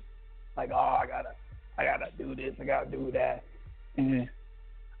excuses like, oh, I gotta do this, I gotta do that, and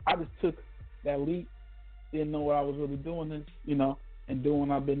I just took that leap, didn't know what I was really doing this, and doing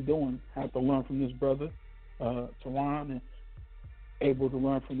what I've been doing. Had to learn from this brother, TORAN, and able to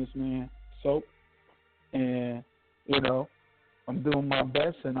learn from this man, Soap. And, I'm doing my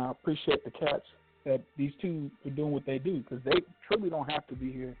best, and I appreciate the cats that these two are doing what they do, because they truly don't have to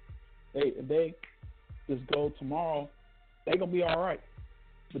be here. They just go tomorrow, they going to be all right.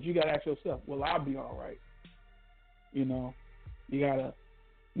 But you got to ask yourself, will I be all right? You got to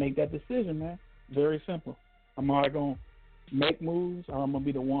make that decision, man. Very simple. I'm either going to make moves, or I'm going to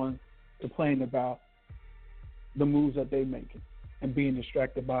be the one complaining about the moves that they're making and being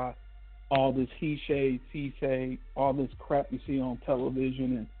distracted by all this he say, all this crap you see on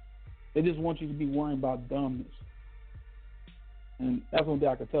television, and they just want you to be worrying about dumbness. And that's one thing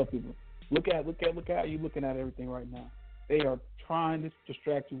I can tell people. Look at how you're looking at everything right now. They are trying to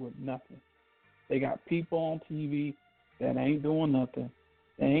distract you with nothing. They got people on TV that ain't doing nothing.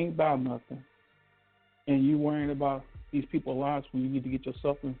 They ain't about nothing. And you worrying about these people's lives when you need to get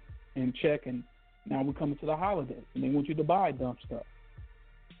yourself in check. And now we're coming to the holidays, and they want you to buy dumb stuff.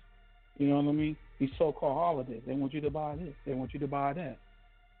 You know what I mean? These so-called holidays. They want you to buy this. They want you to buy that.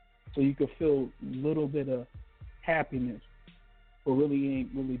 So you can feel a little bit of happiness, but really ain't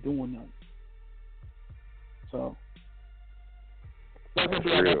really doing nothing. So that's what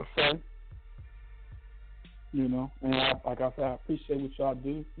I got to say. And like I said, I appreciate what y'all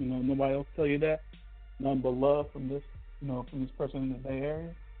do. Nobody else tell you that. Nothing but love from this, from this person in the Bay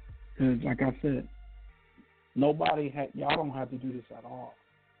Area. Because like I said, y'all don't have to do this at all.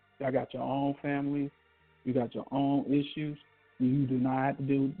 Y'all got your own family. You got your own issues. You do not have to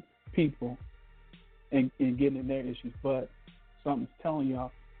deal with people and getting in their issues. But something's telling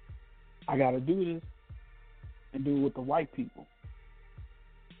y'all, I got to do this and do it with the right people.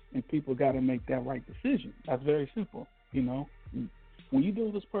 And people got to make that right decision. That's very simple. When you deal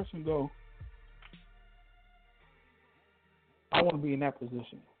with this person, go, I want to be in that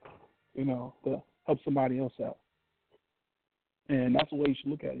position, to help somebody else out. And that's the way you should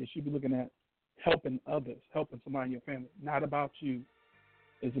look at it. You should be looking at helping others, helping somebody in your family. Not about you.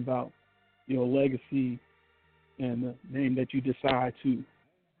 It's about your legacy and the name that you decide to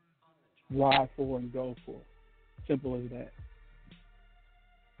ride for and go for. Simple as that.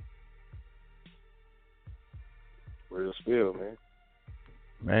 Real spill, man.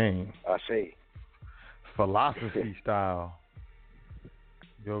 Man. I say. Philosophy style.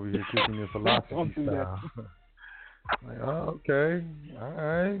 You over here kicking your philosophy style. Like, oh, okay. All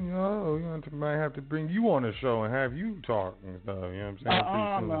right. We might have to bring you on the show and have you talk and stuff. You know what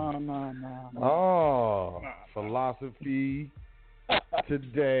I'm saying? No. Oh, philosophy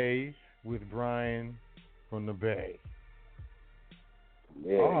today with Brian from the Bay.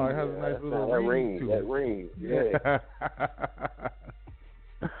 Yeah, oh, it has a nice little ring to it. That ring, yeah.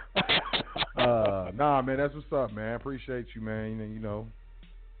 Nah, man, that's what's up, man. I appreciate you, man. You know,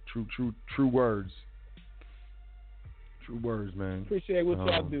 true words. True words, man. Appreciate what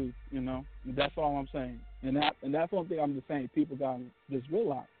y'all do, you know. That's all I'm saying. And that's one thing I'm just saying. People got to just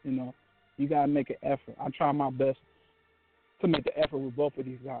realize, you know, you got to make an effort. I try my best to make the effort with both of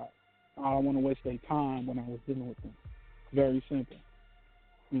these guys. I don't want to waste their time when I was dealing with them. Very simple,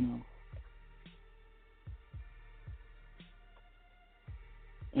 you know.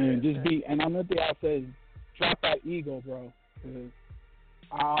 And just be, and another thing I said, drop that ego, bro. Cause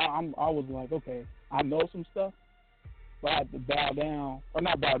I was like, okay, I know some stuff, but I had to bow down, or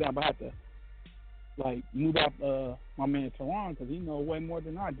not bow down, but I had to, like, move out my man TORAN, because he know way more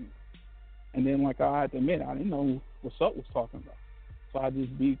than I do. And then, like, I had to admit, I didn't know what Sut was talking about. So I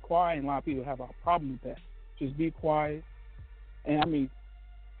just be quiet, and a lot of people have a problem with that. Just be quiet, and, I mean,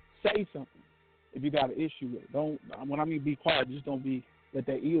 say something if you got an issue with it. Don't, when I mean be quiet, just don't be, let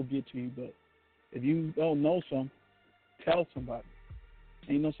that ego get to you. But if you don't know something, tell somebody.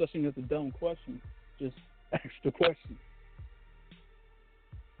 Ain't no such thing as a dumb question. Just ask the question.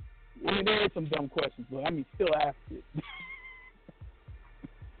 I mean, there is some dumb questions, but I mean, still ask it.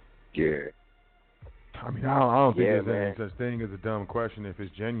 Yeah. I mean, I don't think there's any such thing as a dumb question if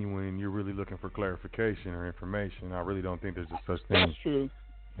it's genuine. You're really looking for clarification or information. I really don't think there's a such thing. That's true.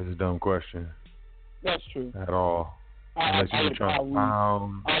 As a dumb question. That's true. At all. Unless you're trying to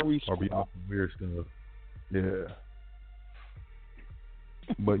pound or be on some weird stuff. Yeah.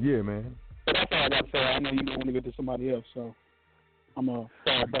 But yeah, man. But that's all I got to say. I know you don't want to get to somebody else, so I'm going to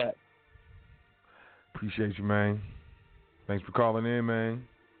fall back. Appreciate you, man. Thanks for calling in, man.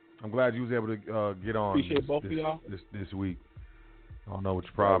 I'm glad you was able to get on. Appreciate both of y'all. This week. I don't know what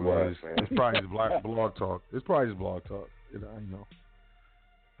your problem is. Man. It's probably just blog talk. It's probably just blog talk. I know.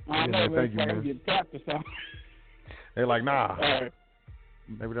 I know, man. Thank you, man. Get tapped or something. They're like, nah. Right.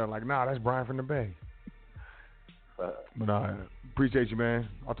 Maybe they're like, nah, that's Brian from the Bay. But I appreciate you, man.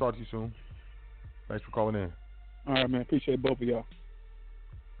 I'll talk to you soon. Thanks for calling in. All right, man. Appreciate both of y'all.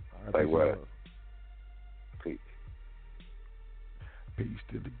 All right, what? Peace. Peace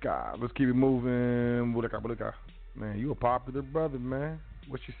to the guy. Let's keep it moving. Man, you a popular brother, man.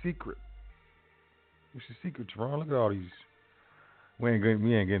 What's your secret? What's your secret, TORAN? Look at all these. We ain't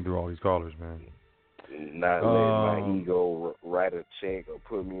getting through all these callers, man. Not letting my ego write a check or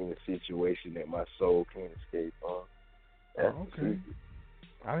put me in a situation that my soul can't escape on. That's okay.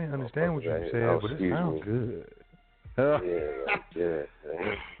 I didn't understand what you said, but it sounds good. Yeah.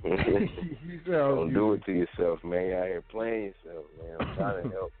 Don't do it to yourself, man. You're out here playing yourself, man. I'm trying to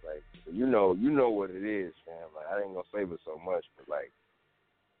help. Like, you know what it is, man. Like, I ain't gonna save it so much, but like,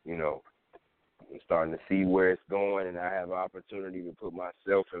 you know, I'm starting to see where it's going, and I have an opportunity to put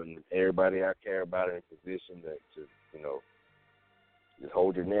myself and everybody I care about in a position to you know, just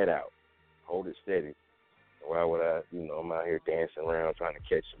hold your net out, hold it steady. Why would I, I'm out here dancing around trying to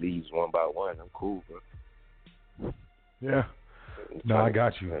catch leaves one by one. I'm cool, bro. Yeah. No, I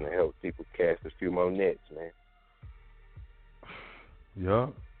got you. Trying to help people cast a few more nets, man. Yeah.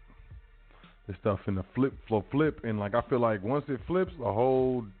 This stuff in the flip, and like I feel like once it flips, a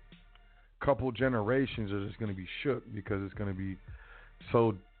whole couple generations are just going to be shook because it's going to be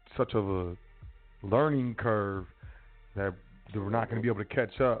such of a learning curve that we're not going to be able to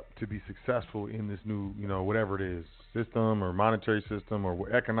catch up to be successful in this new, whatever it is, system or monetary system or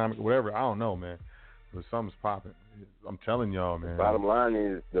economic, whatever. I don't know, man. But something's popping. I'm telling y'all, man. The bottom line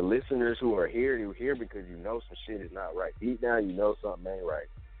is the listeners who are here, you're here because you know some shit is not right. Deep down, you know something ain't right.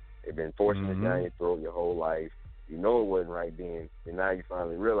 They've been forcing it down your throat your whole life. You know it wasn't right then, and now you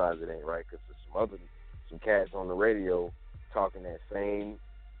finally realize it ain't right because there's some cats on the radio talking that same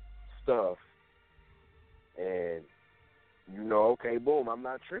stuff, and okay, boom, I'm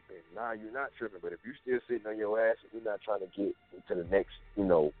not tripping. Nah, you're not tripping. But if you're still sitting on your ass and you're not trying to get into the next,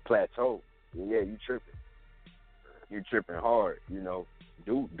 plateau, yeah, you tripping. You're tripping hard.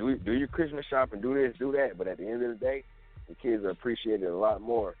 Do your Christmas shopping, do this, do that. But at the end of the day, the kids are appreciated a lot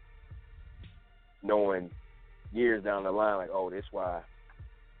more, knowing years down the line, like, oh, that's why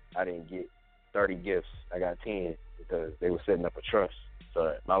I didn't get 30 gifts. I got 10 because they were setting up a trust so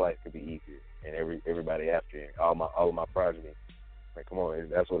that my life could be easier and everybody after it, all of my progeny. Like, come on,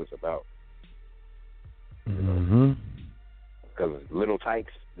 that's what it's about. Mm-hmm. Because little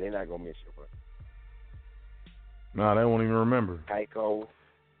tykes, they're not gonna miss your money. Nah, they won't even remember. Tyco,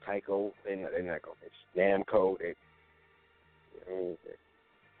 they're not gonna miss. Namco,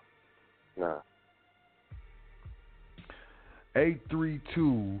 nah.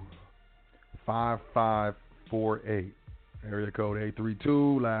 832-5548. Area code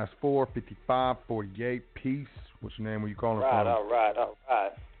 832, last 4, 5548. Peace. What's your name? Where you calling from? All right.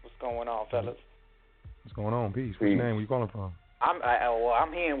 What's going on, fellas? What's going on? Peace. What's your name? Where you calling from?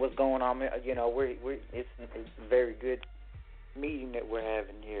 I'm hearing what's going on. You know, it's a very good meeting that we're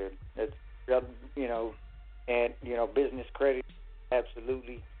having here. It's, you know, and you know, business credit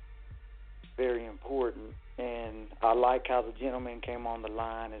absolutely very important. And I like how the gentleman came on the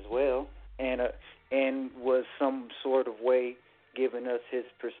line as well, and was some sort of way giving us his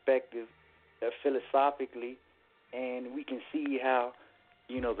perspective philosophically, and we can see how,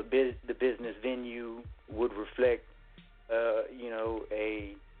 you know, the business venue would reflect, you know,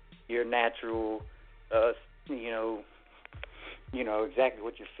 your natural, you know exactly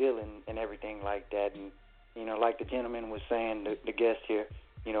what you're feeling and everything like that. And you know, like the gentleman was saying, the guest here,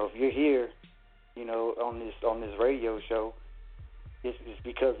 you know, if you're here, you know, on this radio show, it's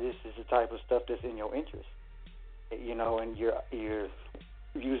because this is the type of stuff that's in your interest, you know, and you're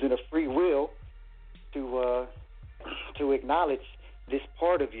using a free will to acknowledge this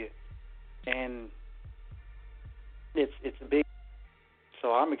part of you, and it's a big.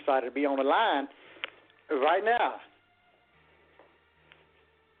 So I'm excited to be on the line right now.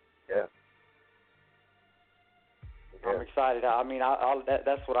 Yeah. I'm excited. I mean,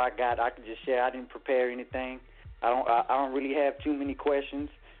 that's what I got. I can just share. I didn't prepare anything. I don't really have too many questions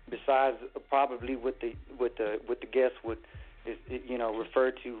besides probably what the guest would, you know,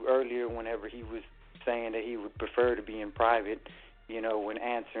 refer to earlier whenever he was saying that he would prefer to be in private, you know, when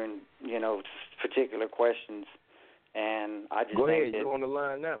answering, you know, particular questions. And I just go think ahead. You're on the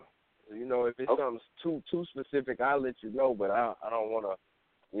line now. You know, if it's something too specific, I'll let you know. But I don't want to,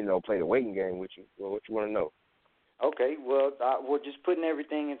 you know, play the waiting game with you. Well, what you want to know? Okay, well, we're just putting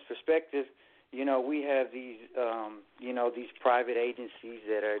everything in perspective. You know, we have these, you know, these private agencies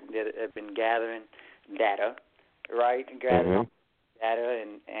that have been gathering data, right? Gathering data,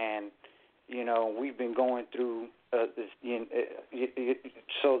 and you know, we've been going through this.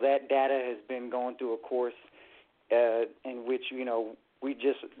 So that data has been going through a course in which, you know, we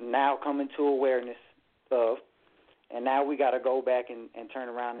just now come into awareness of, and now we got to go back and turn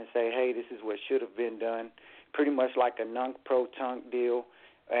around and say, hey, this is what should have been done. Pretty much like a nunc-pro-tunc deal.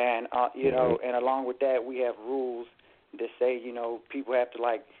 And, you know, and along with that, we have rules that say, you know, people have to,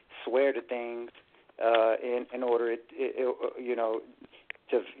 like, swear to things in order, you know,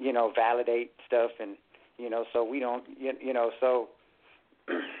 to, you know, validate stuff. And, you know, so we don't, you know, so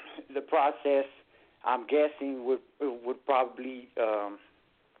the process, I'm guessing, would probably,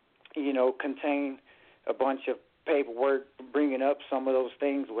 you know, contain a bunch of paperwork bringing up some of those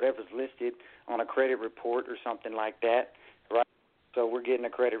things, whatever's listed on a credit report or something like that, right? So we're getting a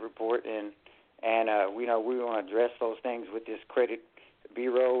credit report, and we know we want to address those things with this credit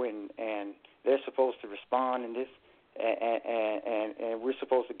bureau, and they're supposed to respond in this, and we're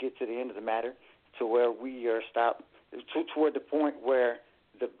supposed to get to the end of the matter to where we are stopped toward the point where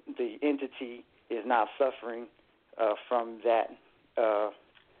the entity is not suffering from that,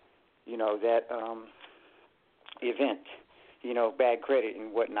 you know, that event, you know, bad credit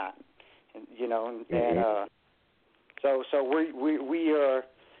and whatnot, and you know, and so we are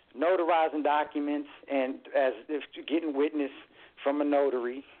notarizing documents, and as if getting witness from a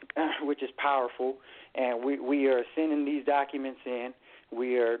notary, which is powerful, and we are sending these documents in.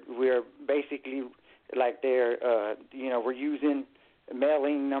 We are basically like they're you know, we're using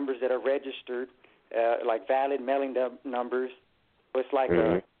mailing numbers that are registered, like valid mailing numbers. So it's like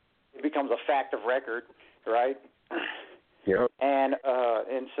it becomes a fact of record, right? Yep. And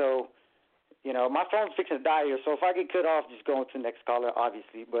so, you know, my phone's fixing to die here, so if I get cut off, just go on to the next caller,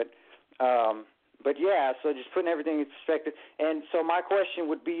 obviously. But yeah, so just putting everything in perspective. And so my question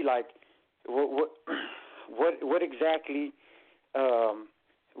would be like, what exactly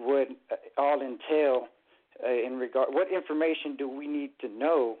would all entail in regard? What information do we need to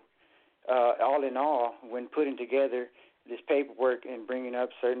know, all in all, when putting together this paperwork and bringing up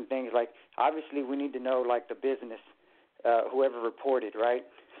certain things? Like, obviously, we need to know, like, the business, whoever reported, right?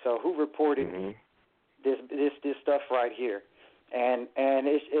 So who reported this stuff right here? And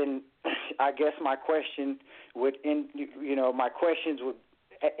I guess my question would, my questions would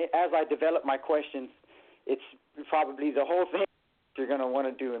as I develop my questions, it's probably the whole thing you're going to want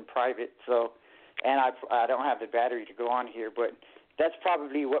to do in private. So, and I don't have the battery to go on here, but that's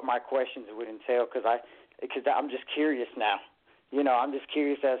probably what my questions would entail because I'm just curious now. I'm just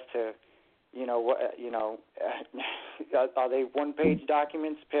curious as to, what are they one-page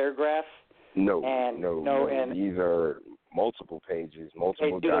documents, paragraphs? No, and these are multiple pages,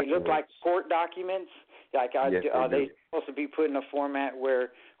 multiple do documents. They look like court documents? Like, yes, are they supposed to be put in a format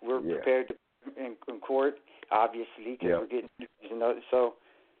where we're prepared to in court? Obviously, because we're getting, so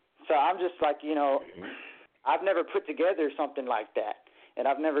I'm just like, I've never put together something like that, and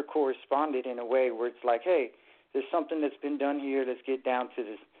I've never corresponded in a way where it's like, hey, there's something that's been done here. Let's get down to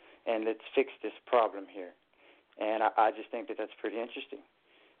this and let's fix this problem here. And I just think that that's pretty interesting.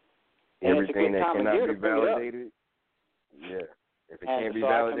 And everything that cannot be validated, if it can't be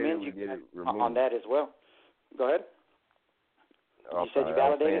validated, we get it removed. On that as well. Go ahead. You said you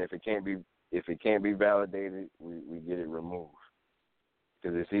validated? If it can't be validated, we get it removed.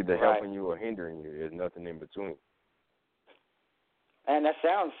 Because it's either helping you or hindering you. There's nothing in between. And that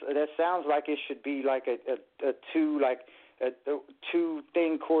sounds like it should be like a two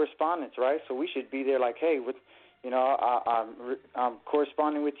thing correspondence, right? So we should be there like, hey, I'm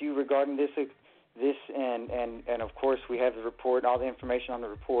corresponding with you regarding this, and of course we have the report, all the information on the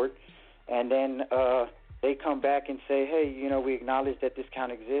report, and then they come back and say, hey, we acknowledge that this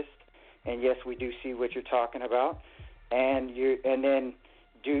account exists, and yes, we do see what you're talking about,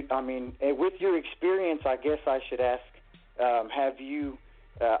 with your experience, I guess I should ask, have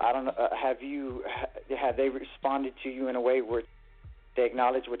they responded to you in a way where they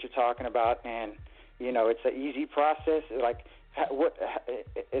acknowledge what you're talking about, and it's an easy process? Like,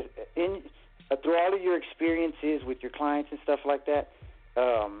 through all of your experiences with your clients and stuff like that,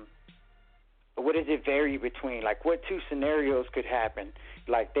 what does it vary between? Like, what two scenarios could happen?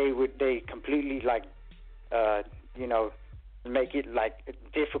 Like, they completely make it like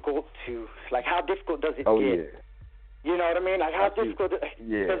difficult to, like, how difficult does it get? Yeah. You know what I mean? Like, how difficult?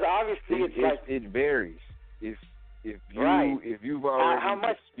 Yeah. Because obviously it varies. If you've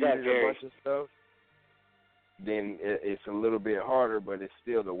already disputed a bunch of stuff, then it's a little bit harder. But it's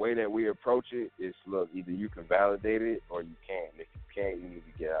still the way that we approach it. Is look, either you can validate it or you can't. If you can't, you need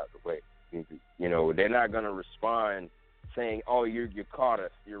to get out of the way. They're not going to respond saying, "Oh, you caught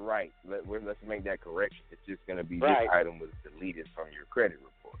us. You're right. Let's make that correction." It's just going to be this item was deleted from your credit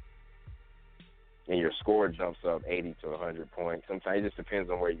report, and your score jumps up 80 to 100 points. Sometimes it just depends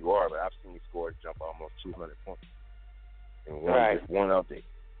on where you are, but I've seen scores jump almost 200 points in one update,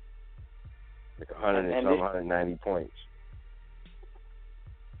 like 190 points.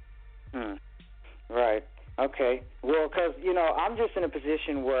 Right. Okay. Well, because, I'm just in a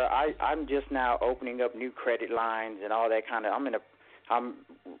position where I'm just now opening up new credit lines and all that kind of. I'm in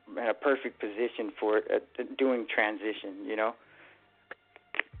a perfect position for doing transition.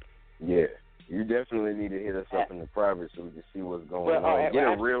 Yeah. You definitely need to hit us up in the private so we can see what's going on. Get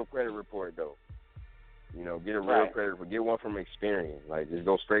a real credit report, though. Get a real credit report. Get one from Experian. Like, just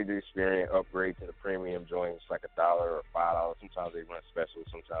go straight to Experian, upgrade to the premium joints, like $1 or $5. Sometimes they run specials,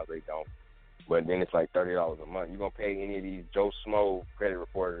 sometimes they don't. But then it's like $30 a month. You're going to pay any of these Joe Smo credit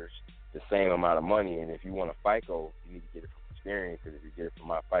reporters the same amount of money. And if you want a FICO, you need to get it from Experian, because if you get it from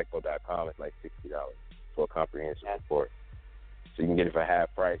myfico.com, it's like $60 for a comprehensive report. So you can get it for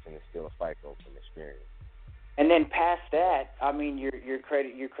half price, and it's still a FICO from Experian. And then past that, I mean, your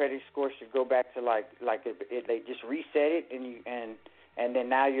credit score should go back to like they just reset it, and then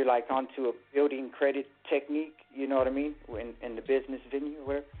now you're like onto a building credit technique. You know what I mean? In the business venue,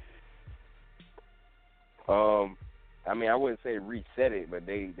 where. I mean, I wouldn't say reset it, but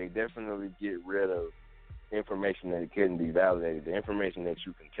they definitely get rid of information that it couldn't be validated, the information that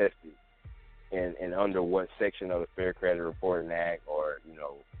you contested, and under what section of the Fair Credit Reporting Act or,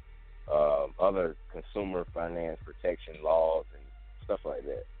 other consumer finance protection laws and stuff like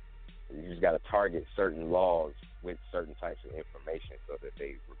that. You just got to target certain laws with certain types of information so that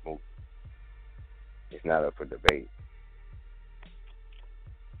they remove it. It's not up for debate.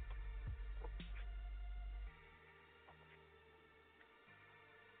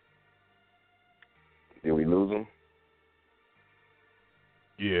 Did we lose him?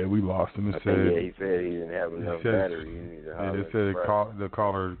 Yeah, we lost him. He said he didn't have enough battery. It said the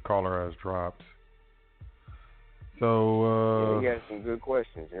caller has dropped. So he had some good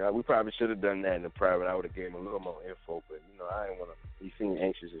questions. We probably should have done that in the private. I would have gave him a little more info, but I didn't want to. He seemed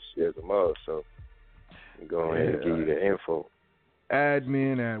anxious as a mug, so I'm go ahead and give you the info.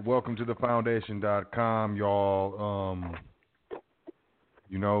 Admin at welcometothefoundation.com, y'all.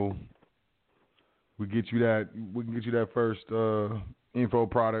 We get you that. We can get you that first info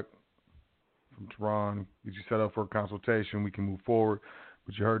product from TORAN. Get you set up for a consultation. We can move forward.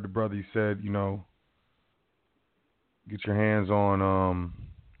 But you heard the brother. He said, you know, get your hands on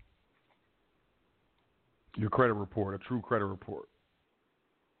your credit report, a true credit report.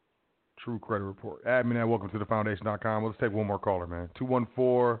 True credit report. Admin at welcome to the foundation.com. Let's take one more caller, man.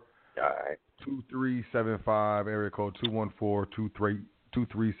 214-2375, area code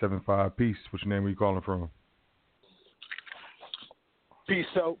 214-2375. Peace. What's your name? Where you calling from? Peace,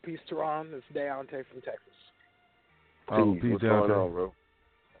 peace, TORAN. It's Deontay from Texas. Oh, peace, what's Deontay. going on, bro?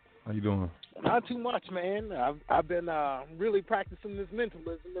 How you doing? Not too much, man. I've been really practicing this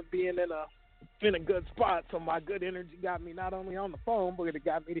mentalism and being in a good spot. So my good energy got me not only on the phone, but it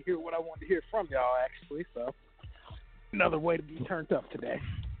got me to hear what I wanted to hear from y'all, actually. So another way to be turned up today.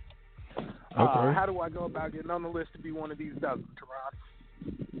 Okay. How do I go about getting on the list to be one of these dozen, TORAN?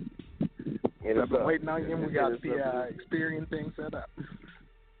 I've been waiting on you. We got the Experian thing set up.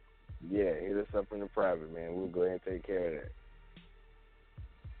 Yeah, hit us up in the private, man. We'll go ahead and take care of that.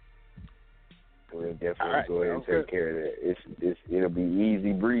 We'll definitely go ahead and take care of that. It'll be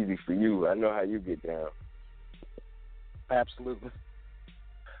easy breezy for you. I know how you get down. Absolutely.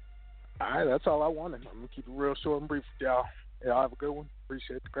 All right, that's all I wanted. I'm gonna keep it real short and brief with y'all. Y'all have a good one.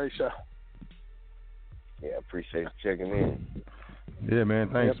 Appreciate the great show. Yeah, appreciate you checking in. Yeah, man.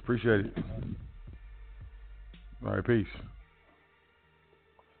 Thanks. Yep. Appreciate it. All right, peace.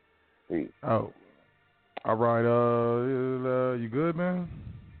 Peace. Oh, all right. You good, man?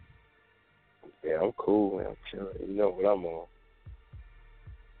 Yeah, I'm cool, man. I'm chilling. You know what I'm on.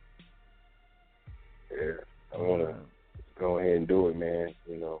 Yeah, I want to go ahead and do it, man.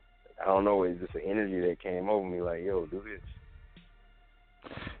 You know, I don't know. It's just an energy that came over me like, yo, do this.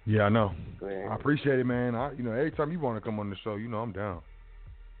 Yeah, I know. I appreciate it, man. Every time you want to come on the show, I'm down.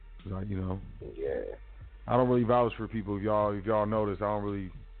 Cause Yeah. I don't really vouch for people. If y'all notice, I don't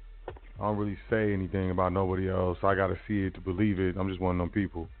really say anything about nobody else. I gotta see it to believe it. I'm just one of them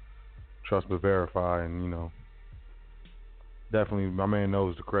people. Trust but verify, and definitely my man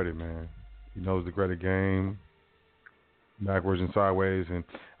knows the credit, man. He knows the credit game, backwards and sideways, and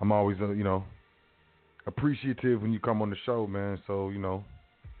I'm always appreciative when you come on the show, man. So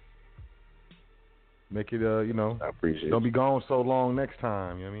make it I appreciate don't be gone so long next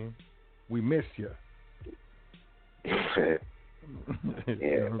time. You know what I mean? We miss you. Yeah,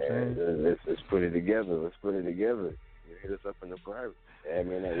 man. Let's put it together. You hit us up in the private.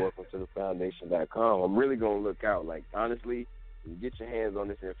 Admin at welcome to the foundation.com. I'm really gonna look out. Like, honestly, when you get your hands on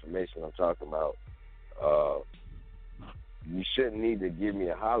this information I'm talking about, you shouldn't need to give me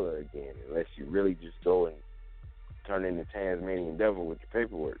a holler again unless you really just go and turn in the Tasmanian devil with your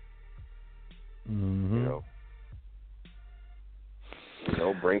paperwork. Mm-hmm.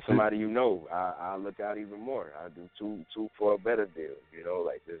 Bring somebody I'll look out even more. I'll do two for a better deal.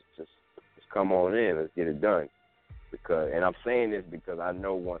 Like this, just come on in. Let's get it done. And I'm saying this because I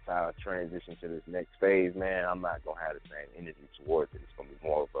know once I transition to this next phase, man, I'm not gonna have the same energy towards it. It's gonna be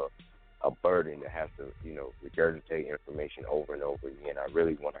more of a burden to have to, regurgitate information over and over again. I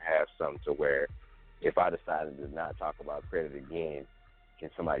really want to have something to where if I decided to not talk about credit again, can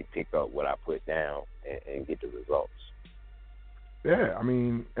somebody pick up what I put down and get the results? Yeah,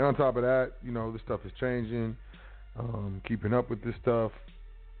 and on top of that, this stuff is changing, keeping up with this stuff,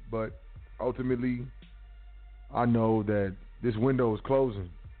 but ultimately, I know that this window is closing.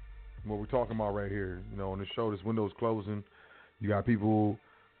 What we're talking about right here, on the show, this window is closing. You got people,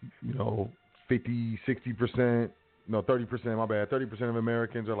 50, 60%, 30%, my bad, 30% of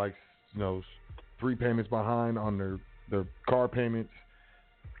Americans are like, 3 payments behind on their car payments.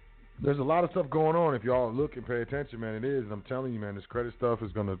 There's a lot of stuff going on. If y'all look and pay attention, man, it is. And I'm telling you, man, this credit stuff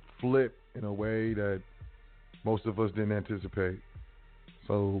is going to flip in a way that most of us didn't anticipate.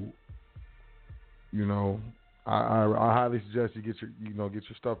 So, I highly suggest you get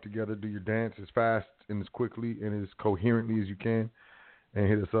your stuff together, do your dance as fast and as quickly and as coherently as you can, and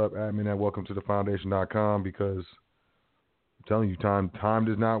hit us up, admin at welcome to the foundation.com, because I'm telling you, time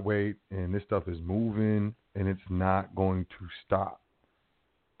does not wait, and this stuff is moving, and it's not going to stop.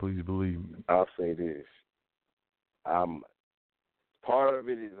 Please believe me. I'll say this. Part of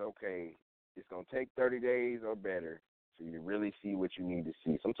it is, okay, it's going to take 30 days or better for you to really see what you need to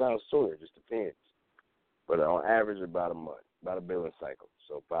see. Sometimes sooner, it just depends. But on average, about a month, about a billing cycle.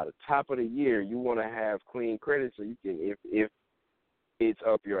 So by the top of the year, you want to have clean credit so you can, if it's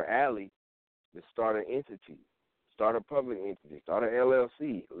up your alley, to start an entity, start a public entity, start an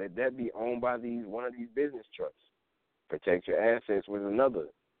LLC. Let that be owned by one of these business trusts. Protect your assets with another.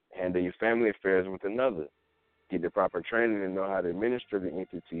 Handle your family affairs with another. Get the proper training and know how to administer the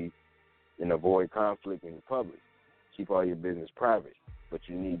entity and avoid conflict in the public. keep all your business private. But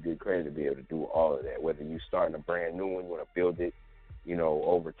you need good credit to be able to do all of that. Whether you're starting a brand new one, you want to build it,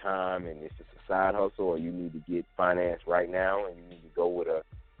 over time, and it's just a side hustle, or you need to get financed right now, and you need to go with a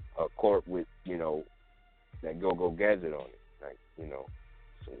corp with, that go gadget on it, like,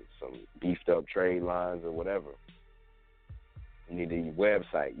 some beefed up trade lines or whatever. You need a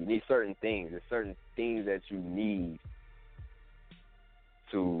website. You need certain things. There's certain things that you need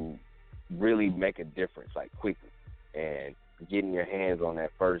to really make a difference, like quickly. And getting your hands on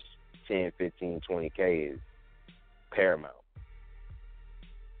that first 10, 15, 20K is paramount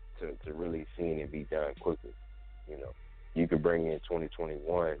to really seeing it be done quickly. You could bring in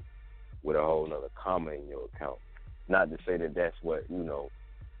 2021 with a whole nother comma in your account. Not to say that that's what,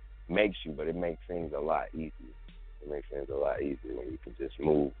 makes you, but it makes things a lot easier. It makes things a lot easier when you can just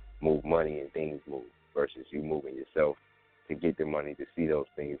move money and things move versus you moving yourself to get the money to see those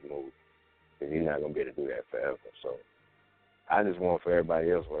things move. Because you're not going to be able to do that forever. So I just want for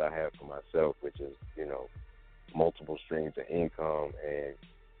everybody else what I have for myself, which is, multiple streams of income and,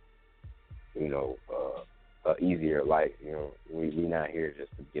 a easier life. We're not here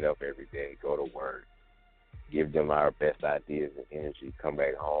just to get up every day, go to work, give them our best ideas and energy, come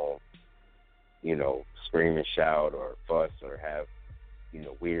back home, scream and shout or fuss or have,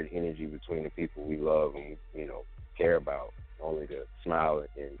 weird energy between the people we love and, care about, only to smile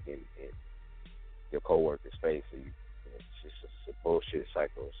in your coworker's face. So it's just a bullshit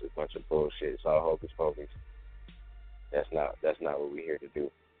cycle. It's a bunch of bullshit. It's all hocus pocus. That's not what we're here to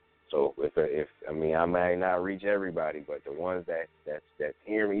do. So I may not reach everybody, but the ones that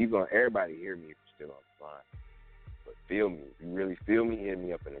hear me, everybody hear me if you're still on the line. But feel me. If you really feel me, hit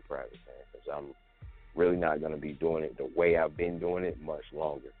me up in the private, man, because I'm really not going to be doing it the way I've been doing it much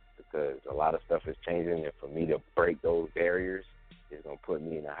longer, because a lot of stuff is changing, and for me to break those barriers is going to put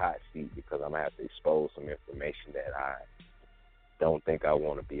me in a hot seat, because I'm going to have to expose some information that I don't think I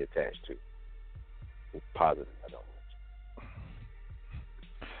want to be attached to. It's positive, I don't.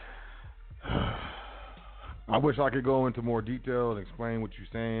 I wish I could go into more detail and explain what you're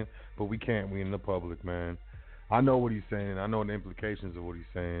saying, but we can't. We in the public, man. I know what he's saying. I know the implications of what he's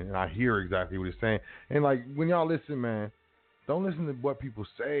saying, and I hear exactly what he's saying. And, like, when y'all listen, man, don't listen to what people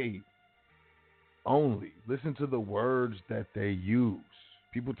say only. Listen to the words that they use.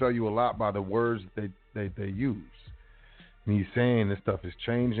 People tell you a lot by the words that they use. And he's saying this stuff is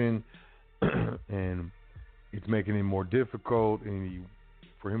changing, and it's making it more difficult, and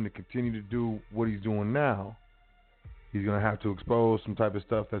for him to continue to do what he's doing now, he's going to have to expose some type of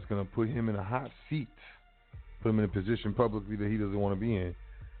stuff that's going to put him in a hot seat, put him in a position publicly that he doesn't want to be in.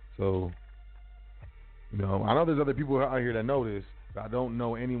 So, I know there's other people out here that know this, but I don't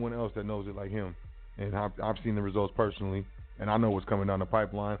know anyone else that knows it like him. And I've seen the results personally, and I know what's coming down the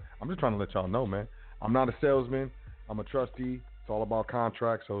pipeline. I'm just trying to let y'all know, man. I'm not a salesman. I'm a trustee. It's all about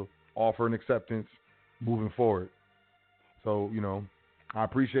contracts, so offer and acceptance moving forward. So, I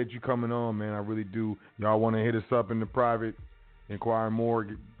appreciate you coming on, man. I really do. Y'all want to hit us up in the private, inquire more,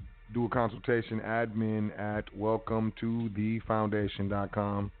 do a consultation, admin at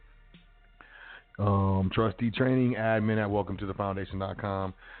welcometothefoundation.com. Trustee training, admin at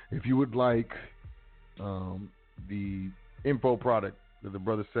welcometothefoundation.com. If you would like the info product that the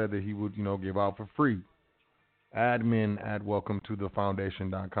brother said that he would, give out for free, admin at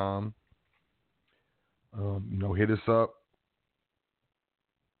welcometothefoundation.com. Hit us up.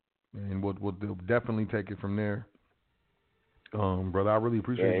 And we'll definitely take it from there. Brother, I really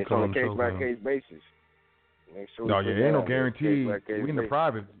appreciate you coming on the show. It's on a case-by-case basis. Make sure ain't no guarantee. We in the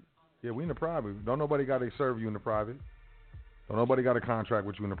private. Yeah, we in the private. Don't nobody got to serve you in the private. Don't nobody got a contract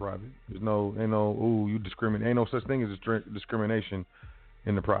with you in the private. Ain't no, you discriminate. Ain't no such thing as discrimination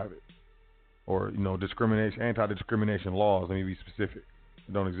in the private. Or, discrimination, anti-discrimination laws. Let me be specific.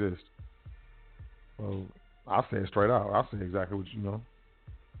 It don't exist. Well, I'll say it straight out. I'll say exactly what you know.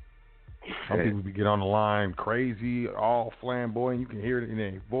 Some people get on the line crazy, all flamboyant. You can hear it in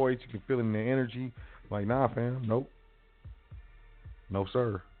their voice. You can feel it in their energy. Like, nah, fam. Nope. No,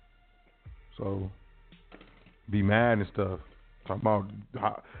 sir. So, be mad and stuff. Talk about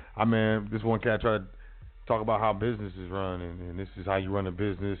this one cat tried to talk about how business is run, and this is how you run a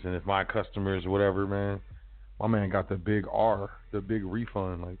business, and if my customers or whatever, man. My man got the big R, the big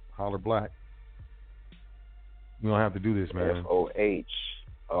refund, like holler black. You don't have to do this, man. FOH.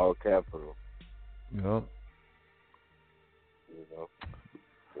 All capital. Yep.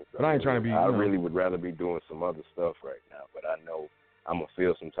 But I ain't trying to be. I really would rather be doing some other stuff right now, but I know I'm gonna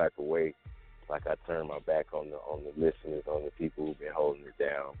feel some type of way, like I turn my back on the listeners, on the people who've been holding it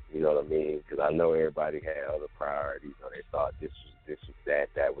down. You know what I mean? Because I know everybody had other priorities, or they thought this was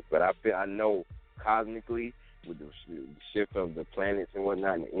that was. But I know cosmically with the shift of the planets and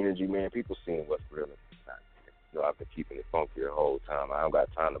whatnot and the energy, man, people seeing what's real and what's not. You know, I've been keeping it funky the whole time. I don't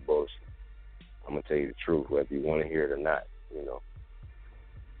got time to bullshit. I'm gonna tell you the truth, whether you want to hear it or not. You know.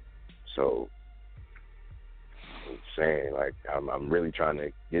 So I'm saying, like, I'm really trying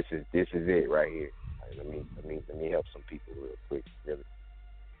to. This is it right here. Like, let me help some people real quick.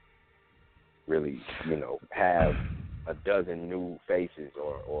 Really, you know, have a dozen new faces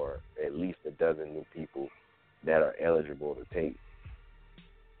or at least a dozen new people that are eligible to take,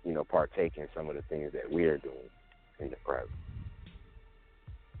 you know, partake in some of the things that we are doing in the private.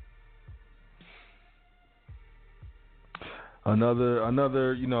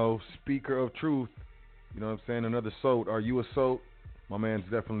 Another, you know, speaker of truth. You know what I'm saying? Another SOT. Are you a SOT? My man's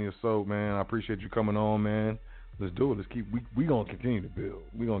definitely a SOT, man. I appreciate you coming on, man. Let's do it. Let's keep. We gonna continue to build.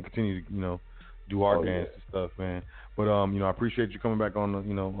 We gonna continue to, you know, do our dance and stuff, man. But you know, I appreciate you coming back on the,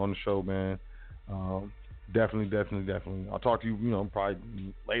 you know, on the show, man. Definitely. I'll talk to you, you know,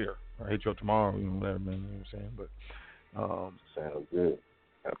 probably later. I'll hit you up tomorrow, you know, whatever, man. You know what I'm saying? But sounds good.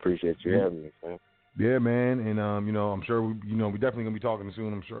 I appreciate you having me, man. Yeah, man, and you know, I'm sure we definitely gonna be talking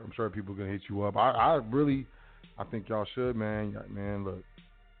soon. I'm sure people are gonna hit you up. I think y'all should, man. Man, look,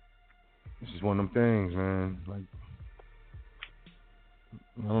 it's just one of them things, man. Like,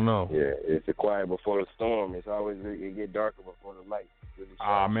 I don't know. Yeah, it's the quiet before the storm. It's always it get darker before the light. Really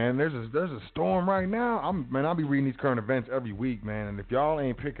man, there's a storm right now. I'll be reading these current events every week, man. And if y'all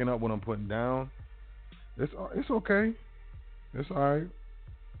ain't picking up what I'm putting down, it's okay. It's all right.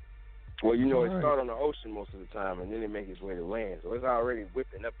 Well, you know, it starts on the ocean most of the time, and then it makes its way to land. So it's already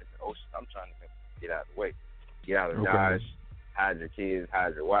whipping up in the ocean. I'm trying to get out of the way, get out of Dodge, hide your kids,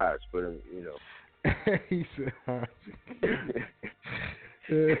 hide your wives, put them, you know. He said, hide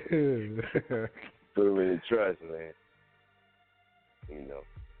put them in the trust, man. You know,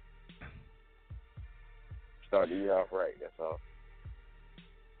 start the year off right. That's all.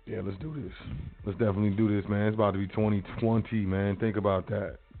 Yeah, let's do this. Let's definitely do this, man. It's about to be 2020, man. Think about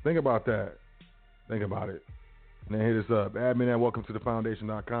that. Think about it. And then hit us up. Admin at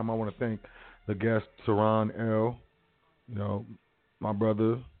welcometothefoundation.com. I want to thank the guest, TORAN L. You know, my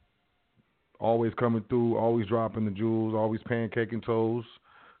brother, always coming through, always dropping the jewels, always pancaking toes,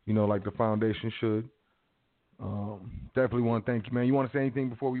 you know, like the foundation should. Definitely want to thank you, man. You want to say anything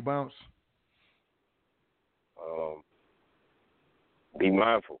before we bounce? Be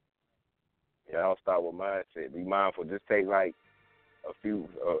mindful. Yeah, I'll start with mindset. Be mindful. Just take like a few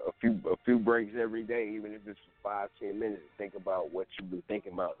breaks every day, even if it's for 5-10 minutes. Think about what you've been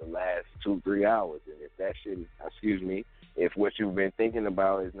thinking about the last 2-3 hours, and if that shit is, if what you've been thinking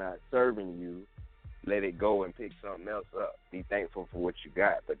about is not serving you, let it go and pick something else up. Be thankful for what you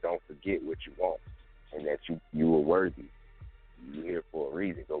got, but don't forget what you want and that you are worthy. You're here for a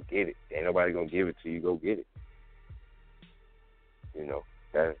reason. Go get it. Ain't nobody gonna give it to you. Go get it. You know,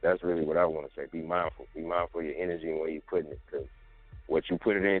 that's really what I want to say. Be mindful. Be mindful of your energy and where you're putting it, because what you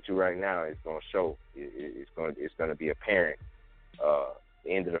put it into right now is going to show. It's going to be apparent the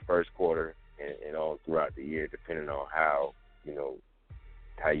end of the first quarter and all throughout the year, depending on how you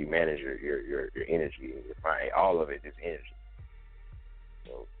manage your energy and your mind. All of it is energy.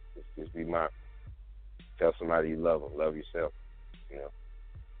 So just be mindful. Tell somebody you love them. Love yourself. You know.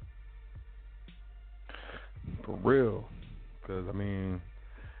 For real. Because, I mean,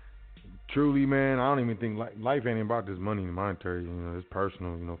 truly, man, I don't even think life ain't about this money and monetary. You know, it's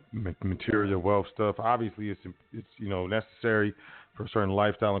personal, you know, material wealth stuff. Obviously, it's necessary for a certain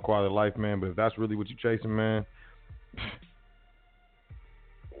lifestyle and quality of life, man. But if that's really what you're chasing, man,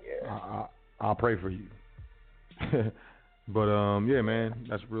 yeah, I'll pray for you. But, yeah, man,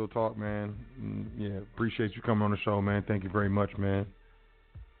 that's real talk, man. Yeah, appreciate you coming on the show, man. Thank you very much, man.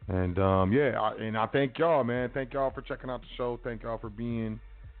 And, I thank y'all, man. Thank y'all for checking out the show. Thank y'all for being,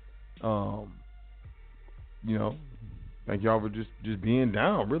 thank y'all for just being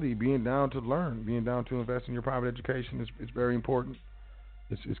down, really being down to learn, being down to invest in your private education. It's very important.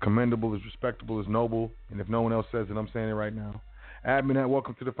 It's commendable, it's respectable, it's noble. And if no one else says it, I'm saying it right now. Admin at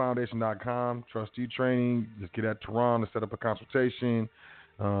welcometothefoundation.com. Trustee training. Just get at TORAN to set up a consultation.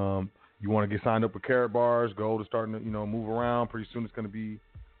 You want to get signed up with Carrot Bars, go to starting to, move around. Pretty soon it's going to be,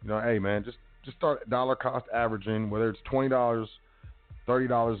 hey, man, just start dollar cost averaging, whether it's $20,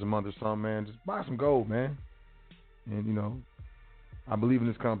 $30 a month or something, man. Just buy some gold, man. And, I believe in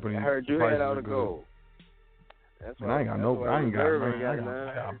this company. I heard you had all the gold. That's I ain't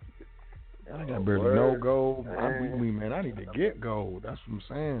got barely no gold. Man, I need to get gold. That's what I'm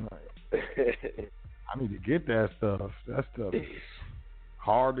saying. I need to get that stuff. That stuff is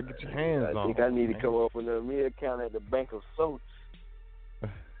hard to get your hands on. I think I need to come up with a meal account at the Bank of Soaps.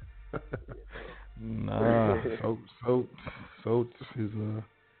 Nah, so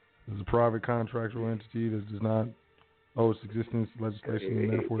is a private contractual entity that does not owe its existence, legislation,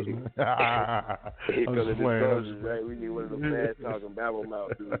 and therefore is not. He feeling disclosures, right? We need one of them fast talking Bible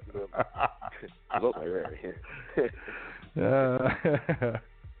mouth dudes. Look like that.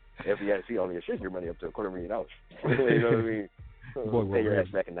 FDIC only insures your money up to $250,000. You know what I mean? Boy, pay your ass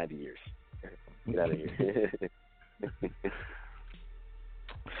back in 90 years. Get out of here.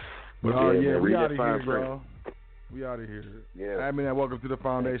 But yeah, we out of here, y'all. We out of here. Yeah. Admin at welcome to the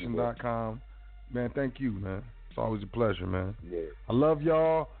foundation.com. Man, thank you, man. It's always a pleasure, man. Yeah. I love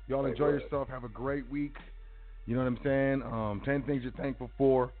y'all. Y'all enjoy yourself. Have a great week. You know what I'm saying? 10 things you're thankful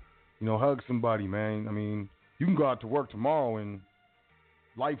for. You know, hug somebody, man. I mean, you can go out to work tomorrow and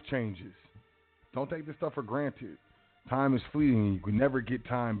life changes. Don't take this stuff for granted. Time is fleeting. You can never get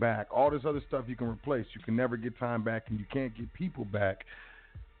time back. All this other stuff you can replace. You can never get time back, and you can't get people back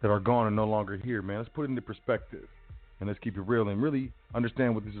that are gone and no longer here, man. Let's put it into perspective, and let's keep it real and really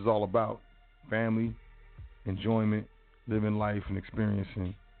understand what this is all about. Family, enjoyment, living life and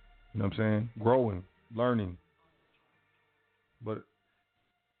experiencing, you know what I'm saying? Growing, learning. But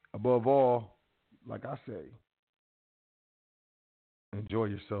above all, like I say, enjoy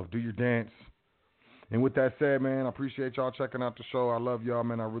yourself. Do your dance. And with that said, man, I appreciate y'all checking out the show. I love y'all,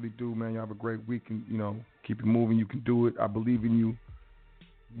 man. I really do, man. Y'all have a great week, and, you know, keep it moving. You can do it. I believe in you.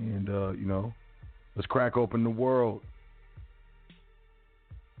 And, you know, let's crack open the world.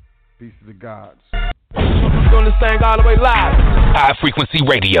 Peace to the gods. We're going to sing all the way live. High Frequency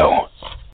Radio.